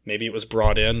 Maybe it was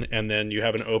brought in, and then you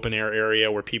have an open air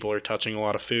area where people are touching a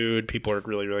lot of food, people are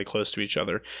really, really close to each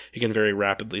other. It can very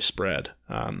rapidly spread.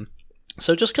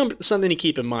 So just something to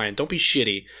keep in mind. Don't be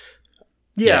shitty.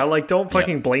 Yeah, like don't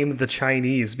fucking blame the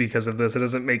Chinese because of this. It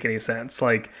doesn't make any sense.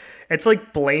 Like it's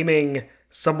like blaming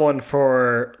someone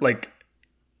for like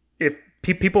if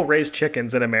people raise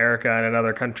chickens in America and in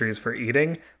other countries for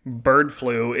eating, bird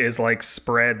flu is like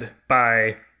spread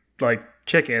by like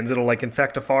chickens. It'll like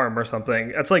infect a farm or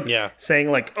something. It's like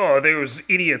saying like, oh, those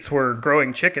idiots were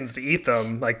growing chickens to eat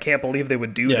them. Like, can't believe they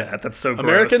would do that. That's so gross.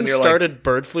 Americans started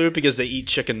bird flu because they eat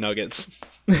chicken nuggets.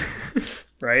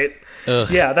 Right? Ugh.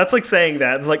 Yeah, that's like saying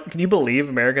that. Like, can you believe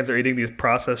Americans are eating these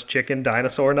processed chicken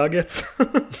dinosaur nuggets?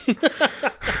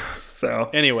 So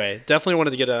anyway, definitely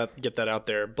wanted to get that out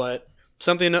there. But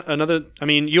I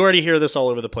mean, you already hear this all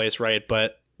over the place, right?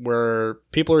 But where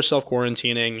people are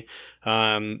self-quarantining,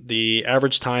 the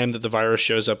average time that the virus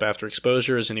shows up after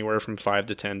exposure is anywhere from 5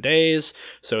 to 10 days.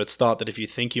 So it's thought that if you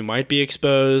think you might be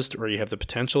exposed or you have the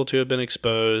potential to have been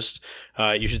exposed,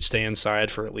 you should stay inside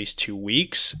for at least 2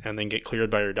 weeks and then get cleared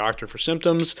by your doctor for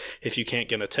symptoms. If you can't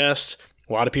get a test,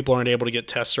 a lot of people aren't able to get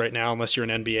tests right now unless you're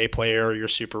an NBA player or you're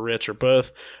super rich or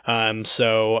both.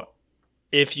 So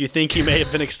if you think you may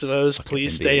have been exposed,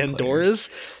 please stay indoors.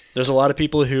 There's a lot of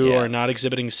people who are not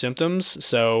exhibiting symptoms,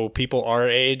 so people our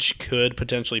age could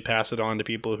potentially pass it on to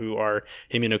people who are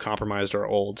immunocompromised or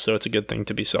old. So it's a good thing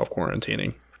to be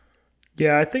self-quarantining.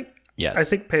 Yeah, I think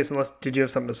Payson, did you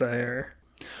have something to say? Or?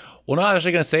 Well, no, I was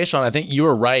actually going to say, Sean, I think you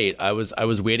were right. I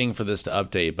was waiting for this to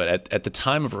update, but at the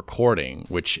time of recording,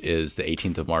 which is the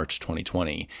 18th of March,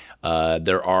 2020,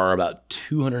 there are about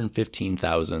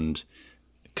 215,000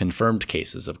 confirmed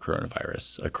cases of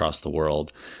coronavirus across the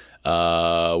world.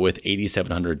 With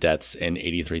 8,700 deaths and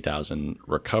 83,000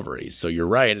 recoveries. So you're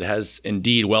right. It has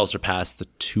indeed well surpassed the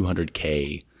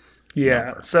 200K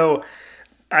number. So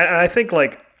I think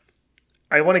like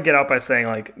I want to get out by saying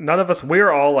like none of us,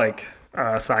 we're all like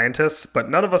scientists,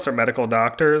 but none of us are medical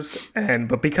doctors.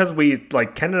 But because we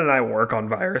like Ken and I work on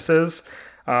viruses,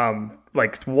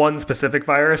 like one specific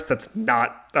virus that's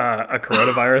not a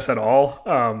coronavirus at all.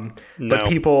 But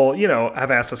people,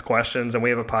 have asked us questions and we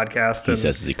have a podcast. He says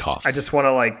as he coughs. I just want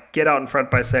to like get out in front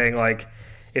by saying like,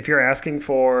 if you're asking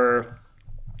for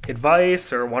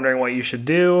advice or wondering what you should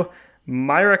do,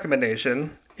 my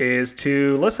recommendation is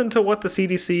to listen to what the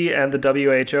CDC and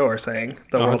the WHO are saying,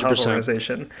 the World Health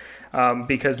Organization,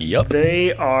 because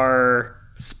they are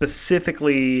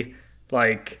specifically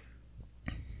like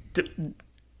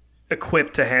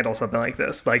equipped to handle something like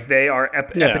this. Like they are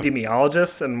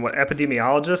epidemiologists, and what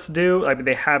epidemiologists do, I mean,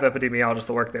 they have epidemiologists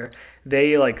that work there.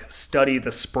 They like study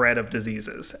the spread of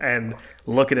diseases and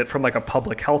look at it from like a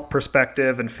public health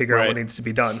perspective and figure out what needs to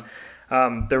be done.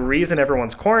 The reason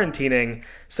everyone's quarantining,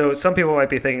 so some people might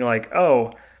be thinking like,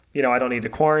 oh, I don't need to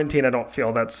quarantine, I don't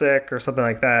feel that sick or something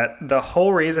like that. The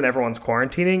whole reason everyone's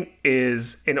quarantining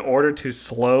is in order to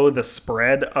slow the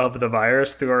spread of the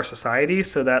virus through our society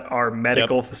so that our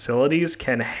medical facilities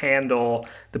can handle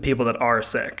the people that are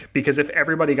sick. Because if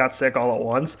everybody got sick all at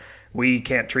once, we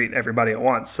can't treat everybody at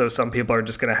once. So some people are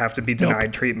just going to have to be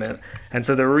denied treatment. And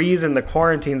so the reason the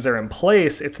quarantines are in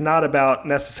place, it's not about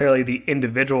necessarily the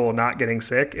individual not getting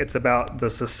sick. It's about the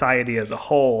society as a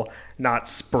whole not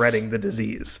spreading the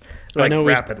disease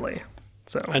rapidly.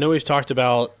 So I know we've talked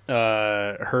about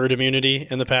herd immunity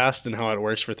in the past and how it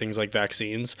works for things like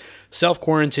vaccines.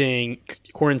 Quarantining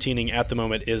at the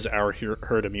moment is our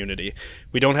herd immunity.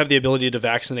 We don't have the ability to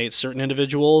vaccinate certain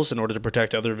individuals in order to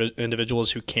protect other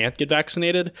individuals who can't get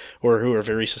vaccinated or who are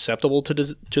very susceptible to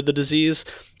the disease.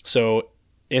 So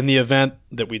in the event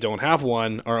that we don't have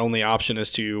one, our only option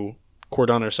is to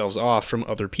cordon ourselves off from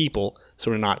other people so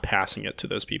we're not passing it to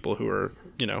those people who are,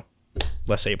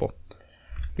 less able.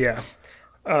 Yeah.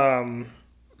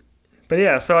 But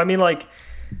yeah, so I mean, like,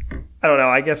 I don't know.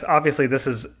 I guess obviously it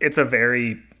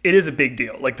is a big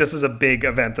deal. Like, this is a big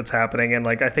event that's happening. And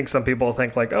like, I think some people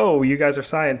think like, oh, you guys are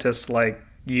scientists. Like,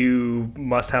 you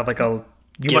must have like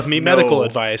Give me medical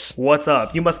advice. What's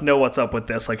up? You must know what's up with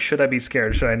this. Like, should I be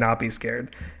scared? Should I not be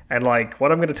scared? And like,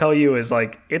 what I'm going to tell you is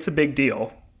like, it's a big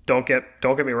deal. Don't get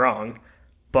me wrong.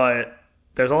 But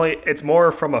it's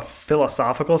more from a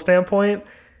philosophical standpoint.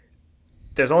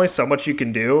 There's only so much you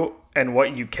can do. And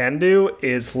what you can do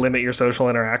is limit your social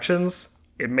interactions.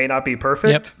 It may not be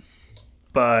perfect,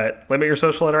 but limit your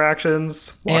social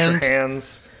interactions, wash your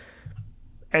hands,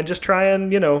 and just try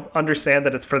and, understand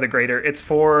that it's for the greater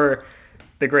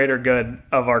good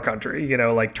of our country,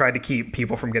 like try to keep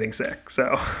people from getting sick.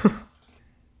 So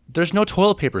There's no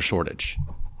toilet paper shortage,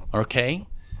 okay?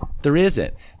 There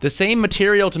isn't. The same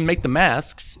material to make the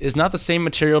masks is not the same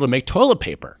material to make toilet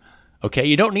paper. Okay,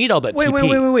 you don't need all that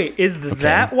TP. Wait. Is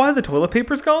that why the toilet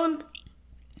paper's gone?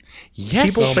 Yes.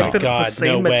 People think that it's the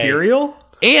same material?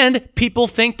 And people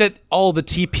think that all the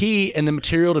TP and the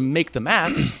material to make the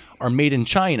masks are made in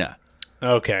China.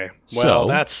 Okay. Well, So,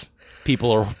 that's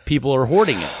People are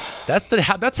hoarding it.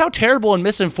 That's how terrible and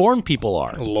misinformed people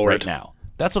are right now.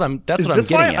 That's what I'm Is getting this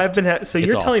why at. I've been so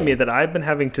you're telling me awful. that I've been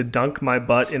having to dunk my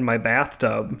butt in my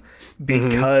bathtub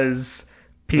because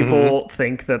people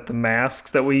think that the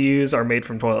masks that we use are made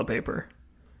from toilet paper.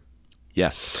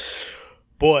 Yes.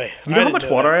 boy. You know how much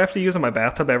water I have to use in my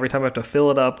bathtub every time I have to fill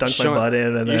it up, dunk my butt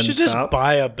in, and then you should just stop?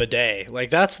 buy a bidet.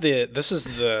 Like this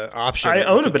is the option. I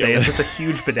own a bidet. It's just a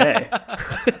huge bidet.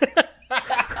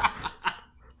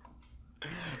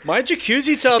 My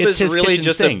jacuzzi tub It's is his really kitchen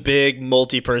just sink. a big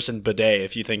multi-person bidet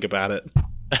if you think about it.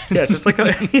 Yeah, just like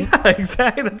yeah,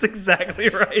 exactly. That's exactly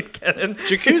right, Kenan.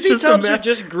 It's Jacuzzi just a tubs are mess.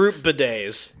 just group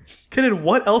bidets. Kenan,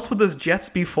 what else would those jets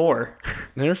be for?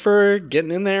 They're for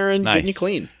getting in there and getting you Nice.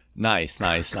 clean. Nice.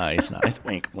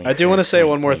 Wink, wink. I do want to say wink,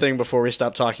 one more wink. thing before we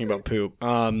stop talking about poop.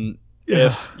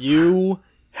 If you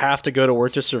have to go to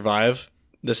work to survive,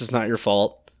 this is not your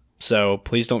fault. So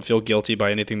please don't feel guilty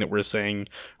by anything that we're saying,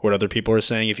 what other people are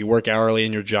saying. If you work hourly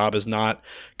and your job is not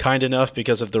kind enough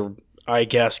because of the, I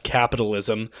guess,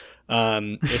 capitalism,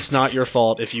 it's not your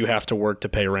fault if you have to work to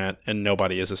pay rent and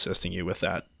nobody is assisting you with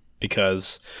that.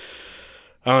 Because,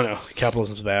 I don't know,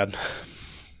 capitalism's bad.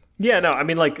 Yeah, no, I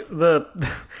mean, like, the...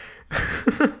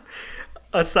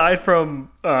 aside from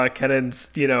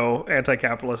Kenan's,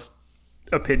 anti-capitalist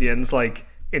opinions, like,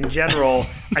 in general,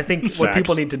 I think what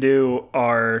people need to do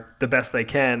are the best they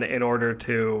can in order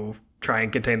to try and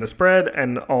contain the spread,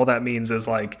 and all that means is,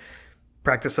 like,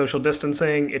 practice social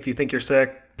distancing. If you think you're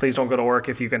sick, please don't go to work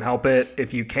if you can help it.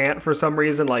 If you can't for some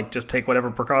reason, like, just take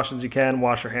whatever precautions you can,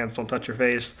 wash your hands, don't touch your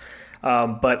face.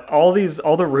 But all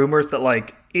the rumors that,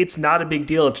 like, it's not a big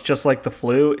deal, it's just like the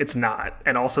flu, it's not.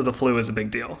 And also the flu is a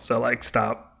big deal. So, like,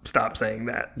 stop saying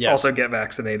that. Yes. Also get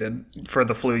vaccinated for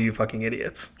the flu, you fucking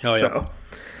idiots. Hell yeah. So,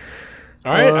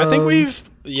 All right, I think we've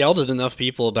yelled at enough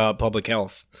people about public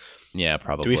health. Yeah,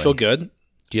 probably. Do we feel good?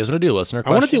 Do you guys want to do listener I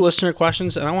questions? want to do listener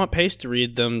questions, and I want Pace to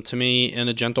read them to me in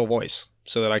a gentle voice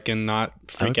so that I can not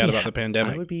freak out about the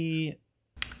pandemic. I would be...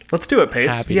 let's do it, Pace.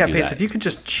 Happy to Yeah, do Pace, that. if you could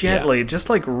just gently, just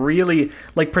like really,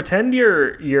 like pretend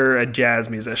you're a jazz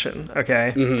musician,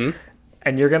 okay? Mm-hmm.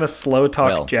 And you're going to slow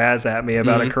talk jazz at me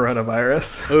about a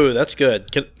coronavirus. Ooh, that's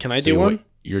good. Can I do one? What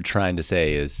you're trying to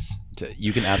say is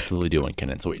you can absolutely do one,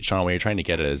 Kenan. So, Sean, what you're trying to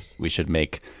get at is we should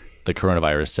make the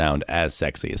coronavirus sound as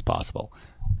sexy as possible.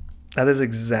 That is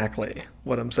exactly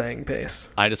what I'm saying,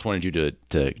 Pace. I just wanted you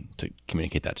to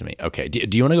communicate that to me. Okay.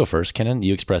 Do you want to go first, Kenan?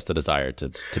 You expressed the desire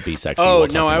to be sexy. Oh, while no,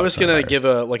 talking I about was going to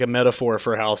coronavirus. give a metaphor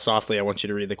for how softly I want you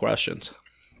to read the questions.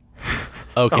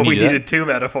 Oh, can you We do that? needed two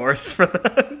metaphors for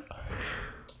that.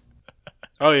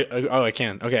 Oh, I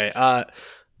can. Okay.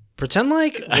 Pretend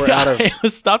like we're out of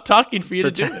Stop talking for you to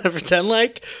do it. pretend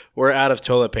like we're out of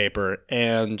toilet paper,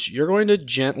 and you're going to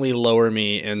gently lower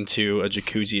me into a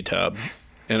jacuzzi tub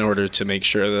in order to make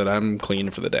sure that I'm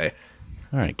clean for the day.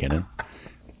 All right, Kenan.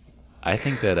 I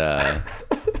think that I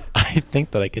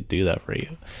could do that for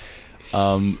you.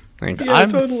 Thanks. Yeah,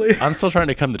 totally. I'm still trying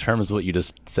to come to terms with what you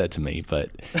just said to me, but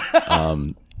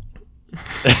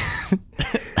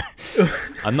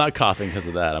I'm not coughing because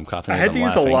of that. I'm coughing I because had I'm to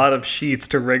use laughing. a lot of sheets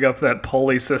to rig up that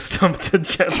pulley system to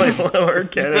gently lower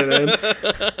Kenan in.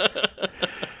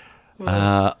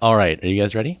 All right, are you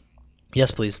guys ready?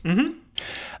 Yes, please.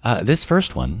 This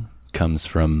first one comes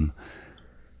from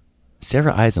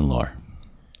Sarah Eisenlohr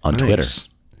on Twitter.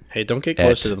 Hey, don't get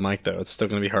closer to the mic, though. It's still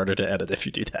going to be harder to edit if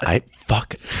you do that.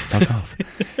 Fuck off.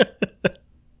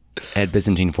 At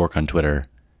Byzantine Fork on Twitter.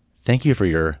 Thank you for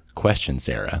your question,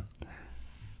 Sarah.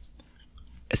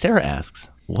 Sarah asks,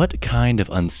 what kind of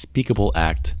unspeakable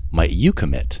act might you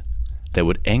commit that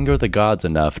would anger the gods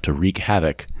enough to wreak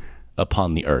havoc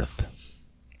upon the earth?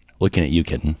 Looking at you,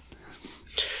 Kitten.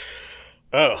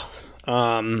 Oh,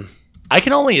 I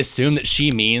can only assume that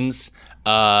she means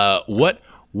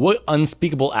what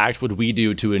unspeakable act would we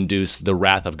do to induce the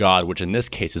wrath of God, which in this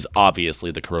case is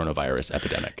obviously the coronavirus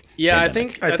epidemic. yeah.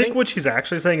 Pandemic. I think what she's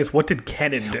actually saying is, what did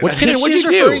Kenan do? What Kenan, what'd She's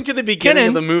you do? referring to the beginning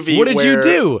of the movie. What did you where-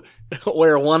 do?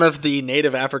 Where one of the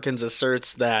native Africans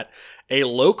asserts that a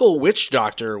local witch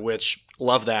doctor, which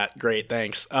love that, great,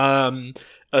 thanks,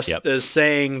 is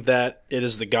saying that it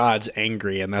is the gods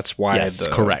angry, and that's why Yes, the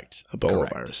correct. Ebola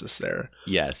Correct. virus is there.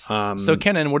 Yes. So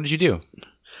Kenan, what did you do?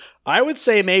 I would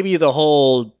say maybe the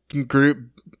whole group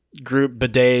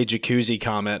bidet jacuzzi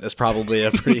comment is probably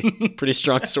a pretty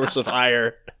strong source of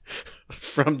ire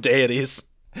from deities.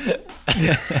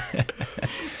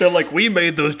 They're like, we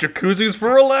made those jacuzzis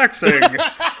for relaxing.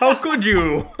 How could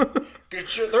you?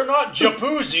 They're not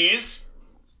jacuzzis.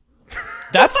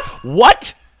 That's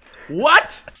what?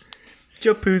 What?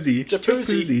 Jacuzzi.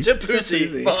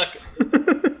 Jacuzzi. Fuck.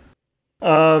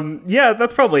 Yeah,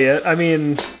 that's probably it. I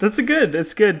mean,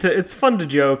 it's fun to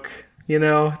joke, you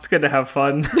know? It's good to have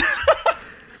fun.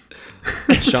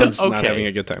 Sean's not Okay. having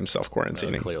a good time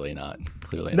self-quarantining. Clearly not.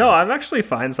 Clearly No, not. I'm actually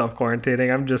fine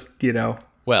self-quarantining. I'm just,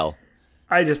 Well,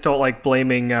 I just don't like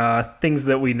blaming things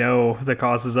that we know the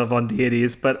causes of on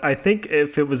deities. But I think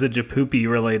if it was a Japoopy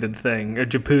related thing, or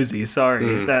Japoozy,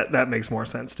 sorry, that makes more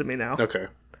sense to me now. Okay.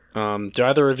 Do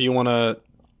either of you want to?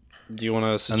 Do you want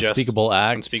to suggest unspeakable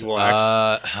acts. Unspeakable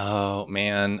acts. Oh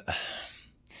man,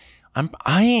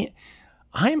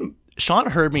 I'm. Sean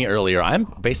heard me earlier. I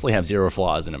basically have zero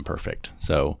flaws and I'm perfect.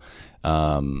 So,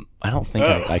 I don't think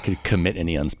I could commit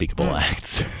any unspeakable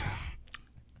acts.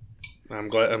 I'm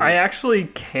glad. I actually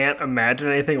can't imagine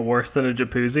anything worse than a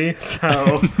Japoozy,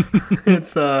 so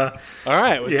it's All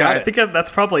right, we've yeah. got I it. think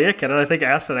that's probably it, Ken. I think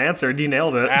asked and answered. You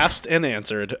nailed it. Asked and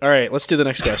answered. All right, let's do the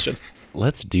next question.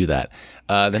 Let's do that.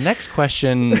 The next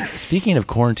question, speaking of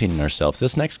quarantining ourselves,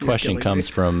 this next question comes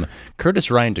from Curtis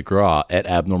Ryan DeGraw at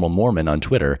Abnormal Mormon on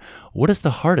Twitter. What is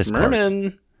the hardest part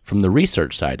Merman. from the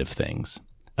research side of things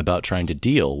about trying to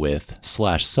deal with /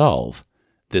 solve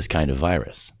this kind of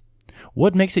virus?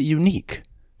 What makes it unique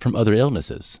from other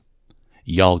illnesses?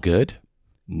 Y'all good?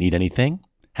 Need anything?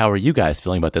 How are you guys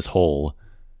feeling about this whole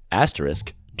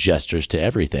asterisk gestures to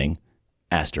everything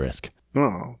asterisk?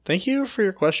 Oh, thank you for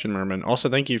your question, Merman. Also,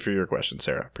 thank you for your question,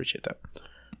 Sarah. Appreciate that.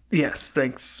 Yes,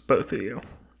 thanks both of you.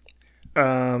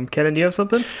 Kenan, do you have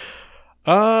something?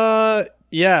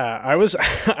 Yeah,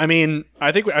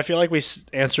 I feel like we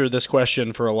answered this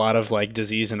question for a lot of like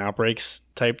disease and outbreaks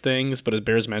type things, but it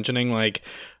bears mentioning like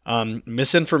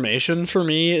misinformation for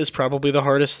me is probably the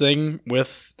hardest thing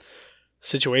with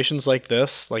situations like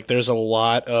this. Like there's a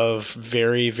lot of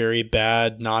very, very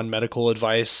bad non-medical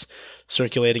advice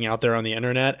circulating out there on the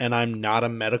internet, and I'm not a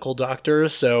medical doctor,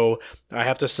 so I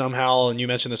have to somehow, and you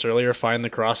mentioned this earlier, find the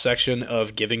cross section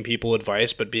of giving people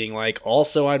advice but being like,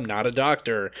 also I'm not a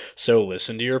doctor, so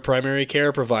listen to your primary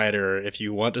care provider if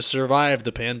you want to survive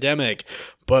the pandemic.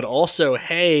 But also,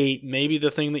 hey, maybe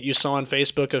the thing that you saw on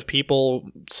Facebook of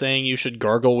people saying you should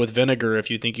gargle with vinegar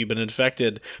if you think you've been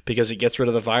infected because it gets rid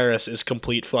of the virus is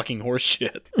complete fucking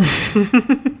horseshit.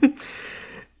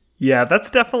 Yeah, that's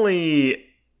definitely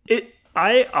it.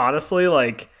 I honestly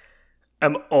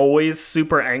I'm always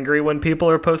super angry when people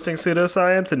are posting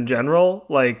pseudoscience in general.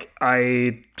 Like,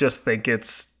 I just think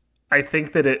I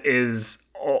think that it is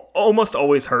almost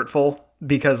always hurtful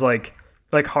because like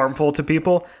harmful to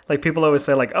people. Like, people always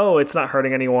say like, oh, it's not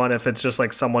hurting anyone if it's just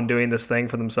like someone doing this thing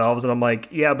for themselves. And I'm like,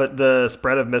 yeah, but the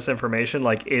spread of misinformation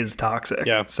is toxic.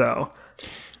 Yeah. So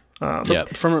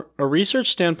Yep. From a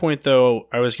research standpoint, though,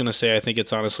 I was going to say I think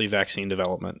it's honestly vaccine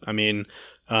development. I mean,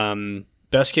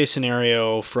 best case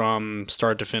scenario from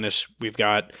start to finish, we've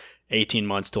got 18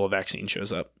 months till a vaccine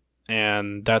shows up.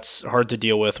 And that's hard to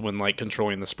deal with when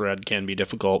controlling the spread can be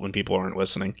difficult when people aren't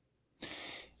listening.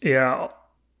 yeah.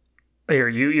 Here,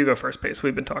 you go first, Pace.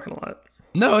 We've been talking a lot.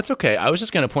 No, it's okay. I was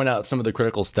just going to point out some of the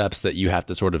critical steps that you have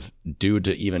to sort of do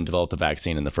to even develop the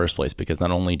vaccine in the first place, because not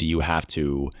only do you have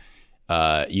to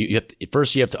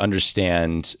first you have to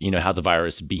understand, how the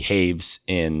virus behaves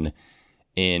in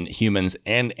humans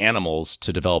and animals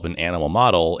to develop an animal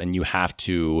model, and you have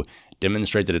to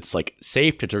demonstrate that it's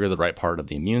safe to trigger the right part of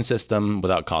the immune system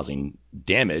without causing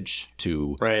damage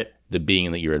to the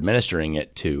being that you're administering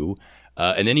it to,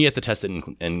 and then you have to test it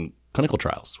in clinical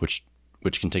trials, which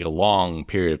can take a long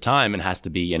period of time and has to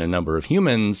be in a number of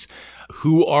humans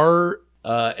who are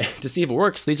to see if it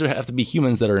works. These have to be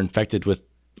humans that are infected with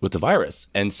the virus,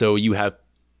 and so you have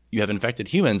you have infected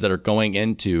humans that are going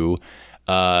into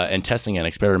and testing an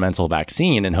experimental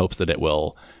vaccine in hopes that it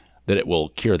will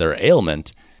cure their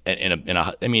ailment.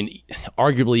 I mean,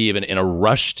 arguably even in a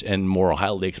rushed and more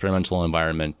highly experimental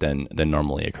environment than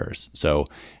normally occurs. So,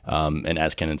 and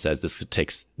as Kenan says,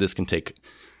 this can take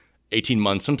 18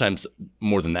 months, sometimes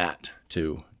more than that,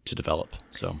 to develop.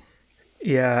 So,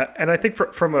 yeah, and I think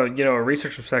from a a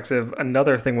research perspective,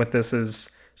 another thing with this is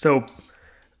so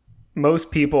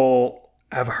most people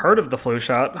have heard of the flu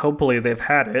shot. Hopefully, they've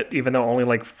had it, even though only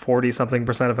like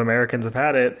 40-something% of Americans have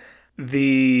had it.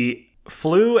 The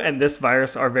flu and this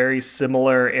virus are very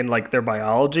similar in like their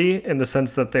biology, in the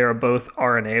sense that they are both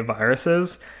RNA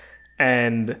viruses,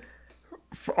 and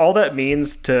for all that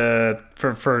means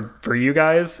for you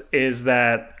guys is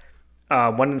that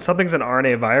when something's an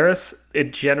RNA virus,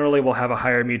 it generally will have a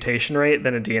higher mutation rate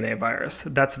than a DNA virus.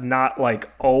 That's not like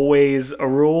always a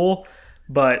rule,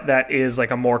 but that is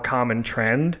like a more common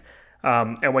trend.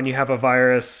 And when you have a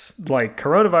virus like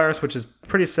coronavirus, which is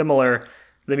pretty similar,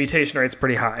 the mutation rate's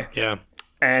pretty high. Yeah.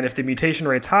 And if the mutation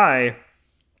rate's high,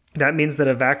 that means that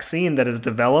a vaccine that is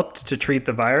developed to treat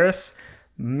the virus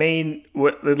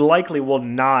likely will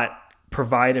not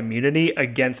provide immunity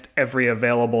against every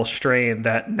available strain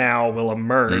that now will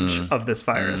emerge of this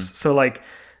virus. So like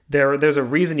there's a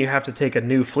reason you have to take a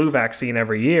new flu vaccine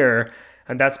every year,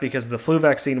 and that's because the flu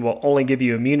vaccine will only give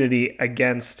you immunity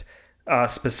against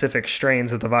specific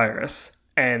strains of the virus.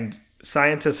 And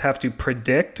scientists have to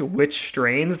predict which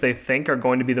strains they think are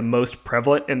going to be the most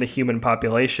prevalent in the human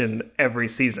population every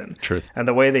season. Truth. And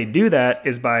the way they do that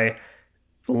is by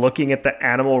looking at the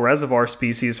animal reservoir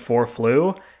species for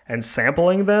flu and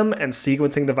sampling them and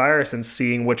sequencing the virus and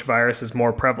seeing which virus is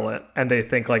more prevalent. And they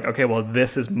think like, okay, well,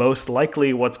 this is most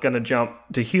likely what's going to jump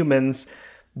to humans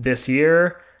this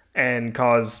year and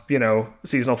cause,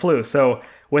 seasonal flu. So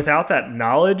without that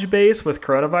knowledge base with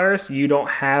coronavirus, you don't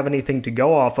have anything to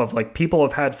go off of. Like, people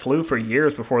have had flu for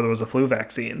years before there was a flu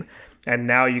vaccine. And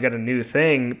now you got a new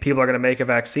thing. People are going to make a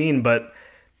vaccine, but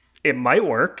it might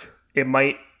work. It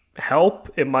might help.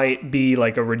 It might be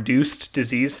like a reduced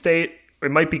disease state.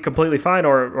 It might be completely fine,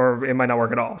 or it might not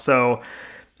work at all. So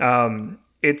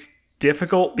it's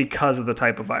difficult because of the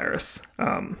type of virus.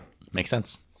 Makes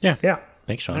sense. Yeah.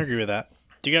 Thanks, Sean. I agree with that.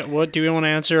 What do we want to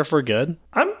answer if we're good?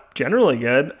 I'm generally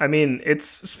good. I mean,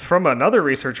 it's from another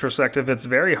research perspective, it's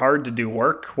very hard to do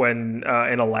work when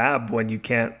in a lab when you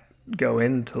can't go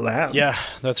into lab. Yeah,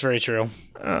 that's very true.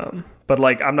 But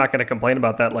like, I'm not going to complain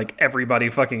about that. Like, everybody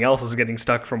fucking else is getting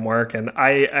stuck from work, and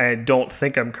I don't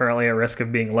think I'm currently at risk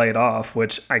of being laid off,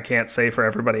 which I can't say for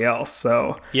everybody else.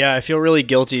 So yeah, I feel really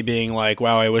guilty being like,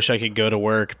 wow, I wish I could go to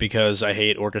work because I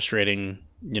hate orchestrating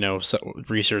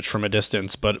research from a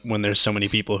distance. But when there's so many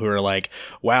people who are like,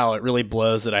 wow, it really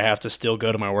blows that I have to still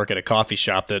go to my work at a coffee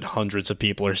shop that hundreds of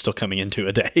people are still coming into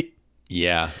a day.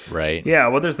 Yeah, right. Yeah,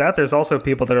 well, there's that. There's also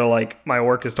people that are like, my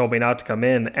work has told me not to come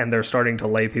in, and they're starting to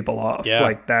lay people off. Yeah.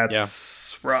 Like,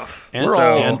 that's rough. And We're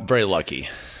so- all very lucky.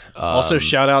 Also,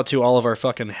 shout out to all of our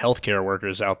fucking healthcare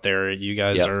workers out there. You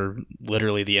guys Yep. are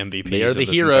literally the MVPs They are of the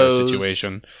this heroes. entire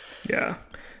situation. Yeah.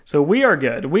 So we are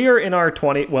good. We are in our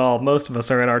 20s. Well, most of us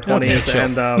are in our 20s, sure.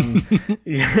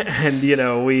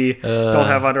 and we don't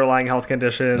have underlying health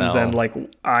conditions. No. And like,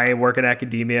 I work in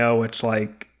academia, which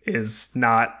like is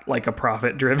not like a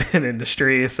profit-driven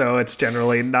industry, so it's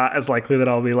generally not as likely that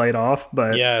I'll be laid off.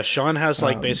 But Yeah, Sean has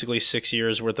like basically 6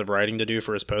 years worth of writing to do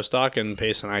for his postdoc, and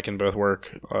Pace and I can both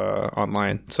work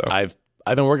online. So I've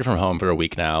been working from home for a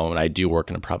week now, and I do work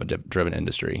in a profit-driven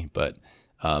industry, but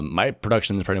my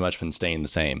production has pretty much been staying the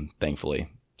same, thankfully.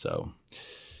 So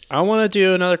I want to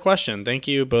do another question. Thank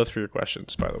you both for your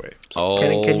questions, by the way. So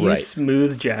can you right.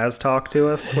 smooth jazz talk to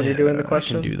us when you're doing the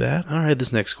question? I can do that. All right,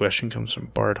 this next question comes from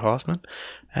Bart Hoffman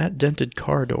at Dented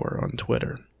Car Door on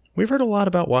Twitter. We've heard a lot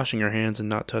about washing our hands and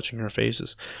not touching our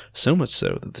faces, so much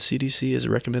so that the CDC has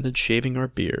recommended shaving our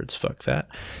beards. Fuck that.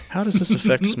 How does this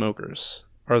affect smokers?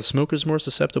 Are the smokers more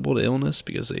susceptible to illness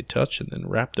because they touch and then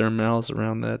wrap their mouths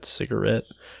around that cigarette?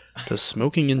 Does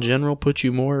smoking in general put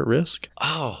you more at risk?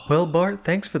 Oh, Well, Bart,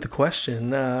 thanks for the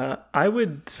question. I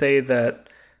would say that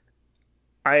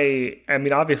I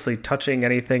mean, obviously, touching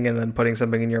anything and then putting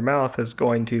something in your mouth is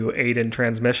going to aid in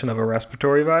transmission of a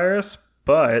respiratory virus,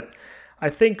 but I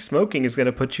think smoking is going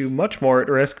to put you much more at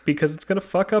risk because it's going to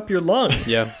fuck up your lungs.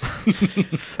 Yeah.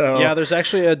 So Yeah, there's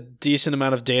actually a decent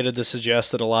amount of data to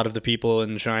suggest that a lot of the people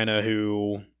in China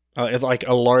who, like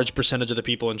a large percentage of the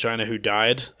people in China who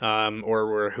died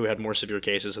who had more severe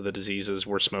cases of the diseases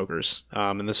were smokers.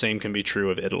 And the same can be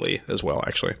true of Italy as well,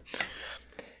 actually.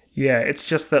 Yeah, it's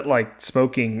just that like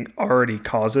smoking already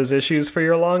causes issues for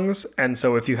your lungs, and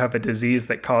so if you have a disease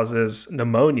that causes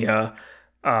pneumonia,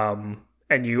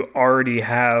 and you already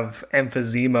have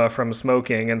emphysema from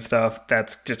smoking and stuff,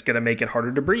 that's just going to make it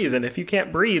harder to breathe. And if you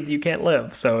can't breathe, you can't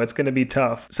live. So it's going to be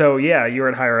tough. So yeah, you're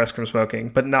at higher risk from smoking,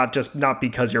 but not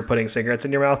because you're putting cigarettes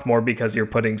in your mouth, more because you're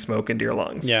putting smoke into your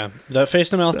lungs. Yeah, the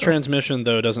face-to-mouth transmission,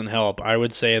 though, doesn't help. I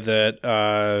would say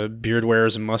that beard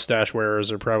wearers and mustache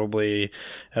wearers are probably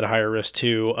at a higher risk,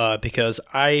 too, because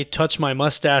I touch my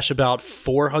mustache about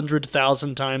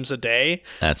 400,000 times a day.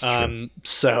 That's true.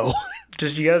 So...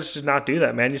 You gotta just not do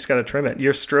that, man. You just gotta trim it.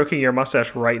 You're stroking your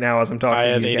mustache right now as I'm talking. I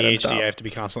have ADHD. I have to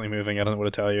be constantly moving. I don't know what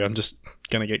to tell you. I'm just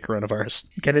gonna get coronavirus.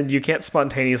 Kenan, you can't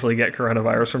spontaneously get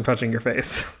coronavirus from touching your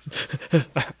face.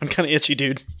 I'm kind of itchy,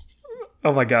 dude.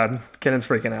 Oh my god, Kenan's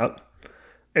freaking out.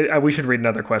 We should read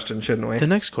another question, shouldn't we? The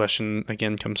next question,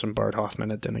 again, comes from Bart Hoffman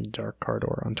at Denning Dark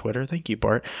Cardor on Twitter. Thank you,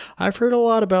 Bart. I've heard a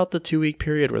lot about the 2-week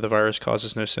period where the virus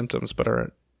causes no symptoms,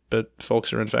 but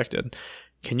folks are infected.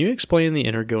 Can you explain the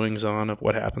inner goings-on of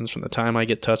what happens from the time I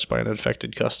get touched by an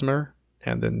infected customer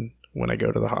and then when I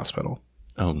go to the hospital?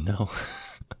 Oh, no.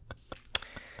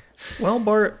 Well,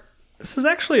 Bart, this is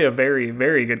actually a very,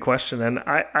 very good question. And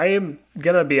I am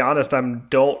going to be honest, I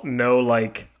don't know,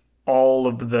 like, all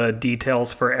of the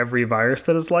details for every virus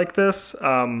that is like this.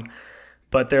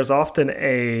 But there's often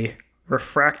a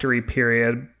refractory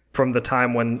period from the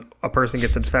time when a person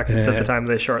gets infected to the time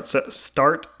they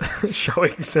start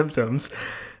showing symptoms.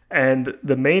 And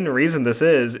the main reason this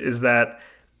is that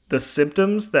the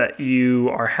symptoms that you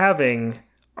are having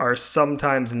are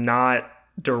sometimes not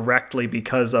directly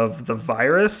because of the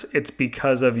virus. It's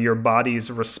because of your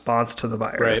body's response to the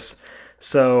virus. Right.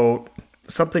 So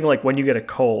something like when you get a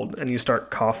cold and you start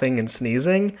coughing and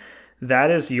sneezing,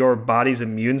 that is your body's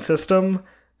immune system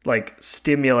like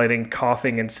stimulating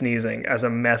coughing and sneezing as a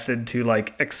method to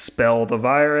like expel the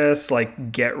virus,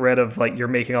 like get rid of, like, you're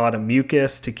making a lot of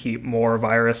mucus to keep more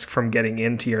virus from getting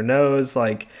into your nose.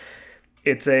 Like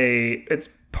it's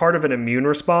part of an immune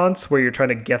response where you're trying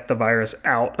to get the virus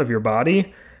out of your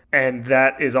body. And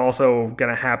that is also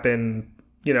going to happen,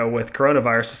 with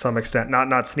coronavirus to some extent,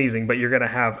 not sneezing, but you're going to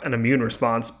have an immune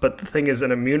response. But the thing is,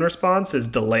 an immune response is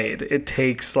delayed. It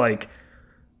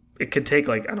could take,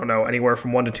 like, I don't know, anywhere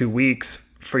from 1 to 2 weeks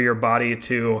for your body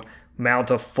to mount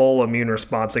a full immune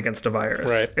response against a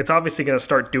virus. Right. It's obviously going to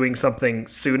start doing something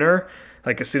sooner,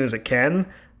 like as soon as it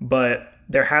can, but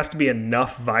there has to be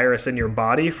enough virus in your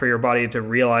body for your body to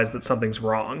realize that something's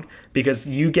wrong. Because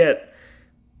you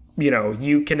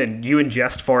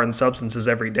ingest foreign substances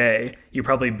every day. You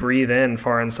probably breathe in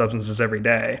foreign substances every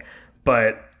day,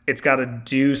 but it's got to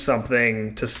do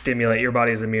something to stimulate your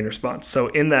body's immune response. So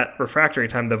in that refractory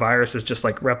time, the virus is just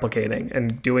like replicating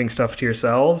and doing stuff to your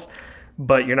cells,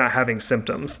 but you're not having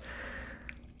symptoms.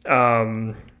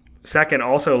 Second,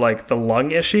 also, like the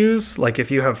lung issues, like if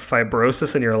you have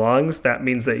fibrosis in your lungs, that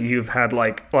means that you've had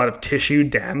like a lot of tissue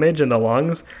damage in the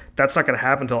lungs. That's not going to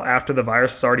happen until after the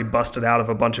virus has already busted out of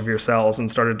a bunch of your cells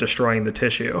and started destroying the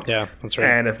tissue. Yeah, that's right.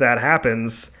 And if that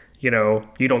happens, you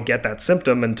don't get that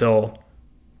symptom until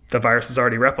the virus has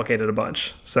already replicated a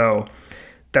bunch. So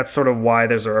that's sort of why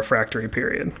there's a refractory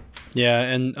period. Yeah,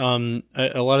 and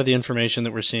a lot of the information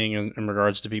that we're seeing in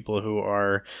regards to people who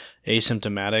are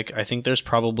asymptomatic, I think there's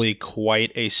probably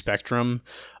quite a spectrum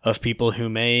of people who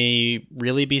may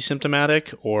really be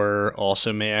symptomatic or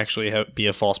also may actually be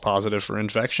a false positive for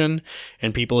infection,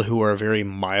 and people who are very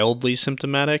mildly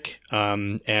symptomatic.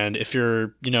 And if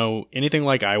you're, anything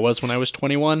like I was when I was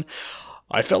 21,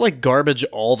 I felt like garbage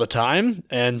all the time,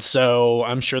 and so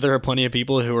I'm sure there are plenty of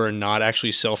people who are not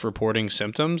actually self-reporting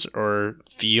symptoms or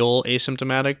feel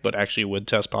asymptomatic but actually would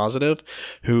test positive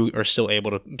who are still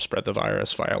able to spread the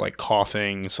virus via like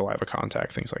coughing, saliva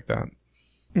contact, things like that.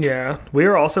 Yeah, we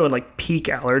are also in like peak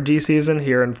allergy season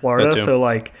here in Florida, so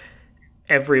like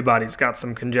everybody's got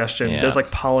some congestion. Yeah. There's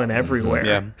like pollen everywhere.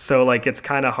 Yeah. So like it's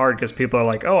kind of hard because people are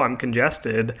like, oh, I'm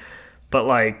congested, but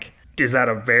like, is that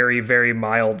a very, very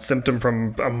mild symptom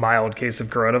from a mild case of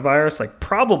coronavirus? Like,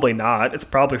 probably not. It's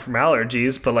probably from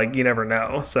allergies, but like, you never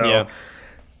know. So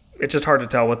It's just hard to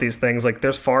tell with these things. Like,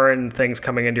 there's foreign things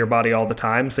coming into your body all the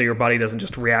time, so your body doesn't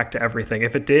just react to everything.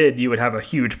 If it did, you would have a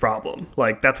huge problem.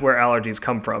 Like, that's where allergies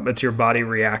come from. It's your body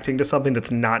reacting to something that's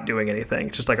not doing anything.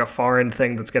 It's just like a foreign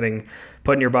thing that's getting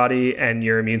put in your body, and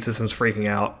your immune system's freaking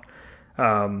out.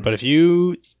 But if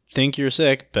you think you're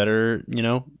sick, better,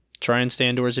 try and stay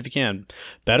indoors if you can.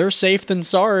 Better safe than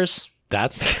SARS.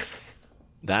 That's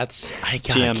I TM,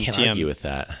 can't TM. argue with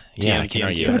that. Yeah, I can't TM.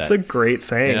 argue with That's that. a great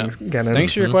saying, Gannon.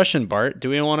 Thanks for your question, Bart. Do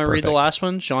we want to read the Perfect. last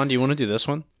one? Sean, do you want to do this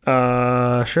one?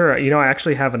 Sure. I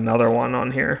actually have another one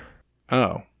on here.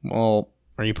 Oh, well,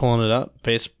 are you pulling it up?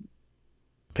 Pace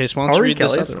wants I'll to read read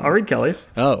this Kelly's. other I'll one. read Kelly's.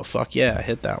 Oh, fuck yeah,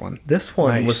 hit that one. This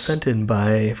one was Nice. sent in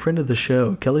by a friend of the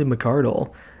show, Kelly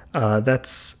McCardle.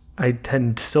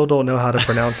 Still don't know how to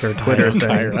pronounce her Twitter thing.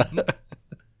 Kyra.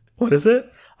 What is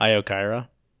it? Io Kyra.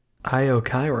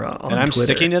 Iokyra on And I'm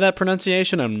Twitter. sticking to that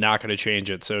pronunciation. I'm not going to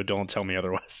change it, so don't tell me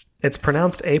otherwise. It's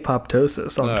pronounced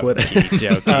apoptosis on Oh, Twitter.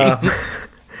 okey-dokey.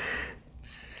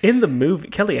 In the movie,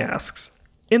 Kelly asks,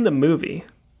 in the movie,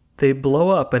 they blow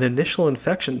up an initial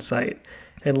infection site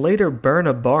and later burn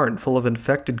a barn full of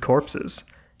infected corpses.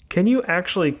 Can you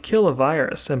actually kill a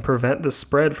virus and prevent the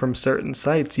spread from certain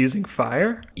sites using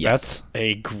fire? That's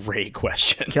a great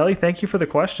question. Kelly, thank you for the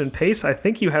question. Pace, I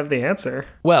think you have the answer.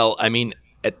 Well, I mean,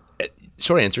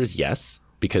 short answer is yes,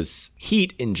 because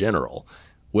heat in general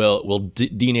will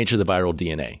denature the viral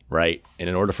DNA, right? And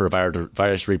in order for a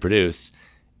virus to reproduce,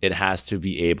 it has to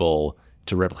be able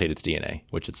to replicate its DNA,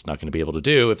 which it's not going to be able to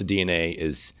do if the DNA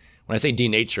is, when I say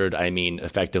denatured, I mean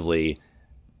effectively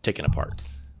taken apart,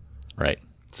 right?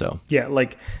 So Yeah,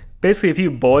 like basically if you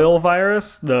boil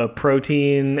virus, the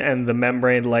protein and the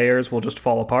membrane layers will just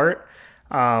fall apart.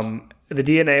 The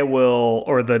DNA will,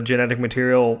 or the genetic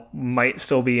material might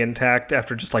still be intact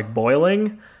after just like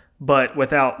boiling, but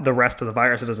without the rest of the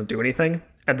virus, it doesn't do anything.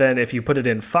 And then if you put it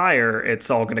in fire, it's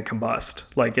all going to combust.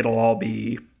 Like it'll all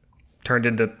be turned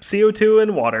into CO2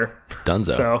 and water.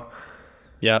 Dunzo. So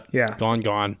Yep. Yeah.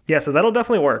 Gone. yeah, so that'll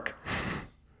definitely work.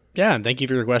 Yeah, and thank you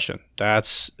for your question.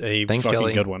 That's a Thanks, fucking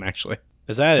Kelly. good one, actually.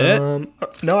 Is that it?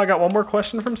 No, I got one more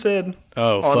question from Sid.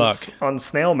 Oh, on, fuck. on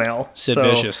snail mail. Sid So,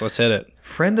 Vicious, let's hit it.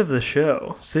 Friend of the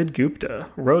show, Sid Gupta,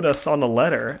 wrote us on a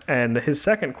letter, and his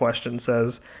second question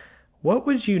says, what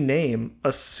would you name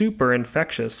a super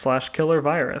infectious / killer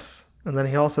virus? And then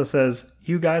he also says,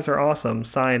 you guys are awesome.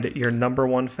 Signed, your number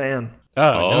one fan.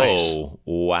 Oh, nice.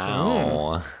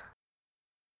 Wow.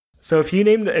 So if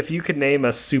you could name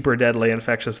a super deadly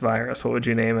infectious virus, what would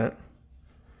you name it?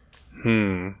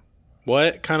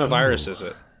 What kind of virus is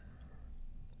it?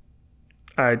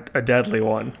 A deadly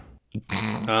one.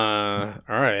 All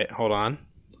right, hold on.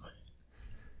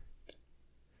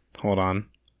 All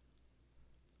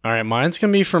right, mine's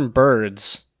going to be from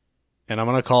birds, and I'm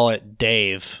going to call it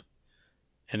Dave.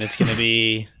 And it's going to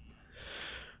be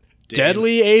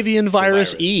Deadly Avian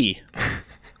Virus E.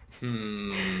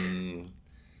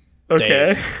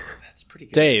 Okay. That's pretty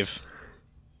good. Dave.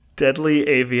 Deadly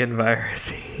avian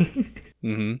virus.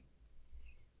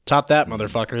 Top that,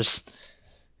 motherfuckers.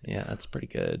 Yeah, that's pretty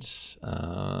good.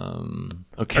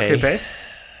 Okay, Pace?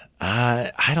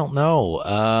 I don't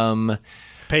know.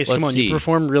 Pace, Let's come on, see. you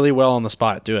perform really well on the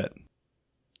spot. Do it.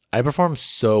 I perform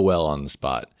so well on the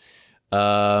spot.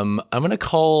 I'm gonna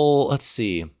call. Let's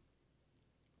see.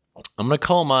 I'm gonna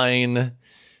call mine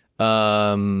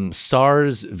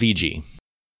SARS VG,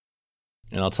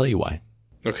 and I'll tell you why.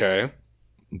 Okay.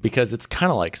 Because it's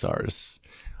kind of like SARS,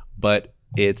 but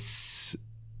it's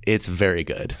very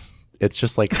good. It's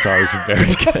just like SARS,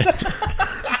 very good.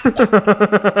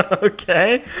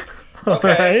 Okay. All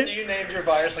right. you named your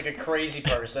virus like a crazy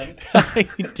person. I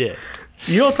did.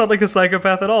 You don't sound like a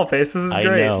psychopath at all, Pace. This is I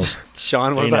great. know.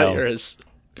 Sean, what I about know. yours?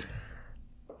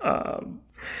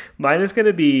 Mine is going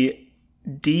to be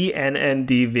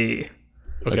DNNDV,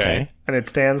 Okay. and it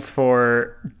stands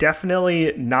for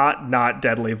definitely not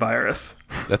deadly virus.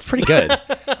 That's pretty good.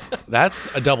 That's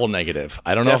a double negative.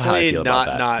 I don't know how I Definitely feel about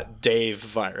that. not Dave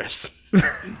virus.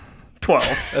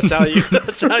 12.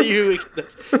 That's how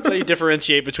you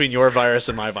differentiate between your virus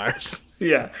and my virus.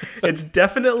 Yeah. It's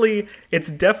definitely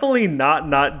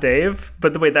not Dave,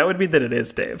 but wait, that would mean that it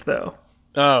is Dave though.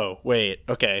 Oh, wait.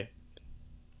 Okay.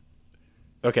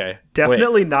 Wait.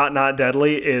 Definitely not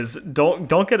deadly is don't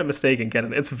get it mistaken,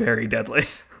 Kenan. It's very deadly.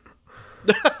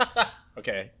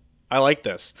 Okay. I like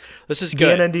this. This is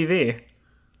good. DNNDV.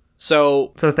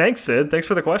 So So thanks, Sid. Thanks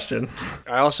for the question.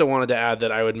 I also wanted to add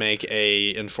that I would make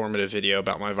a informative video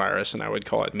about my virus, and I would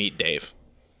call it Meet Dave.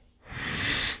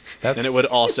 That's, And it would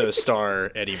also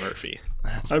star Eddie Murphy.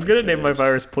 I'm gonna name my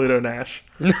virus Pluto Nash.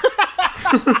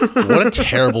 What a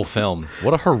terrible film.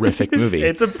 What a horrific movie.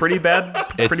 It's a pretty bad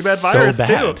so virus bad.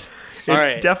 too. It's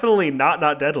right. definitely not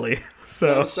deadly.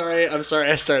 So I'm sorry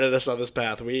I started us on this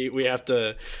path. We have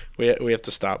to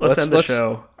stop. let's end the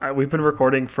show. We've been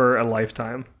recording for a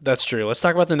lifetime. That's true. Let's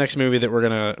talk about the next movie that we're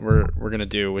gonna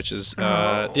do, which is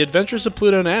The Adventures of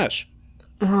Pluto Nash.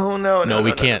 Oh no, No,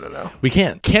 we can't. No. We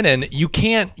can't. Kenan,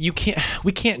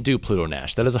 we can't do Pluto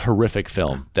Nash. That is a horrific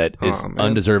film that is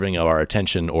undeserving of our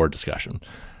attention or discussion.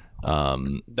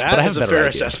 That is a fair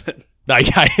assessment.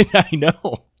 I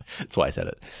know. That's why I said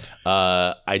it.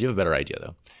 I do have a better idea,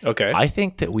 though. Okay. I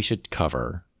think that we should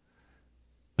cover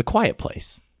A Quiet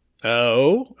Place.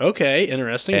 Oh, okay.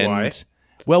 Interesting. Why?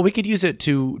 Well, we could use it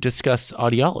to discuss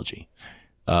audiology.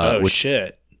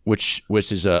 Shit. Which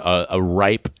is a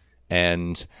ripe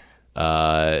and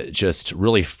just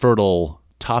really fertile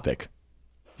topic.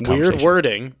 Weird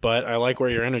wording, but I like where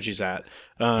your energy's at.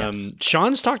 Yes.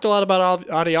 Sean's talked a lot about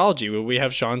audiology. Will we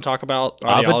have Sean talk about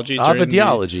audiology?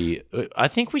 Audiology. I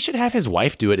think we should have his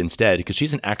wife do it instead because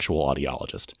she's an actual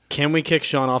audiologist. Can we kick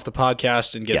Sean off the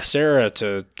podcast and get Yes. Sarah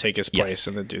to take his place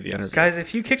and then do the interview? Guys,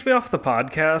 if you kicked me off the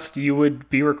podcast, you would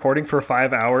be recording for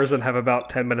 5 hours and have about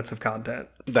 10 minutes of content.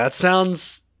 That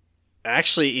sounds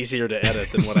actually easier to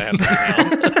edit than what I have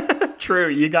right now. True,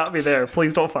 you got me there.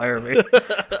 Please don't fire me.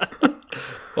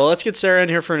 Well, let's get Sarah in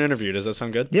here for an interview. Does that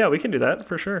sound good? Yeah, we can do that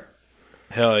for sure.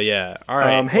 Hell yeah. All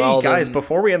right. Hey, well, guys, then-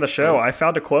 before we end the show, I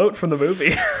found a quote from the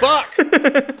movie. Fuck!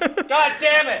 God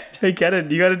damn it! Hey,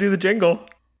 Kenan, you got to do the jingle.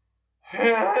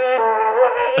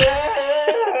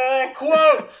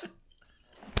 Quotes!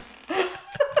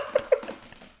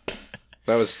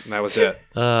 That was it.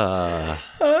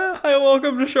 Hi,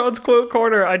 welcome to Sean's Quote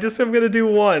Corner. I just am going to do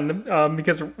one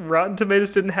because Rotten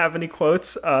Tomatoes didn't have any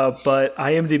quotes, but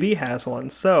IMDb has one.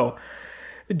 So,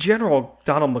 General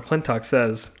Donald McClintock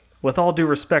says, "With all due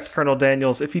respect, Colonel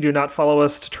Daniels, if you do not follow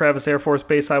us to Travis Air Force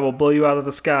Base, I will blow you out of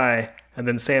the sky." And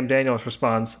then Sam Daniels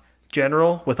responds,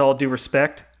 "General, with all due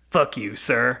respect, fuck you,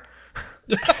 sir."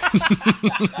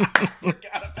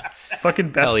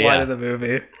 Fucking best Hell yeah. line of the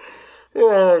movie.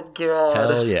 Oh,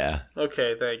 God. Hell yeah.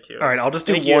 Okay, thank you. All right, I'll just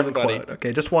do Thank you, one everybody. quote.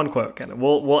 Okay, just one quote, Kenan.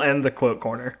 We'll end the quote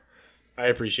corner. I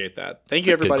appreciate that. Thank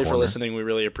you, everybody, for corner. listening. We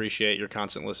really appreciate your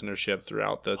constant listenership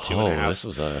throughout the 2.5 This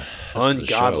was a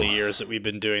ungodly show. years that we've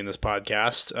been doing this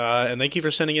podcast. And thank you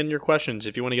for sending in your questions.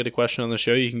 If you want to get a question on the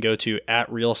show, you can go to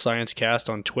 @RealScienceCast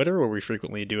on Twitter, where we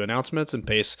frequently do announcements, and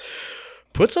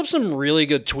puts up some really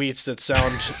good tweets that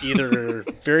sound either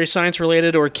very science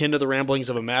related or akin to the ramblings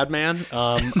of a madman.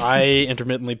 I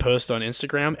intermittently post on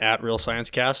Instagram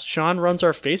 @RealScienceCast. Sean runs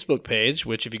our Facebook page,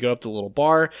 which if you go up to the little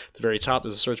bar at the very top,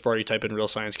 there's a search bar. You type in Real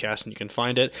Science Cast and you can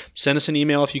find it. Send us an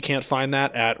email if you can't find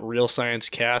that at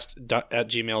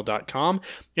realsciencecast@gmail.com.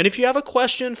 And if you have a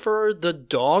question for the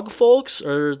dog folks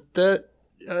or that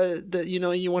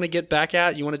you want to get back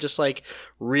at, you want to just like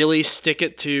really stick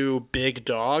it to Big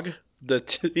Dog, the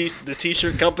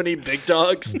t-shirt company Big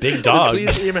Dogs. Big Dog.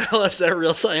 Please email us at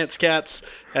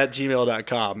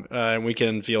realsciencecats@gmail.com and we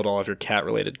can field all of your cat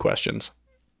related questions.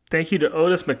 Thank you to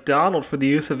Otis McDonald for the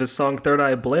use of his song Third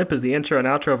Eye Blimp as the intro and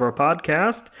outro of our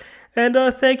podcast. And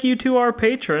thank you to our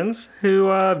patrons who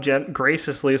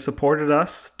graciously supported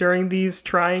us during these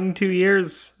trying 2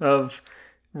 years of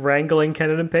wrangling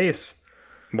Kenan and Pace.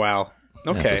 Wow.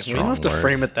 Okay, That's a we don't have to strong word.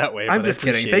 frame it that way. I'm but just I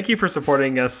kidding. appreciate Thank you for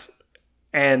supporting us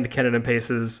and Kenan and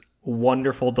Pace's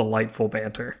wonderful, delightful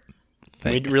banter.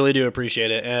 Thanks. We really do appreciate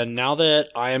it. And now that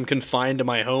I am confined to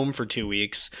my home for 2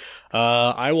 weeks,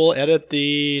 I will edit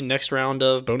the next round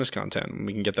of bonus content.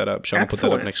 We can get that up. Sean will put that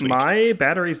up Excellent. next week. My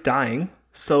battery's dying,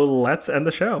 so let's end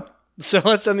the show. So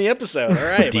let's end the episode. All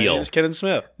right. Deal. My name is Kenan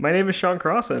Smith. My name is Sean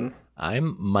Crossan.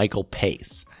 I'm Michael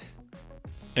Pace.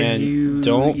 And you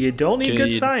don't need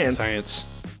good science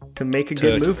to make a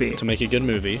good movie. To make a good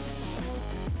movie.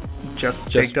 Just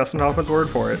take Dustin Hoffman's word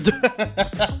for it.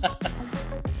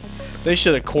 They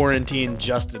should have quarantined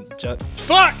Justin.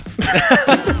 Fuck!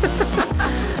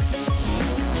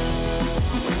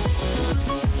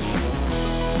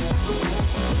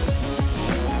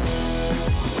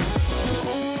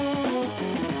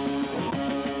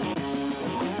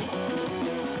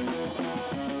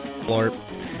 Blurp.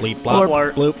 Bleep. Blop.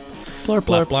 Blart. Bloop. Blurp,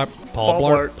 blurp. Blop. Paul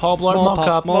Blart. Paul Blart, Mall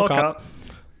Cop. Mall Cop.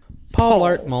 Paul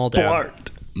Blart. Mall Dad. Blart.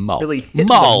 Mall. Really hitting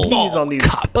Mall. the bees on these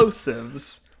Cop.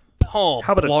 explosives. Paul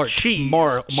How about Blart. a cheese?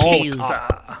 Mall Cheese.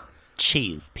 Cop.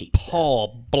 Cheese pizza.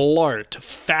 Paul Blart.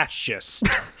 Fascist.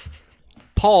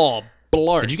 Paul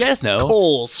Blart. Did you guys know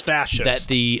Cole's fascist. that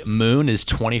the moon is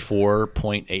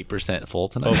 24.8% full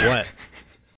tonight? Of what?